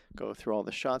around, go through all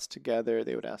the shots together.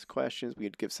 They would ask questions,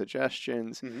 we'd give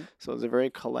suggestions. Mm-hmm. So it was a very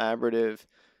collaborative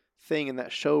thing, and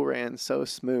that show ran so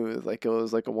smooth. Like it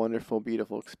was like a wonderful,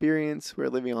 beautiful experience. We were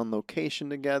living on location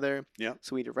together. Yeah.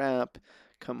 So we'd wrap,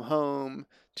 come home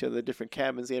to the different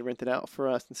cabins they had rented out for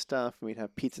us and stuff. And we'd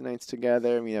have pizza nights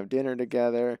together, and we'd have dinner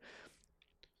together.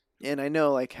 And I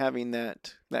know like having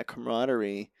that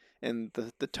camaraderie and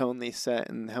the tone they set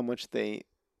and how much they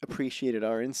appreciated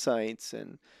our insights,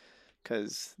 and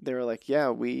because they were like, yeah,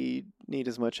 we need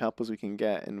as much help as we can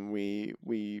get, and we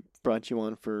brought you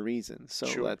on for a reason, so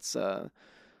Sure.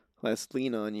 let's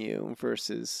lean on you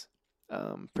versus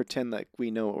pretend like we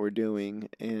know what we're doing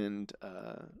and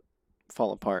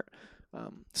fall apart.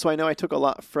 So I know I took a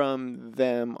lot from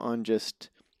them on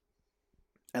just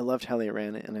I loved how they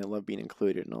ran it, and I love being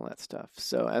included and all that stuff.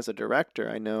 So as a director,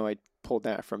 I know I pulled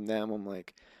that from them. I'm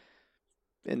like,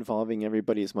 involving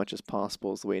everybody as much as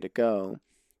possible is the way to go.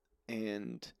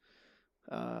 And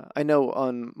I know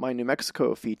on my New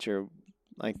Mexico feature,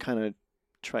 I kind of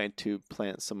tried to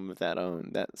plant some of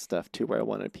that stuff too, where I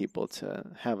wanted people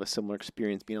to have a similar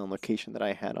experience being on location that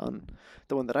I had on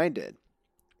the one that I did.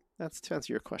 That's to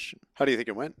answer your question. How do you think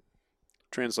it went?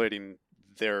 Translating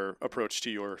their approach to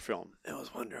your film. It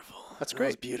was wonderful. That's It great.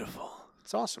 was beautiful.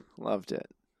 It's awesome. Loved it.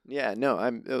 Yeah, no,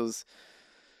 it was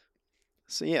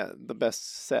so yeah, the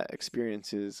best set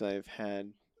experiences I've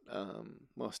had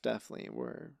most definitely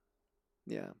were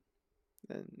yeah.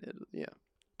 Yeah.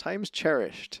 Times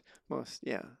cherished. Most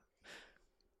yeah.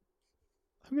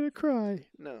 I'm going to cry.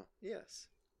 No. Yes.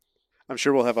 I'm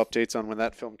sure we'll have updates on when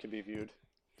that film can be viewed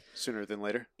sooner than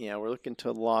later. Yeah, we're looking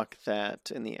to lock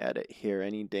that in the edit here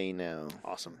any day now.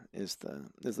 Awesome. Is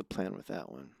the plan with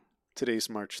that one. Today's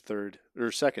March 3rd or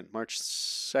 2nd, March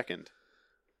 2nd.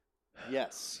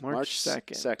 Yes, March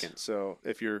 2nd. 2nd. So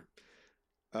if you're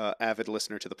avid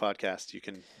listener to the podcast, you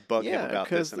can bug him about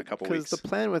this in a couple weeks. Because the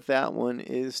plan with that one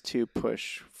is to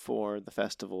push for the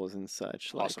festivals and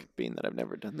such. Like, Awesome. being that I've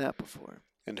never done that before.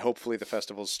 And hopefully the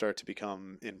festivals start to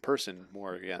become in person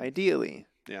more again. Ideally.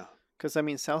 Yeah. Because, I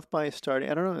mean, South by is starting.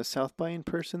 I don't know, is South by in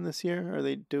person this year? Are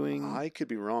they doing... I could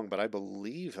be wrong, but I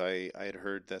believe I had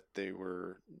heard that they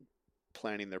were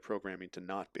planning their programming to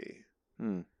not be.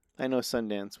 I know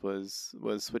Sundance was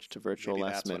switched to virtual Maybe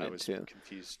last that's minute what I was too.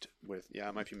 confused with. Yeah,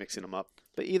 I might be mixing them up.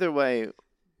 But either way,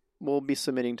 we'll be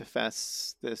submitting to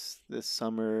fests this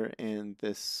summer and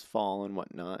this fall and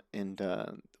whatnot. And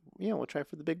yeah, we'll try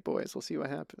for the big boys. We'll see what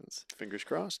happens. Fingers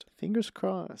crossed. Fingers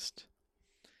crossed.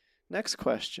 Next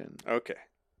question. Okay.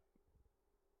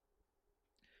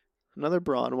 Another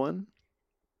broad one,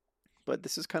 but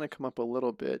this has kind of come up a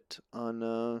little bit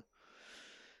on.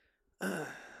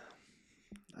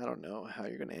 I don't know how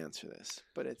you're going to answer this,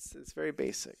 but it's very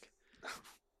basic.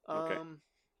 Okay.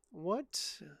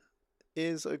 What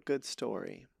is a good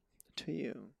story to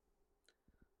you?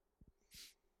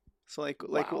 So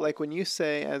Wow. like when you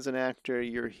say as an actor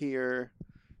you're here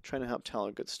trying to help tell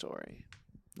a good story.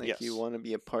 Like Yes. you want to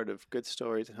be a part of good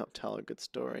stories and help tell a good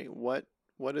story. What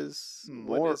is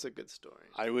More- a good story?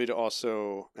 I would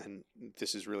also, and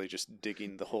this is really just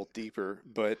digging the hole deeper,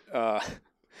 but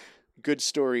good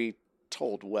story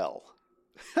told well.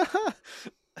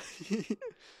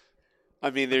 I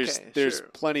mean, there's sure.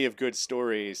 plenty of good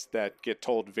stories that get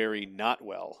told very not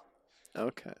well.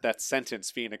 Okay. That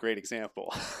sentence being a great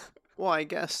example. Well, I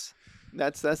guess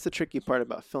that's the tricky part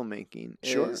about filmmaking.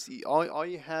 Sure. Is all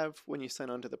you have when you sign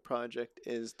on to the project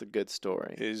is the good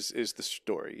story. is the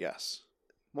story, yes.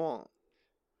 Well,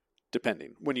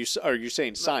 Depending. When you are you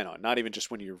saying sign on, not even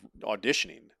just when you're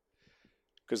auditioning.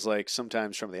 Because like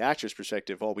sometimes from the actor's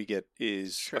perspective, all we get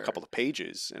is Sure. a couple of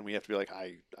pages, and we have to be like,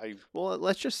 I well,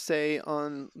 let's just say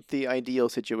on the ideal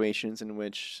situations in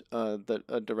which a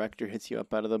director hits you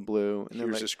up out of the blue, and they're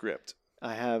here's like, a script.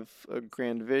 I have a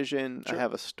grand vision, Sure. I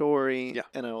have a story, Yeah.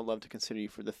 and I would love to consider you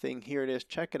for the thing. Here it is,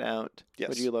 check it out. Yes.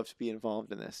 Would you love to be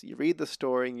involved in this? You read the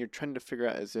story, and you're trying to figure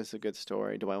out, is this a good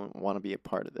story? Do I want to be a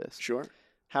part of this? Sure.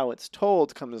 How it's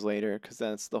told comes later, because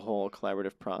that's the whole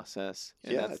collaborative process.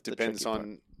 And Yeah, that's it the depends tricky part.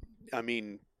 on. I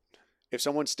mean, if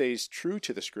someone stays true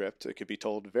to the script, it could be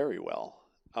told very well.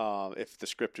 If the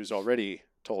script is already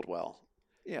told well,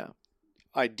 Yeah.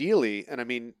 ideally, and I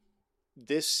mean,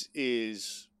 this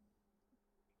is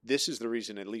the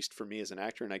reason, at least for me as an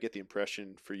actor, and I get the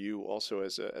impression for you also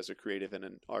as a creative and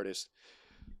an artist,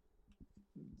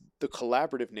 the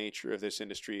collaborative nature of this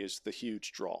industry is the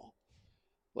huge draw.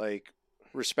 Like,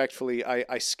 respectfully,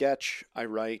 I sketch, I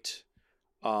write,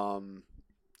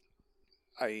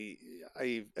 I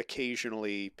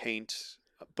occasionally paint,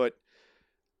 but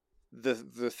the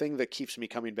thing that keeps me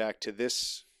coming back to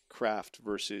this craft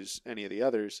versus any of the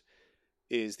others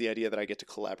is the idea that I get to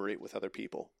collaborate with other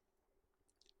people.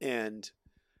 And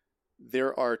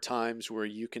there are times where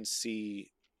you can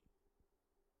see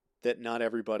that not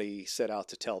everybody set out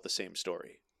to tell the same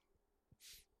story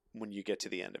when you get to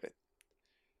the end of it.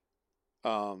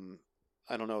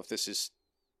 I don't know if this is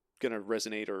going to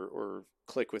resonate or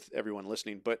click with everyone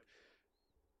listening, but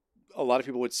a lot of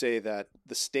people would say that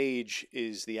the stage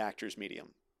is the actor's medium.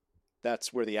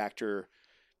 That's where the actor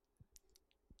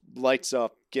lights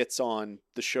up, gets on,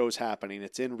 the show's happening,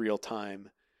 it's in real time.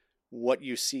 What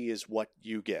you see is what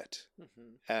you get.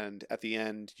 Mm-hmm. And at the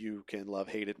end, you can love,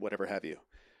 hate it, whatever have you.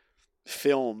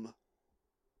 Film,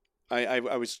 I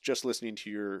was just listening to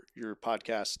your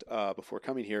podcast before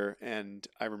coming here, and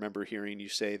I remember hearing you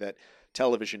say that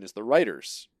television is the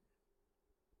writer's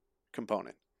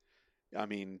component. I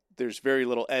mean, there's very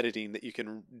little editing that you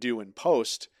can do in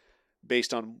post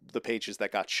based on the pages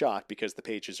that got shot, because the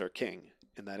pages are king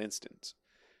in that instance.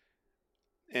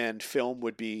 And film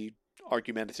would be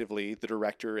argumentatively the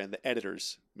director and the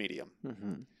editor's medium.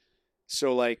 Mm-hmm.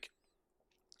 So, like,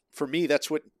 for me, that's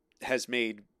what has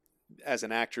made, as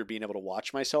an actor, being able to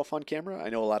watch myself on camera. I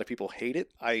know a lot of people hate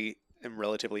it. I am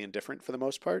relatively indifferent for the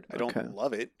most part. I don't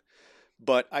love it,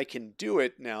 but I can do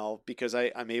it now because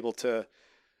I'm able to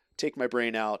take my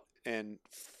brain out and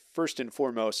first and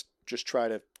foremost just try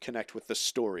to connect with the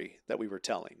story that we were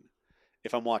telling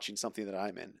if I'm watching something that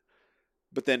I'm in.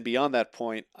 But then beyond that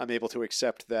point, I'm able to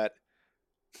accept that,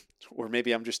 or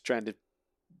maybe I'm just trying to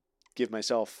give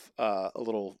myself a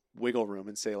little wiggle room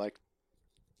and say, like,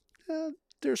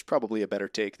 there's probably a better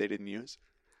take they didn't use.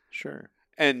 Sure.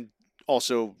 And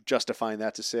also justifying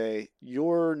that to say,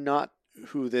 you're not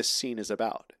who this scene is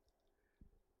about.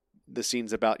 The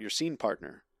scene's about your scene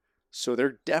partner. So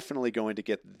they're definitely going to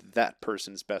get that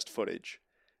person's best footage.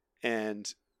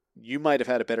 And you might have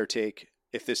had a better take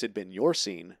if this had been your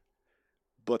scene,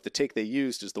 but the take they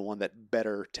used is the one that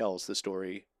better tells the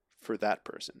story for that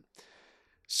person.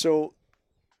 So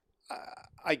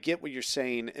I get what you're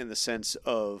saying in the sense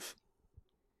of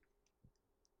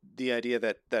the idea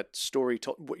that story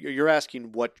you're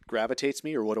asking what gravitates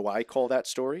me, or what do I call that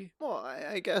story? Well,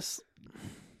 I guess.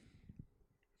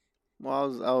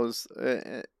 Well, I was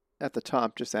at the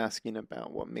top just asking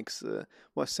about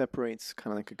what separates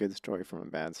kind of like a good story from a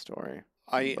bad story.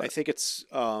 I think it's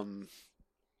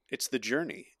the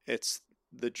journey. It's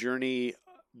the journey,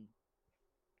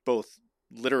 both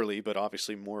literally, but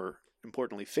obviously more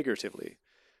importantly, figuratively,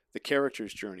 the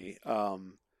character's journey.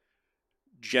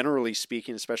 Generally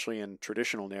speaking, especially in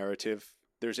traditional narrative,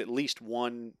 there's at least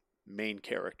one main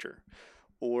character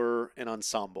or an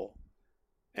ensemble.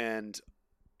 And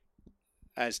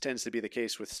as tends to be the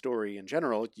case with story in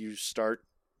general, you start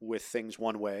with things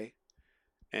one way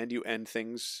and you end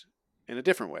things in a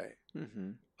different way.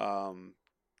 Mm-hmm.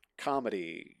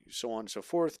 Comedy, so on and so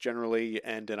forth, generally you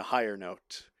end in a higher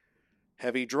note.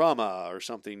 Heavy drama or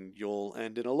something, you'll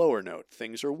end in a lower note.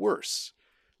 Things are worse.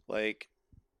 Like,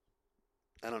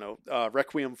 I don't know,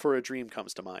 Requiem for a Dream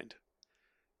comes to mind.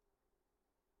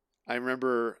 I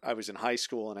remember I was in high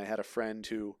school and I had a friend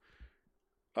who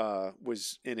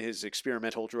was in his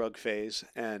experimental drug phase,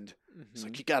 and he's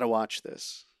like, you got to watch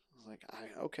this. I was like,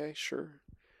 okay, sure.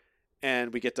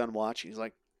 And we get done watching. He's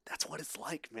like, that's what it's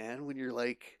like, man, when you're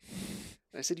like...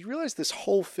 And I said, you realize this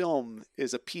whole film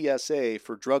is a PSA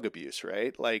for drug abuse,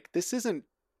 right? Like, this isn't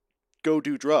go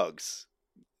do drugs.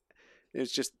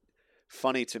 It's just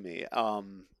funny to me.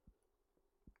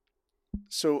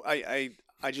 So I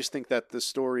just think that the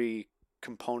story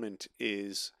component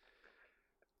is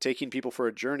taking people for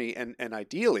a journey and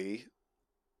ideally,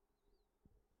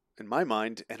 in my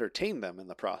mind, entertain them in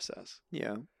the process.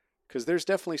 Yeah. Because there's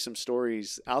definitely some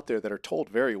stories out there that are told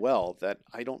very well that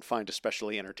I don't find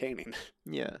especially entertaining.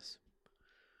 Yes.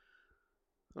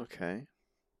 Okay.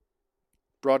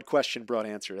 Broad question, broad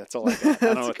answer. That's all I got. I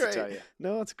don't know what to tell you.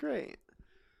 No, it's great.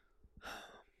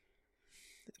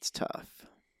 It's tough.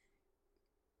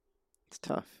 It's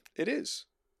tough. It is.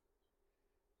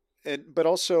 But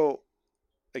also,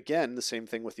 again, the same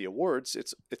thing with the awards.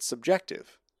 It's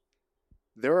subjective.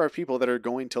 There are people that are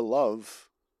going to love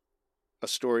a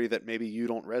story that maybe you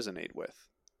don't resonate with.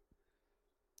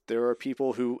 There are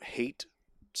people who hate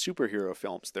superhero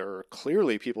films. There are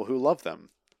clearly people who love them,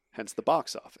 hence the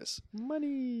box office.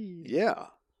 Money. Yeah.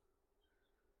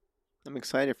 I'm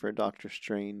excited for Doctor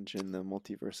Strange and the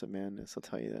Multiverse of Madness, I'll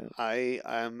tell you that. I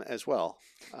am as well.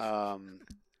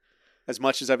 As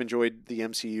much as I've enjoyed the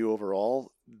MCU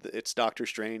overall, it's Doctor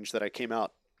Strange that I came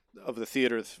out of the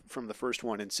theater from the first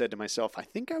one and said to myself, I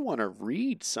think I want to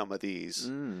read some of these.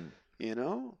 You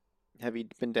know? Have you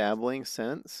been dabbling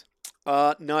since?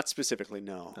 Not specifically,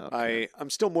 no. Okay. I'm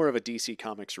still more of a DC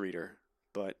Comics reader,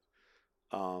 but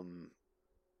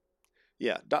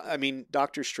yeah. I mean,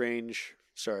 Doctor Strange,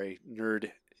 sorry, nerd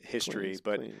history, Please,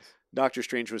 but please. Doctor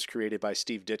Strange was created by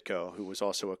Steve Ditko, who was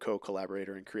also a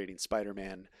co-collaborator in creating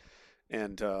Spider-Man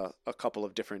and a couple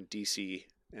of different DC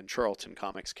and Charlton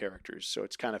Comics characters. So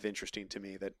it's kind of interesting to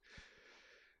me that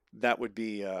that would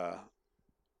be a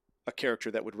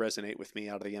character that would resonate with me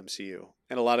out of the MCU.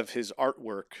 And a lot of his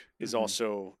artwork is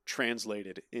also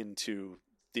translated into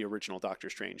the original Doctor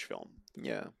Strange film.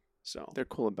 Yeah. So They're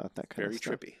cool about that kind very of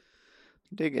stuff. trippy.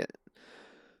 Dig it.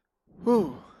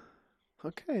 Whew.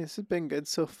 Okay, this has been good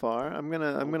so far. I'm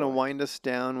gonna wind us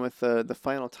down with the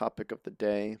final topic of the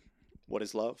day. What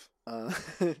is love?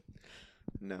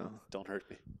 No, Don't hurt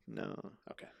me. no.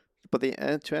 Okay. But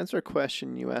to answer a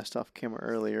question you asked off camera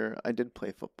earlier, I did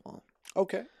play football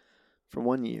Okay. for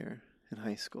 1 year in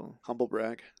high school. Humble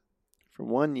brag. For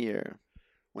 1 year,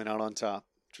 Went out on top.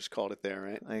 Just called it there,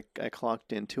 right? I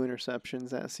clocked in 2 interceptions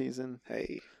that season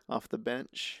Hey. off the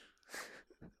bench.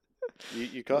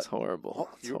 You It got was horrible.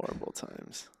 Oh, It's horrible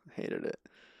times. Hated it.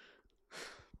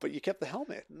 but you kept the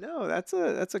helmet. No, that's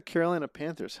a Carolina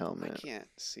Panthers I helmet. can't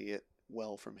see it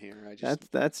well from here. I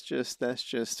just That's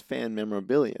just fan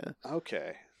memorabilia.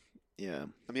 okay. Yeah.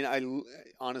 I mean,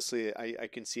 honestly, I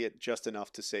can see it just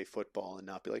enough to say football and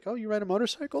not be like, oh, you ride a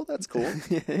motorcycle? That's cool.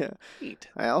 Yeah. Neat.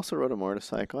 I also rode a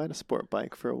motorcycle. I had a sport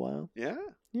bike for a while. Yeah.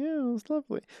 Yeah, it was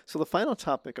lovely. So the final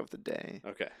topic of the day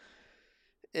Okay.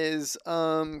 is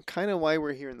kind of why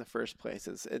we're here in the first place.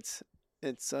 It's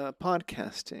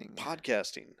podcasting.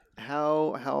 Podcasting.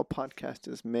 How a podcast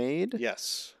is made.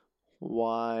 Yes.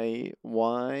 Why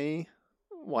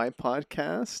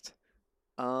podcast?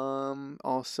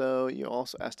 Also, you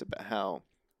also asked about how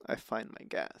I find my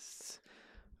guests.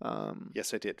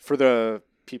 Yes, I did. For the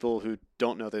people who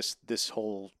don't know this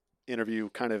whole interview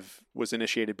kind of was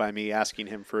initiated by me asking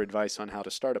him for advice on how to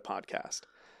start a podcast.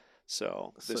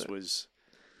 So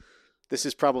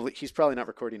he's probably not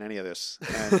recording any of this,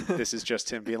 and this is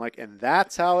just him being like, and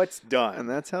that's how it's done. And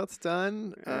that's how it's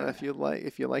done. If you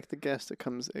like the guest, it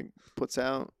puts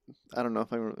out. I don't know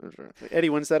if I. Eddie,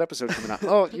 when's that episode coming out?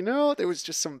 Oh, there was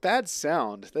just some bad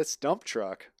sound. That's dump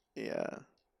truck. Yeah.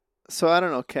 So I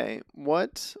don't know. Okay,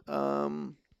 what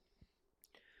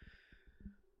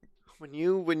when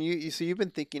you so you've been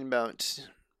thinking about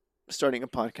starting a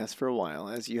podcast for a while,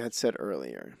 as you had said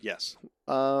earlier. Yes.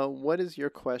 What is your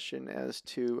question as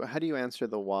to how do you answer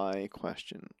the why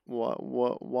question?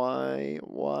 Why?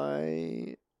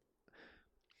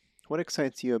 What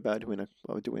excites you about doing a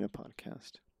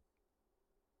podcast?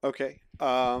 Okay.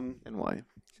 And why?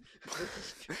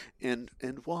 and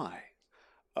why?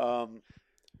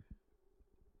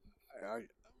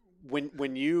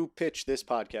 When you pitch this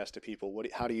podcast to people,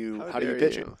 how do you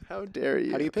pitch it? How dare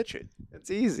you? How do you pitch it?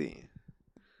 It's easy.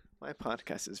 My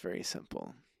podcast is very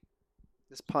simple.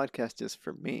 This podcast is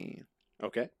for me,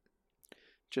 Okay.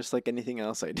 just like anything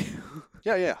else I do.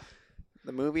 Yeah.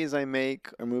 The movies I make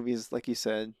are movies, like you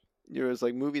said, there's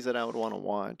like movies that I would want to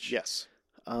watch. Yes.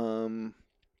 Because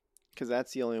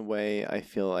that's the only way I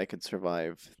feel I could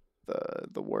survive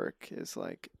the work is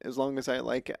like, as long as I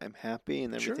like it, I'm happy,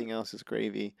 and everything else is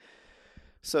gravy.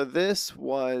 So this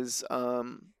was I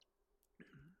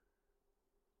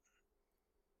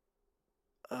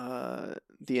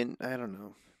don't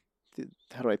know,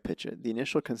 how do I pitch it? The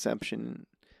initial conception.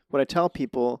 What I tell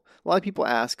people, a lot of people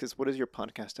ask is, what is your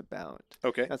podcast about?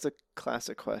 Okay. That's a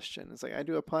classic question. It's like, I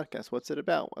do a podcast. What's it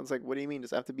about? I was like, what do you mean?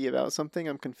 Does it have to be about something?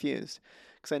 I'm confused.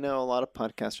 Because I know a lot of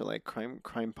podcasts are like crime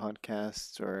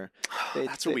podcasts, or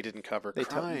that's what we didn't cover. They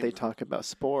talk about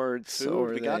sports. Food.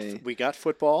 Or we got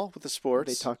football with the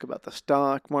sports. They talk about the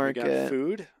stock market. We got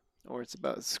food. Or it's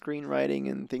about screenwriting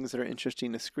and things that are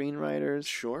interesting to screenwriters.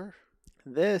 Sure.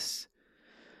 This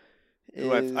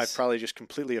who I've probably just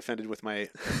completely offended with my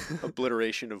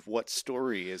obliteration of what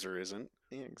story is or isn't.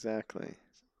 Yeah, exactly.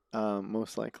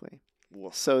 Most likely.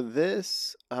 Woof. So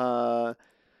this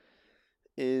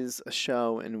is a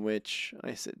show in which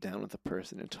I sit down with a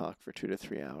person and talk for 2 to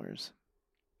 3 hours.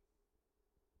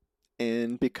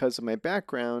 And because of my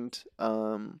background,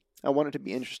 I want it to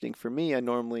be interesting for me. I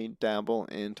normally dabble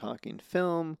in talking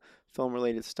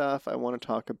film-related stuff. I want to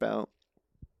talk about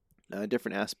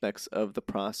different aspects of the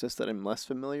process that I'm less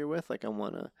familiar with. Like I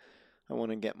want to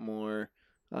get more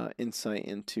insight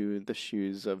into the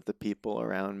shoes of the people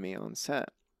around me on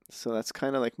set. So that's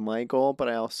kind of like my goal, but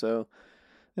I also,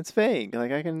 it's vague.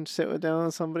 Like I can sit down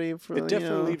with somebody for, it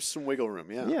definitely leaves some wiggle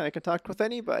room. Yeah. Yeah, I can talk with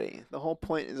anybody. The whole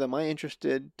point is, am I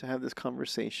interested to have this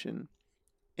conversation,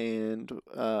 and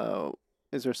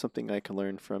is there something I can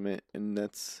learn from it? And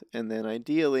then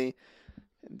ideally,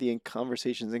 the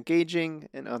conversation's engaging,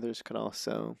 and others could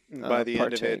also by the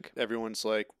partake. end of it, everyone's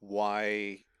like,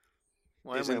 "Why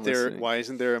Why isn't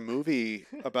there a movie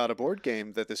about a board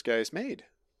game that this guy's made?"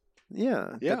 Yeah,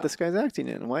 that Yeah. this guy's acting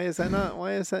in. Why is that not?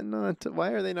 Why is that not? Why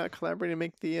are they not collaborating to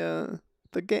make the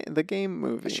game I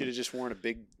should movie? have just worn a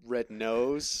big red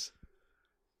nose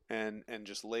and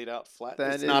just laid out flat.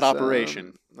 That It's not is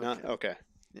Operation. Not okay. okay.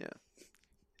 Yeah.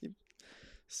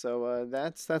 So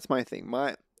that's my thing.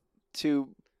 My to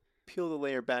peel the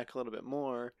layer back a little bit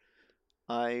more.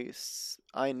 I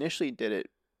initially did it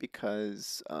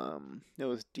because it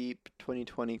was deep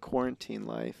 2020 quarantine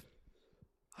life,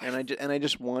 and I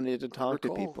just wanted to I talk to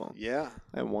recall. people. Yeah.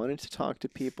 I wanted to talk to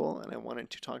people, and I wanted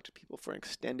to talk to people for an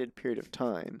extended period of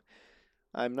time.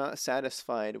 I'm not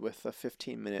satisfied with a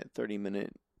 15-minute,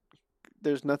 30-minute.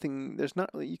 There's nothing. There's not.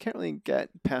 You can't really get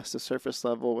past the surface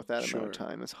level with that amount of Sure.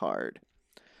 time. It's hard.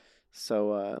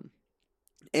 So,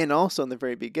 and also in the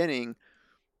very beginning,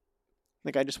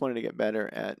 like I just wanted to get better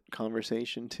at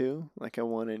conversation too. Like I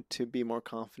wanted to be more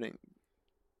confident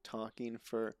talking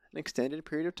for an extended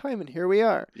period of time, and here we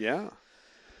are. Yeah.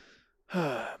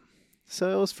 So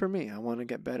it was for me. I want to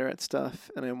get better at stuff,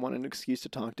 and I want an excuse to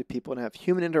talk to people and have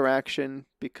human interaction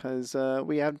because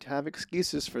we have to have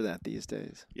excuses for that these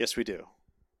days. Yes, we do.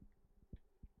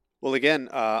 Well, again,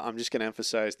 I'm just going to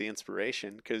emphasize the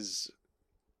inspiration because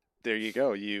there you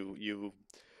go.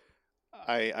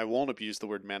 I won't abuse the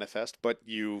word manifest, but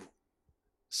you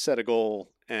set a goal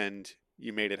and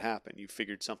you made it happen. You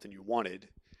figured something you wanted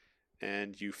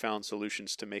and you found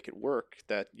solutions to make it work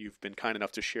that you've been kind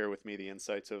enough to share with me the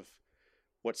insights of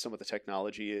what some of the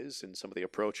technology is and some of the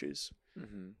approaches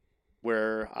Mm-hmm.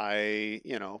 where I,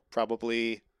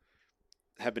 probably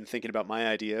have been thinking about my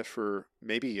idea for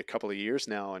maybe a couple of years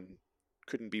now and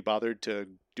couldn't be bothered to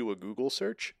do a Google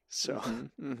search. So,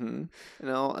 Mm-hmm. Mm-hmm. And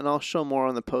I'll show more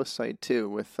on the post site too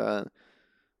with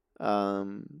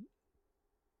um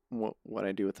what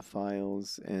I do with the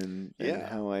files and yeah,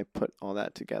 how I put all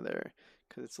that together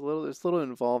because it's a little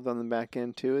involved on the back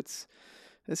end too.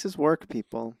 This is work,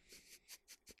 people.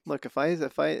 Look, if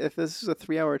this is a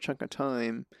 3 hour chunk of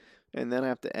time, and then I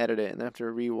have to edit it and I have to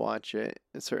rewatch it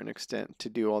a certain extent to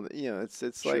do all the sure.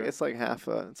 it's like half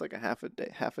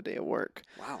a day of work.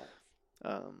 Wow.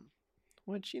 Um,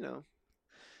 which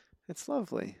it's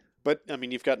lovely. But I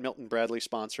mean, you've got Milton Bradley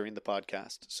sponsoring the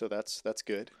podcast, so that's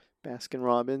good. Baskin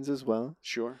Robbins as well.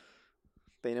 Sure.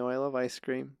 They know I love ice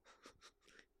cream.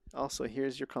 Also,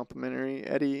 here's your complimentary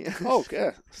Eddie. Oh,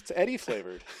 yeah. It's Eddie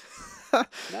flavored.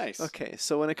 Nice. Okay,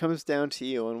 so when it comes down to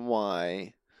you and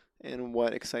why and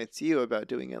what excites you about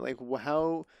doing it, like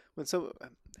how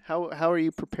are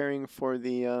you preparing for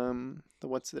the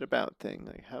what's it about thing?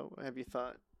 Like how have you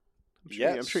thought?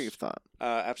 I'm sure you've Yes. thought.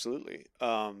 Absolutely.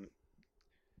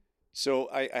 So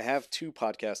I have two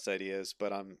podcast ideas,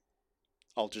 but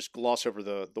I'll just gloss over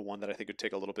the one that I think would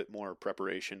take a little bit more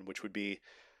preparation, which would be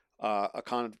a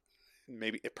con.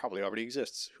 Maybe it probably already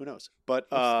exists. Who knows? But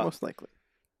Most likely.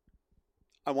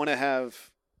 I want to have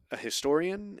a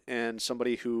historian and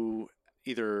somebody who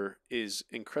either is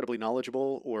incredibly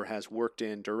knowledgeable or has worked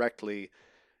in directly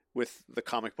with the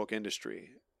comic book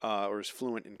industry or is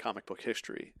fluent in comic book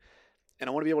history. And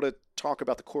I want to be able to talk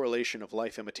about the correlation of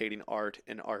life imitating art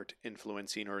and art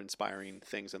influencing or inspiring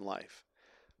things in life.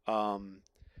 Um,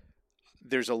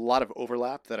 there's a lot of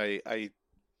overlap that I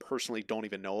personally don't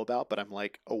even know about, but I'm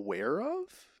like aware of.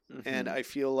 And Mm-hmm. I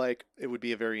feel like it would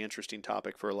be a very interesting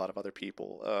topic for a lot of other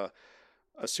people.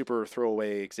 A super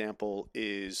throwaway example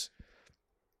is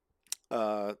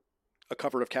a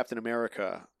cover of Captain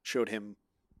America showed him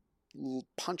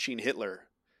punching Hitler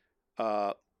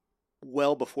uh,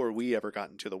 well before we ever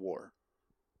got into the war.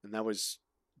 And that was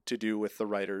to do with the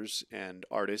writers and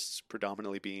artists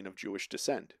predominantly being of Jewish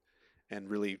descent and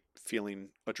really feeling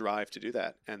a drive to do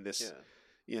that. And this,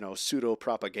 pseudo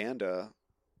propaganda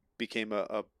became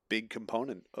a big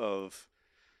component of,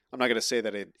 I'm not going to say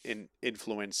that it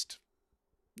influenced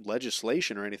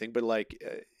legislation or anything, but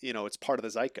it's part of the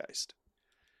zeitgeist.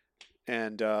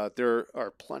 And there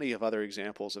are plenty of other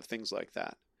examples of things like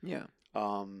that. Yeah.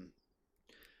 Um,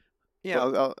 Yeah,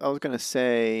 but I was gonna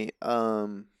say,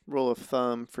 rule of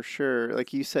thumb for sure.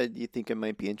 Like you said, you think it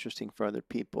might be interesting for other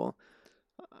people.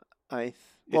 it's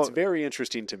Well, very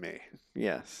interesting to me.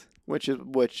 yes, which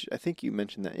I think you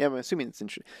mentioned that. Yeah, I'm assuming it's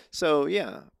interesting. So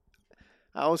yeah,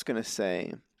 I was gonna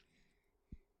say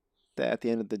that at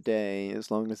the end of the day, as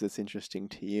long as it's interesting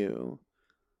to you,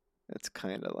 it's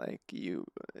kind of like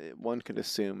one could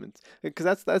assume it's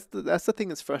because that's the thing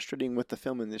that's frustrating with the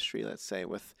film industry. Let's say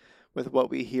with what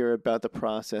we hear about the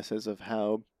processes of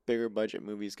how bigger budget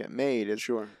movies get made is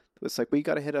Sure. it's like we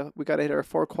gotta hit our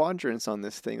four quadrants on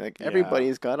this thing. Like Yeah.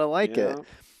 everybody's gotta like Yeah. it.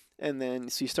 And then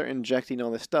so you start injecting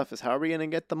all this stuff. Is how are we gonna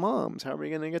get the moms? How are we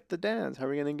gonna get the dads? How are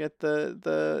we gonna get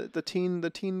the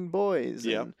teen boys?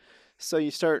 Yep. And so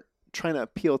you start trying to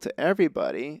appeal to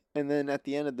everybody, and then at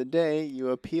the end of the day, you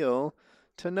appeal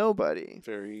to nobody.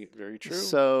 Very, very true.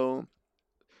 So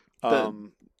the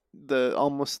Um,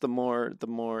 almost the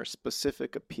more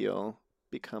specific appeal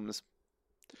becomes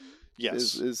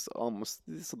yes. is almost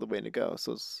this is the way to go.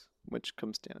 So which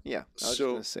comes down. Yeah, I was just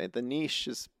So gonna say the niche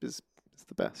is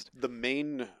the best. the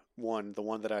main one, the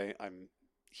one that I'm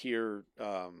here,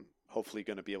 hopefully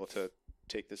going to be able to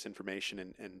take this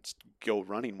information and go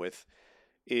running with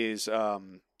is,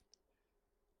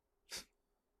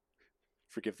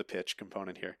 forgive the pitch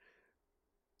component here.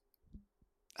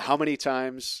 How many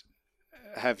times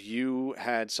have you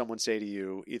had someone say to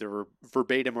you, either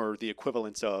verbatim or the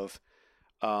equivalence of,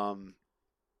 um,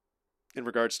 in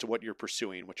regards to what you're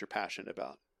pursuing, what you're passionate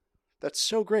about? That's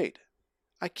so great.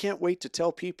 I can't wait to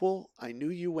tell people I knew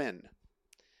you when.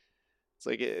 It's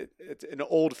like it's an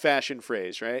old-fashioned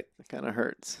phrase, right? It kind of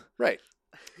hurts. Right.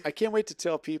 I can't wait to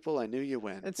tell people I knew you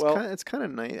when. It's Well, it's kind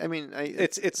of nice. I mean,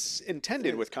 it's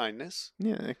intended it- with kindness.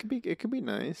 yeah, it could be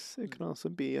nice. It can also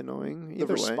be annoying. The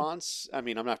Either way, response, I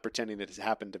mean, I'm not pretending that it's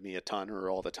happened to me a ton or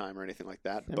all the time or anything like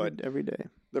that, but every day.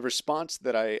 the response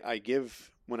that I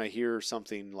give when I hear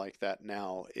something like that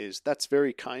now is, that's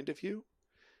very kind of you.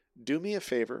 Do me a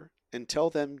favor and tell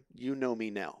them you know me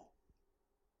now.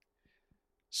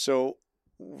 So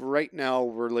right now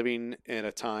we're living in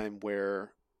a time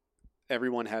where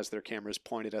everyone has their cameras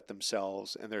pointed at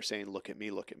themselves and they're saying, look at me,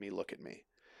 look at me, look at me.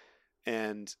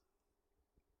 And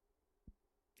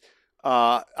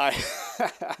I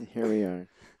Here we are.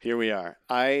 here we are.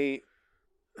 I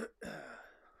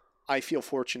feel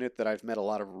fortunate that I've met a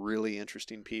lot of really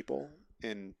interesting people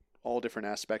in all different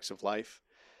aspects of life,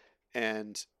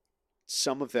 and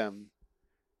some of them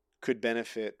could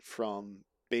benefit from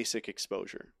basic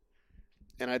exposure.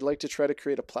 And I'd like to try to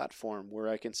create a platform where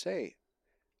I can say,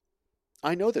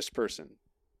 I know this person.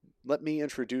 Let me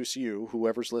introduce you,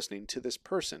 whoever's listening, to this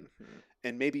person. Mm-hmm.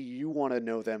 And maybe you want to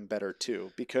know them better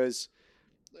too. Because,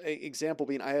 example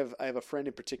being, I have a friend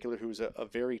in particular who's a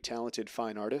very talented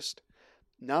fine artist.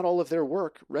 Not all of their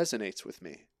work resonates with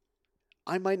me.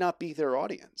 I might not be their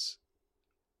audience.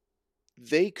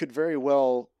 They could very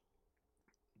well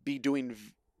be doing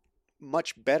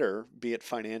much better, be it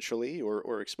financially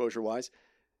or exposure wise,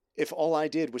 if all I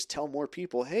did was tell more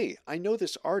people, hey, I know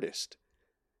this artist.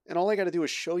 And all I got to do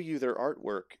is show you their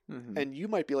artwork. Mm-hmm. And you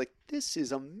might be like, this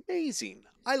is amazing.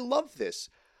 I love this.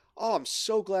 Oh, I'm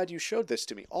so glad you showed this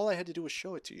to me. All I had to do was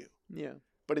show it to you. Yeah.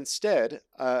 But instead,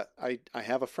 I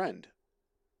have a friend.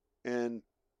 And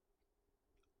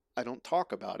I don't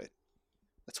talk about it.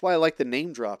 That's why I like the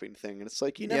name dropping thing. And it's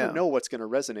like, you never know what's going to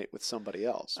resonate with somebody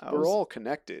else. We're all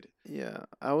connected. Yeah.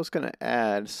 I was going to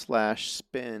add /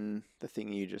 spin the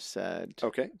thing you just said.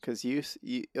 Okay. Because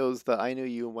it was the I knew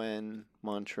you when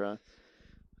mantra.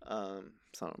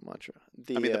 It's not a mantra.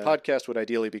 I mean, the podcast would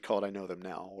ideally be called I know them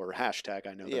now, or hashtag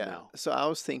I know them now. So I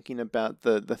was thinking about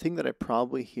the thing that I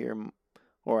probably hear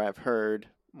or I've heard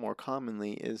more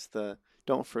commonly is the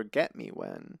don't forget me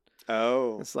when.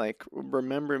 Oh. It's like,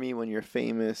 remember me when you're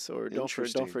famous, or don't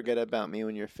forget about me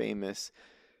when you're famous.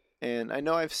 And I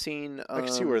know I've seen. I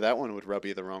can see where that one would rub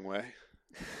you the wrong way.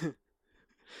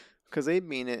 Because they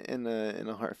mean it in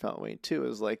a heartfelt way too.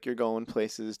 It's like, you're going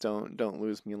places, don't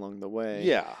lose me along the way.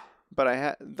 Yeah. But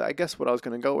I guess what I was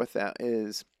going to go with that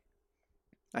is,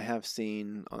 I have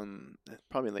seen on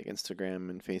probably like Instagram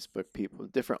and Facebook, people,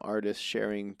 different artists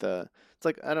sharing it's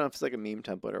like, I don't know if it's like a meme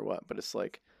template or what, but it's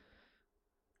like,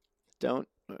 don't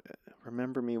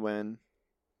remember me when.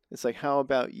 It's like, how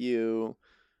about you,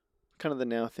 kind of the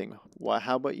now thing.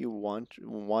 How about you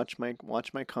watch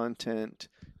my content,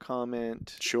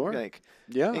 comment, Sure. like,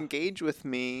 Yeah. engage with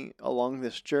me along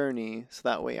this journey, so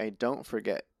that way I don't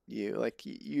forget you. Like,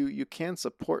 you can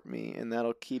support me, and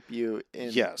that'll keep you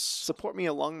in. Yes. Support me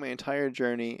along my entire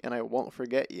journey, and I won't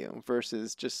forget you.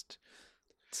 Versus just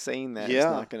saying that. Yeah. It's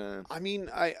not gonna. I mean,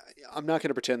 I'm not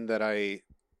gonna pretend that I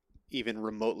even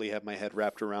remotely have my head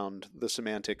wrapped around the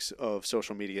semantics of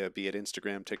social media, be it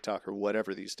Instagram, TikTok, or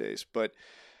whatever these days. But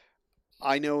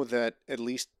I know that, at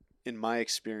least in my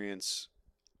experience,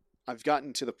 I've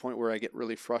gotten to the point where I get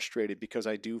really frustrated because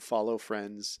I do follow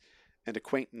friends and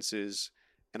acquaintances,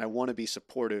 and I want to be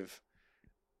supportive.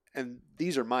 And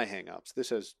these are my hangups.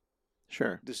 This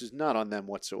is not on them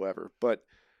whatsoever. But,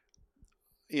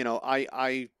 you know,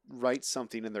 I write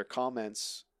something in their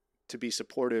comments to be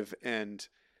supportive and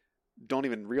don't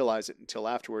even realize it until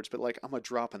afterwards. But like, I'm a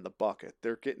drop in the bucket.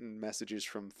 They're getting messages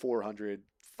from 400,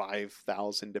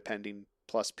 5,000, depending,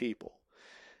 plus people.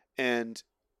 And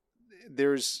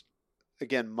there's,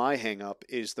 again, my hang up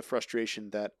is the frustration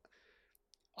that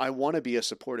I want to be a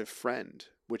supportive friend,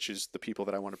 which is the people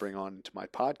that I want to bring on to my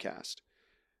podcast.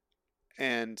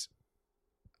 And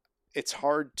it's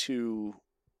hard to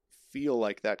feel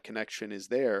like that connection is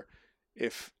there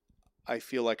if I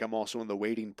feel like I'm also in the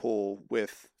waiting pool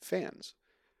with fans.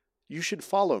 You should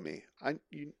follow me. I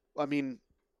mean,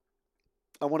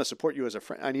 I want to support you as a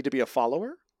friend. I need to be a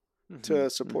follower to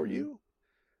support you.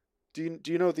 Do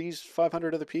you know these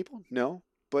 500 other people? No,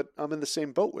 but I'm in the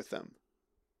same boat with them.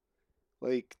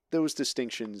 Like, those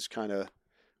distinctions kind of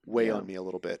weigh on me a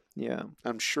little bit. Yeah.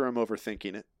 I'm sure I'm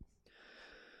overthinking it.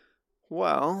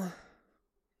 Well,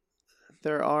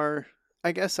 there are,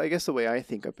 I guess the way I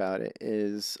think about it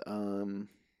is,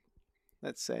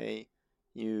 let's say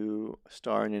you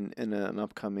star in an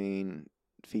upcoming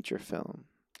feature film.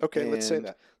 Okay, let's say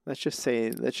that. Let's just say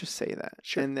that.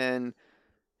 Sure. And then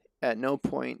at no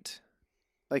point,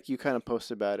 like, you kind of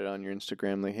post about it on your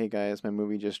Instagram, like, hey guys, my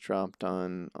movie just dropped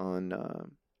on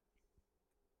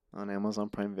Amazon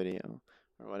Prime Video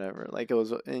or whatever. Like, it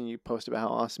was, and you post about how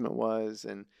awesome it was,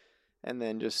 and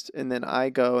then I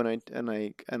go and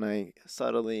I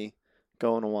subtly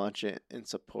go and watch it and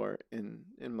support, and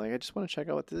like, I just want to check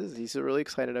out what this is. He's really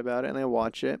excited about it, and I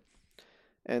watch it.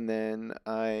 And then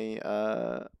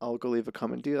I'll go leave a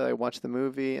comment. Dude, I watched the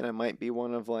movie, and I might be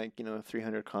one of, like,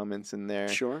 300 comments in there.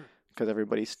 Sure. Because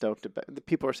everybody's stoked about the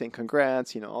people are saying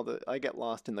congrats. I get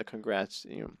lost in the congrats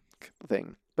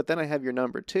thing. But then I have your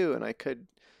number too, and I could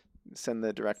send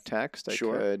the direct text. I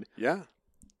could. Yeah.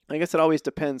 I guess it always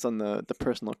depends on the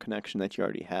personal connection that you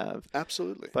already have.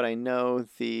 Absolutely. But I know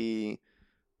the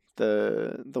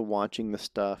watching the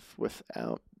stuff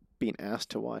without being asked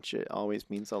to watch it always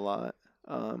means a lot.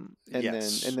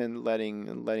 Then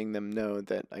letting them know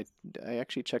that I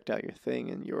actually checked out your thing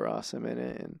and you were awesome in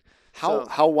it. And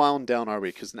how wound down are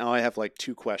we? Because now I have like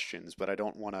 2 questions, but I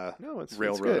don't want to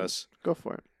railroad us. Go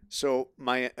for it. So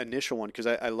my initial one, because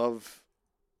I love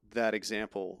that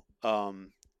example.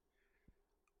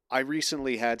 I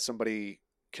recently had somebody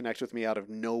connect with me out of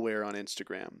nowhere on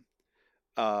Instagram,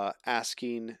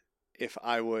 asking if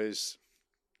I was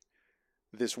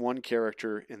this one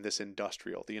character in this the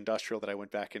industrial that I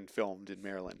went back and filmed in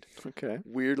Maryland. Okay.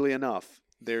 Weirdly enough,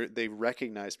 they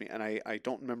recognized me, and I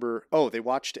don't remember. Oh, they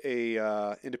watched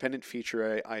a independent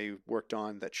feature I worked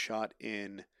on that shot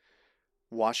in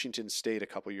Washington State a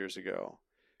couple years ago,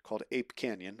 called Ape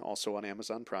Canyon, also on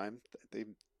Amazon Prime. They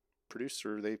produce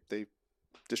or they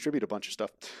distribute a bunch of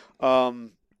stuff.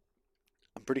 I'm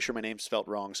pretty sure my name's spelled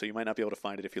wrong, so you might not be able to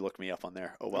find it if you look me up on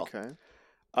there. Oh well. Okay.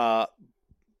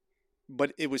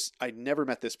 But I'd never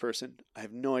met this person. I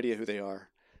have no idea who they are.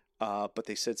 But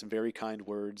they said some very kind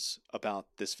words about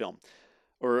this film,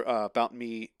 or about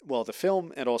me. Well, the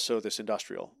film, and also this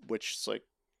industrial, which is like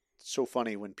so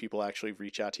funny when people actually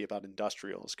reach out to you about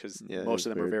industrials, because most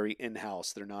of them are very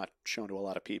in-house. They're not shown to a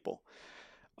lot of people.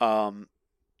 And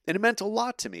it meant a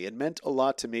lot to me. It meant a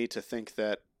lot to me to think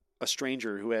that a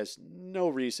stranger who has no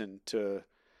reason to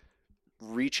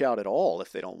reach out at all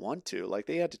if they don't want to, like,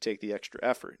 they had to take the extra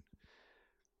effort.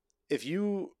 I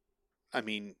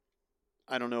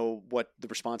don't know what the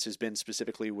response has been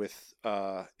specifically with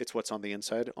It's What's on the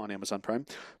Inside on Amazon Prime,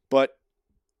 but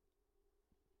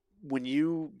when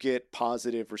you get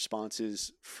positive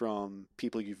responses from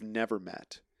people you've never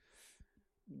met,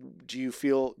 do you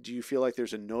feel like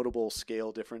there's a notable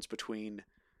scale difference between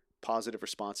positive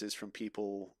responses from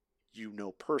people you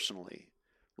know personally?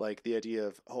 Like the idea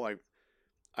of,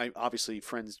 I obviously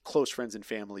close friends and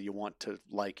family, you want to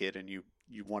like it, and you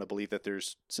want to believe that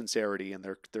there's sincerity in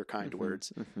their kind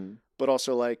words, but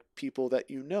also like people that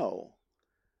you know,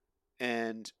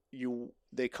 and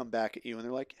they come back at you and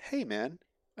they're like, hey man,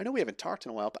 I know we haven't talked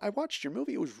in a while, but I watched your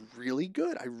movie. It was really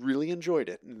good. I really enjoyed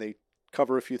it. And they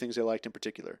cover a few things they liked in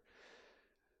particular.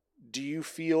 Do you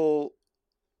feel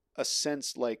a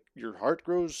sense like your heart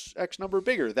grows X number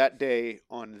bigger that day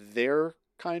on their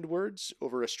kind words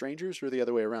over a stranger's, or the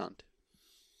other way around?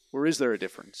 Or is there a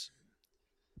difference?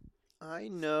 I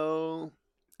know.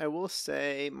 I will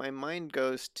say my mind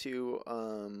goes to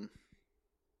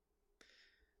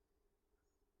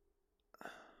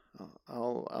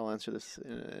I'll answer this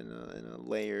in a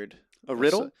layered. A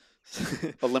riddle?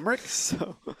 A limerick?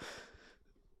 So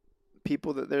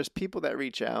there's people that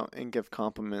reach out and give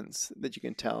compliments that you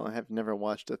can tell have never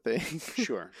watched a thing.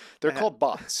 Sure. They're called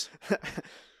bots.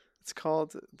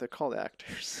 They're called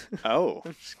actors. Oh.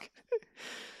 I'm just kidding.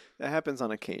 That happens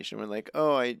on occasion when, like,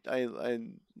 oh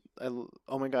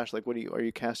my gosh, like, are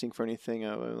you casting for anything?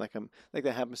 That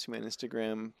happens to me on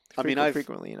Instagram.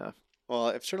 Frequently enough. Well,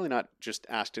 I've certainly not just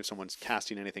asked if someone's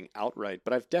casting anything outright,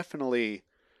 but I've definitely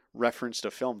referenced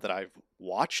a film that I've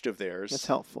watched of theirs. That's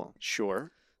helpful.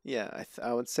 Sure. Yeah,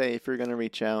 I would say if you're gonna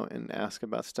reach out and ask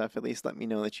about stuff, at least let me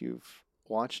know that you've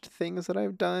watched things that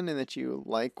I've done and that you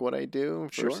like what I do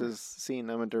Sure. versus seeing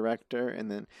I'm a director. And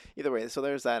then either way, so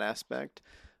there's that aspect.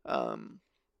 Um,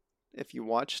 if you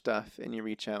watch stuff and you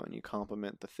reach out and you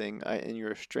compliment the thing, and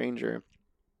you're a stranger,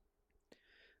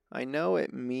 I know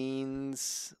it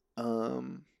means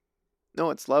no,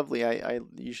 it's lovely. I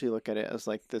usually look at it as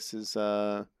like this is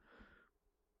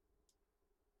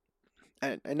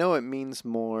I know it means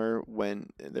more when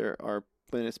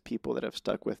it's people that have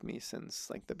stuck with me since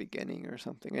like the beginning or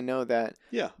something. I know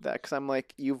Yeah. that because I'm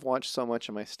like, you've watched so much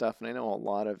of my stuff, and I know a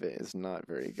lot of it is not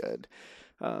very good.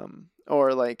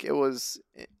 Or like it was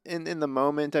in the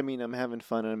moment. I mean, I'm having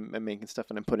fun and I'm making stuff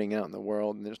and I'm putting it out in the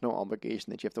world, and there's no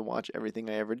obligation that you have to watch everything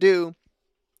I ever do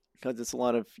because it's a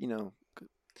lot of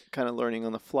kind of learning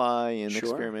on the fly and Sure.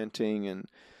 experimenting, and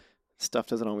stuff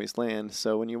doesn't always land.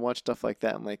 So when you watch stuff like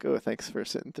that, I'm like, oh, thanks for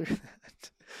sitting through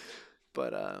that.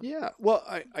 But Yeah. Well,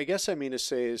 I guess I mean to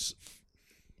say is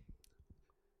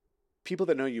people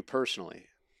that know you personally.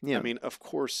 I yeah, mean, of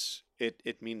course,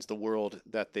 it means the world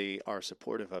that they are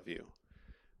supportive of you.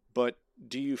 But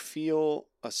do you feel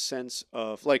a sense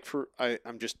of like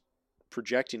I'm just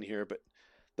projecting here, but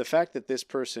the fact that this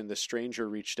person, the stranger,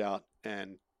 reached out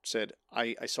and said,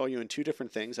 I saw you in two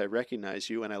different things. I recognize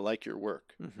you and I like your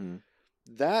work. hmm,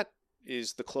 That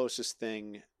is the closest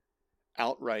thing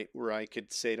outright where I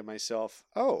could say to myself,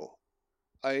 oh,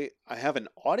 I have an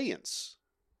audience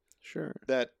sure,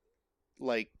 that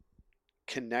like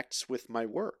connects with my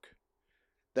work.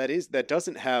 That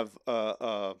doesn't have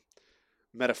a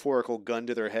metaphorical gun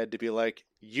to their head to be like,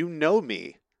 you know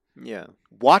me, yeah,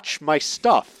 watch my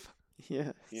stuff.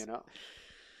 You yes, know?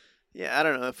 yeah. I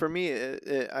don't know. For me,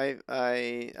 I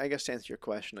guess to answer your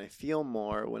question, I feel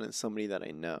more when it's somebody that I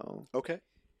know. Okay.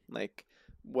 Like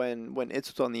when It's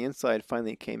What's on the Inside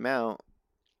finally came out,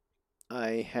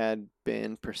 I had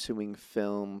been pursuing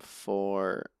film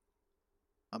for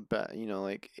about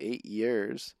like 8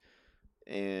 years.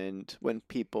 And when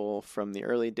people from the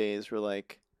early days were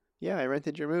like, "Yeah, I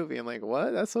rented your movie," I'm like,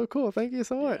 "What? That's so cool! Thank you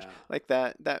so much." Yeah. Like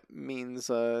that means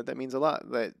a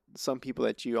lot. That some people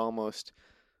that you almost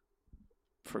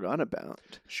forgot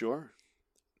about, Sure.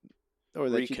 or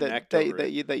that you Reconnect over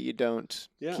it. that you don't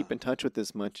Yeah. keep in touch with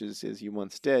as much as you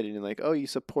once did, and you're like, "Oh, you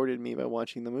supported me by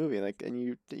watching the movie," like, and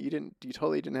you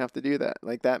totally didn't have to do that.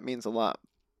 Like that means a lot.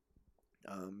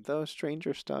 Though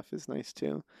stranger stuff is nice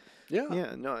too. Yeah.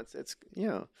 Yeah, no, it's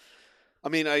yeah. I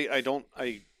mean, I don't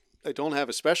have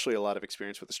especially a lot of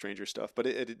experience with the stranger stuff, but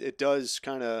it does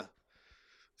kind of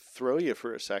throw you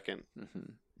for a second,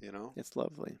 Hmm. you know? It's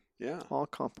lovely. Yeah. All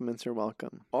compliments are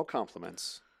welcome. All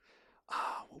compliments.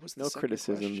 What was the No second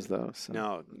criticisms, question? though. So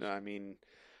No, I mean,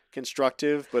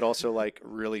 constructive, but also like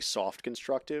really soft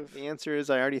constructive. the answer is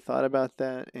I already thought about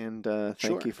that, and thank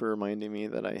Sure. you for reminding me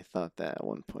that I thought that at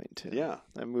one point too. Yeah.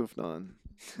 I moved on.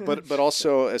 But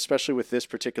also, especially with this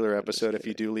particular I'm just episode, if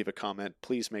you kidding. do leave a comment,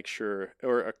 please make sure,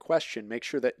 or a question, make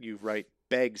sure that you write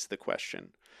begs the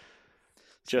question,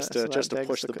 just to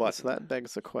push the So button. that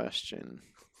begs the question.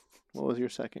 What was your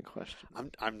second question?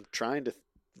 I'm trying to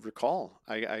recall.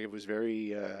 I was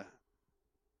very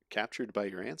captured by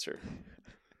your answer,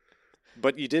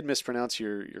 but you did mispronounce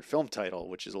your film title,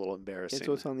 which is a little It's embarrassing.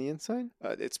 what's on the inside.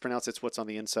 It's pronounced "It's What's on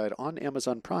the Inside" on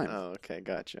Amazon Prime. Oh, okay,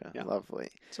 gotcha. Yeah, Lovely.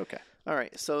 it's okay. All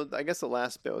right, so I guess the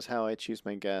last bit was how I choose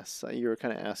my guests. You were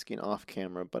kind of asking off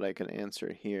camera, but I can answer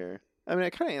it here. I mean,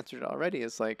 I kind of answered it already.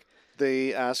 It's like,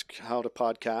 They ask how to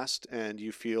podcast, and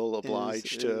you feel is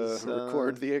obliged to is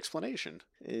record the explanation.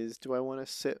 is do I want to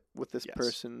sit with this Yes.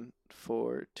 person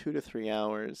for 2 to 3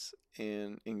 hours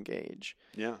and engage?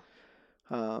 Yeah.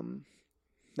 Um,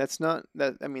 that's not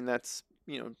that. I mean, that's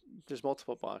there's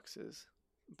multiple boxes.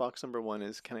 Box number one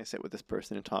is, can I sit with this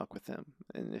person and talk with them?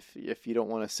 And if you don't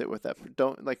want to sit with that,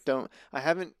 don't. I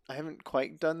haven't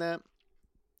quite done that.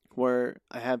 Where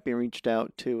I have been reached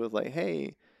out to with like,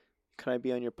 hey, can I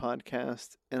be on your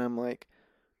podcast? And I'm like,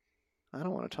 I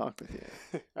don't want to talk with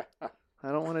you.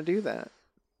 I don't want to do that.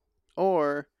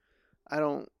 Or I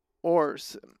don't. Or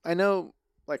I know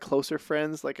like closer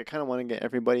friends. Like I kind of want to get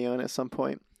everybody on at some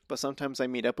point. But sometimes I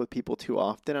meet up with people too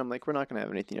often. I'm like, we're not gonna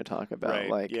have anything to talk about. Right.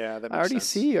 Like Yeah, that I makes already sense.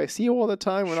 see you. I see you all the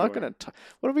time. We're not Sure. gonna.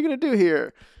 What are we gonna do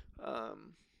here?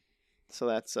 So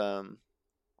that's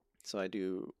So I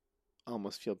do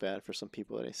almost feel bad for some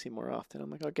people that I see more often. I'm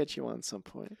like, I'll get you on some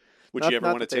point. Would you Not ever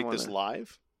not want to that they take want this to.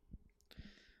 live?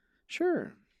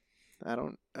 Sure. I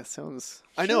don't. That sounds.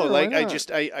 I know, Sure. Why like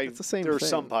not? I It's the same there are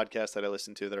some thing. podcasts that I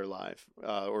listen to that are live,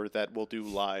 or that will do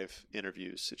live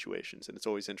interviews situations, and it's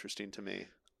always interesting to me.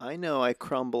 I know I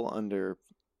crumble under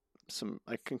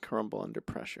I can crumble under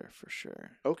pressure for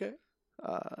sure. Okay.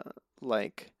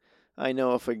 Like I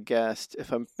know if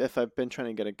I've been trying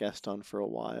to get a guest on for a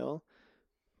while,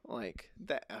 like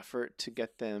the effort to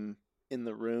get them in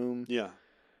the room. Yeah.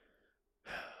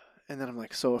 And then I'm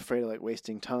like so afraid of like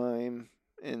wasting time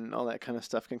and all that kind of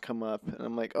stuff can come up. And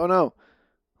I'm like, oh no,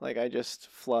 like I just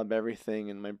flub everything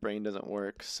and my brain doesn't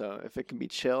work. So if it can be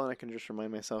chill and I can just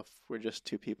remind myself we're just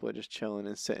two people just chilling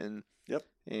and sitting. Yep.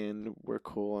 And we're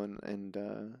cool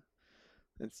and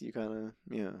it's you kind of,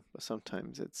 yeah, but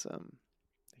sometimes it can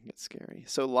get scary.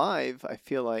 So live, I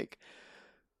feel like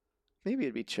maybe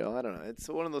it'd be chill. I don't know. It's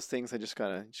one of those things I just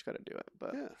gotta do it.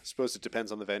 But Yeah. I suppose it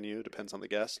depends on the venue, depends on the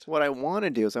guest. what I want to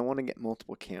do is I want to get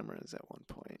multiple cameras at one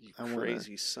point. You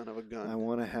crazy son of a gun. I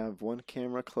want to have one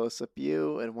camera close up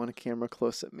you and one camera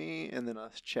close up me, and then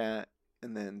us chat,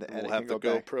 and then the edit We'll have can the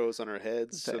go back. GoPros on our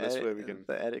heads, so this way we can.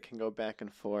 The edit can go back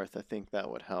and forth. I think that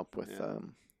would help with Yeah.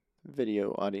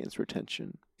 Video audience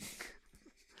retention.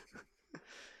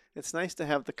 It's nice to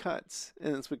have the cuts,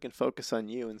 and so we can focus on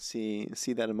you and see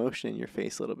that emotion in your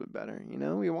face a little bit better. You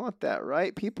know, we want that,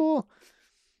 right, people?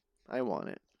 I want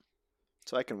it,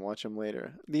 so I can watch them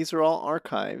later. These are all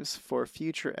archives for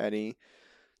future Eddie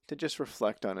to just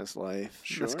reflect on his life.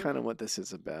 Sure. That's kind of what this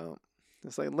is about.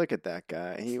 It's like, look at that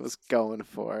guy. He was going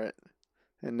for it,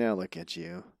 and now look at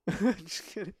you. I'm just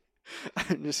kidding.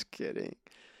 I'm just kidding.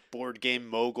 Board game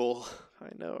mogul. I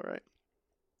know, right?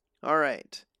 All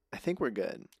right. I think we're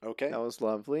good. Okay. That was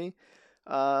lovely.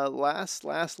 Last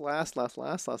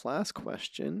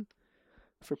question.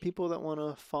 For people that want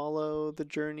to follow the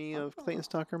journey of Clayton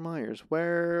Stalker Myers,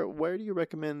 where do you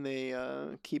recommend they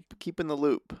keep in the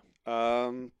loop?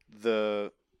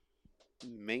 The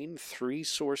main three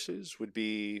sources would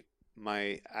be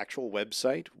my actual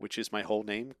website, which is my whole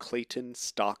name, Clayton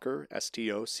Stalker,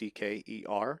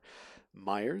 Stocker,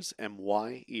 Myers,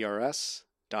 MYERS.com.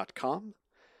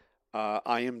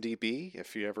 IMDb,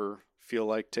 if you ever feel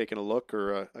like taking a look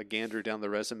or a gander down the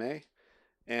resume.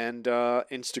 And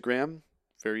Instagram,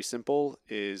 very simple,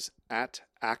 is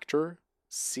 @actor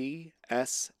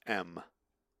CSM.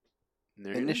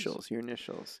 There it is. Initials, your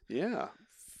initials. Yeah,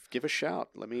 give a shout.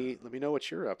 Let me know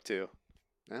what you're up to.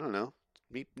 I don't know.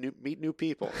 Meet new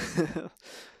people.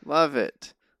 Love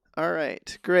it. All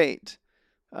right, great.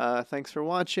 Thanks for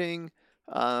watching.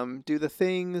 Do the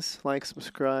things, like,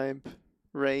 subscribe,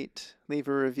 rate, leave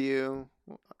a review.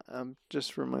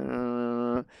 Just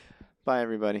remind. Bye,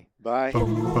 everybody. Bye.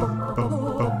 Boom, boom, boom, boom,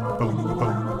 boom, boom,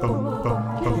 boom, boom,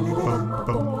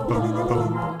 boom, boom, boom,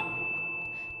 boom.